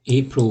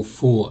 April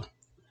 4.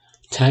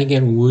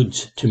 Tiger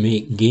Woods to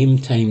make game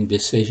time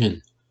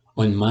decision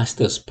on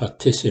Masters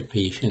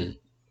participation.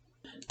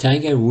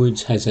 Tiger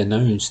Woods has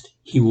announced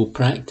he will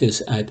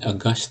practice at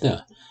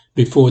Augusta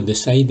before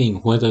deciding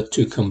whether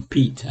to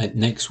compete at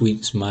next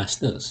week's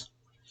Masters.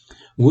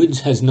 Woods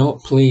has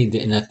not played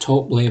in a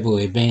top-level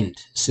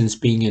event since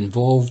being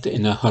involved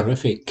in a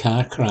horrific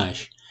car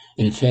crash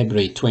in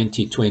February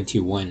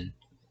 2021.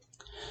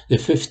 The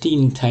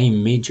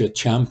 15-time major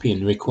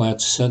champion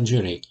required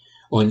surgery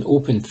on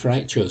open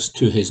fractures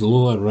to his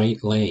lower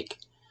right leg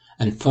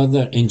and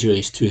further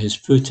injuries to his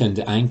foot and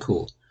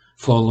ankle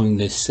following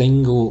the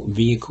single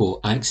vehicle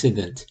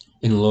accident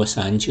in Los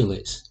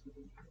Angeles.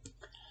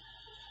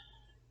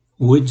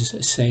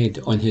 Woods said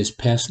on his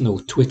personal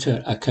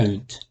Twitter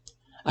account,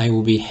 "I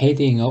will be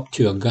heading up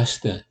to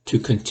Augusta to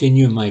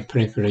continue my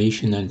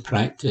preparation and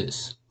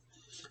practice.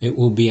 It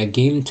will be a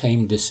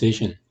game-time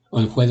decision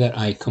on whether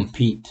I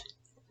compete."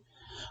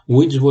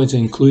 Woods was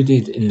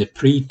included in the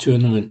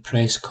pre-tournament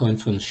press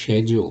conference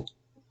schedule.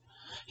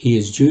 He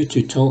is due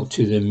to talk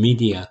to the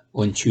media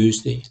on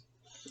Tuesday.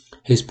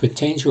 His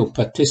potential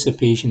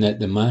participation at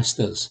the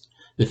Masters,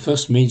 the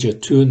first major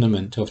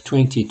tournament of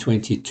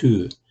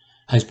 2022,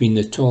 has been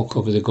the talk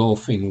of the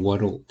golfing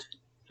world.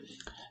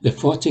 The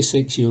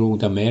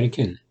 46-year-old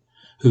American,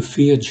 who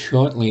feared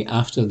shortly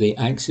after the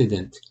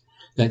accident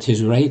that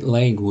his right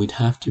leg would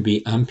have to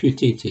be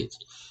amputated,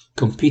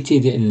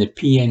 competed in the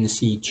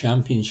PNC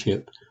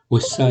Championship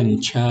with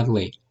son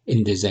Charlie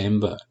in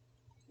December.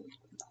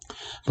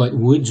 But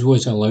Woods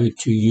was allowed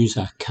to use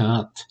a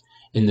cart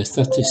in the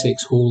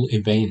 36-hole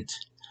event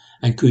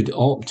and could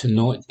opt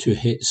not to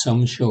hit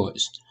some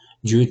shots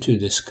due to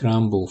the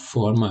scramble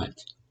format.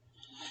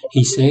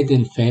 He said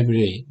in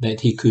February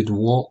that he could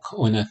walk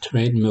on a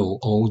treadmill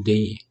all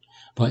day,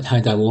 but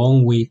had a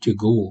long way to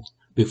go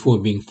before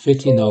being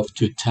fit enough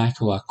to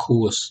tackle a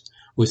course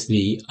with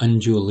the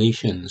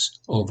undulations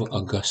of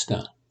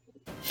Augusta.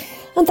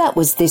 And that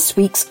was this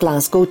week's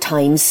Glasgow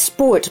Times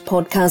Sport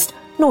podcast,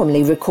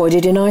 normally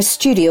recorded in our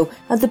studio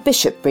at the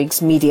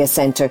Bishopbriggs Media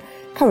Centre,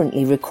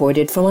 currently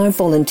recorded from our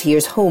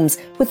volunteers' homes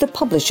with the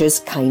publisher's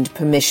kind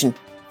permission.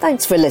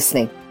 Thanks for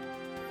listening.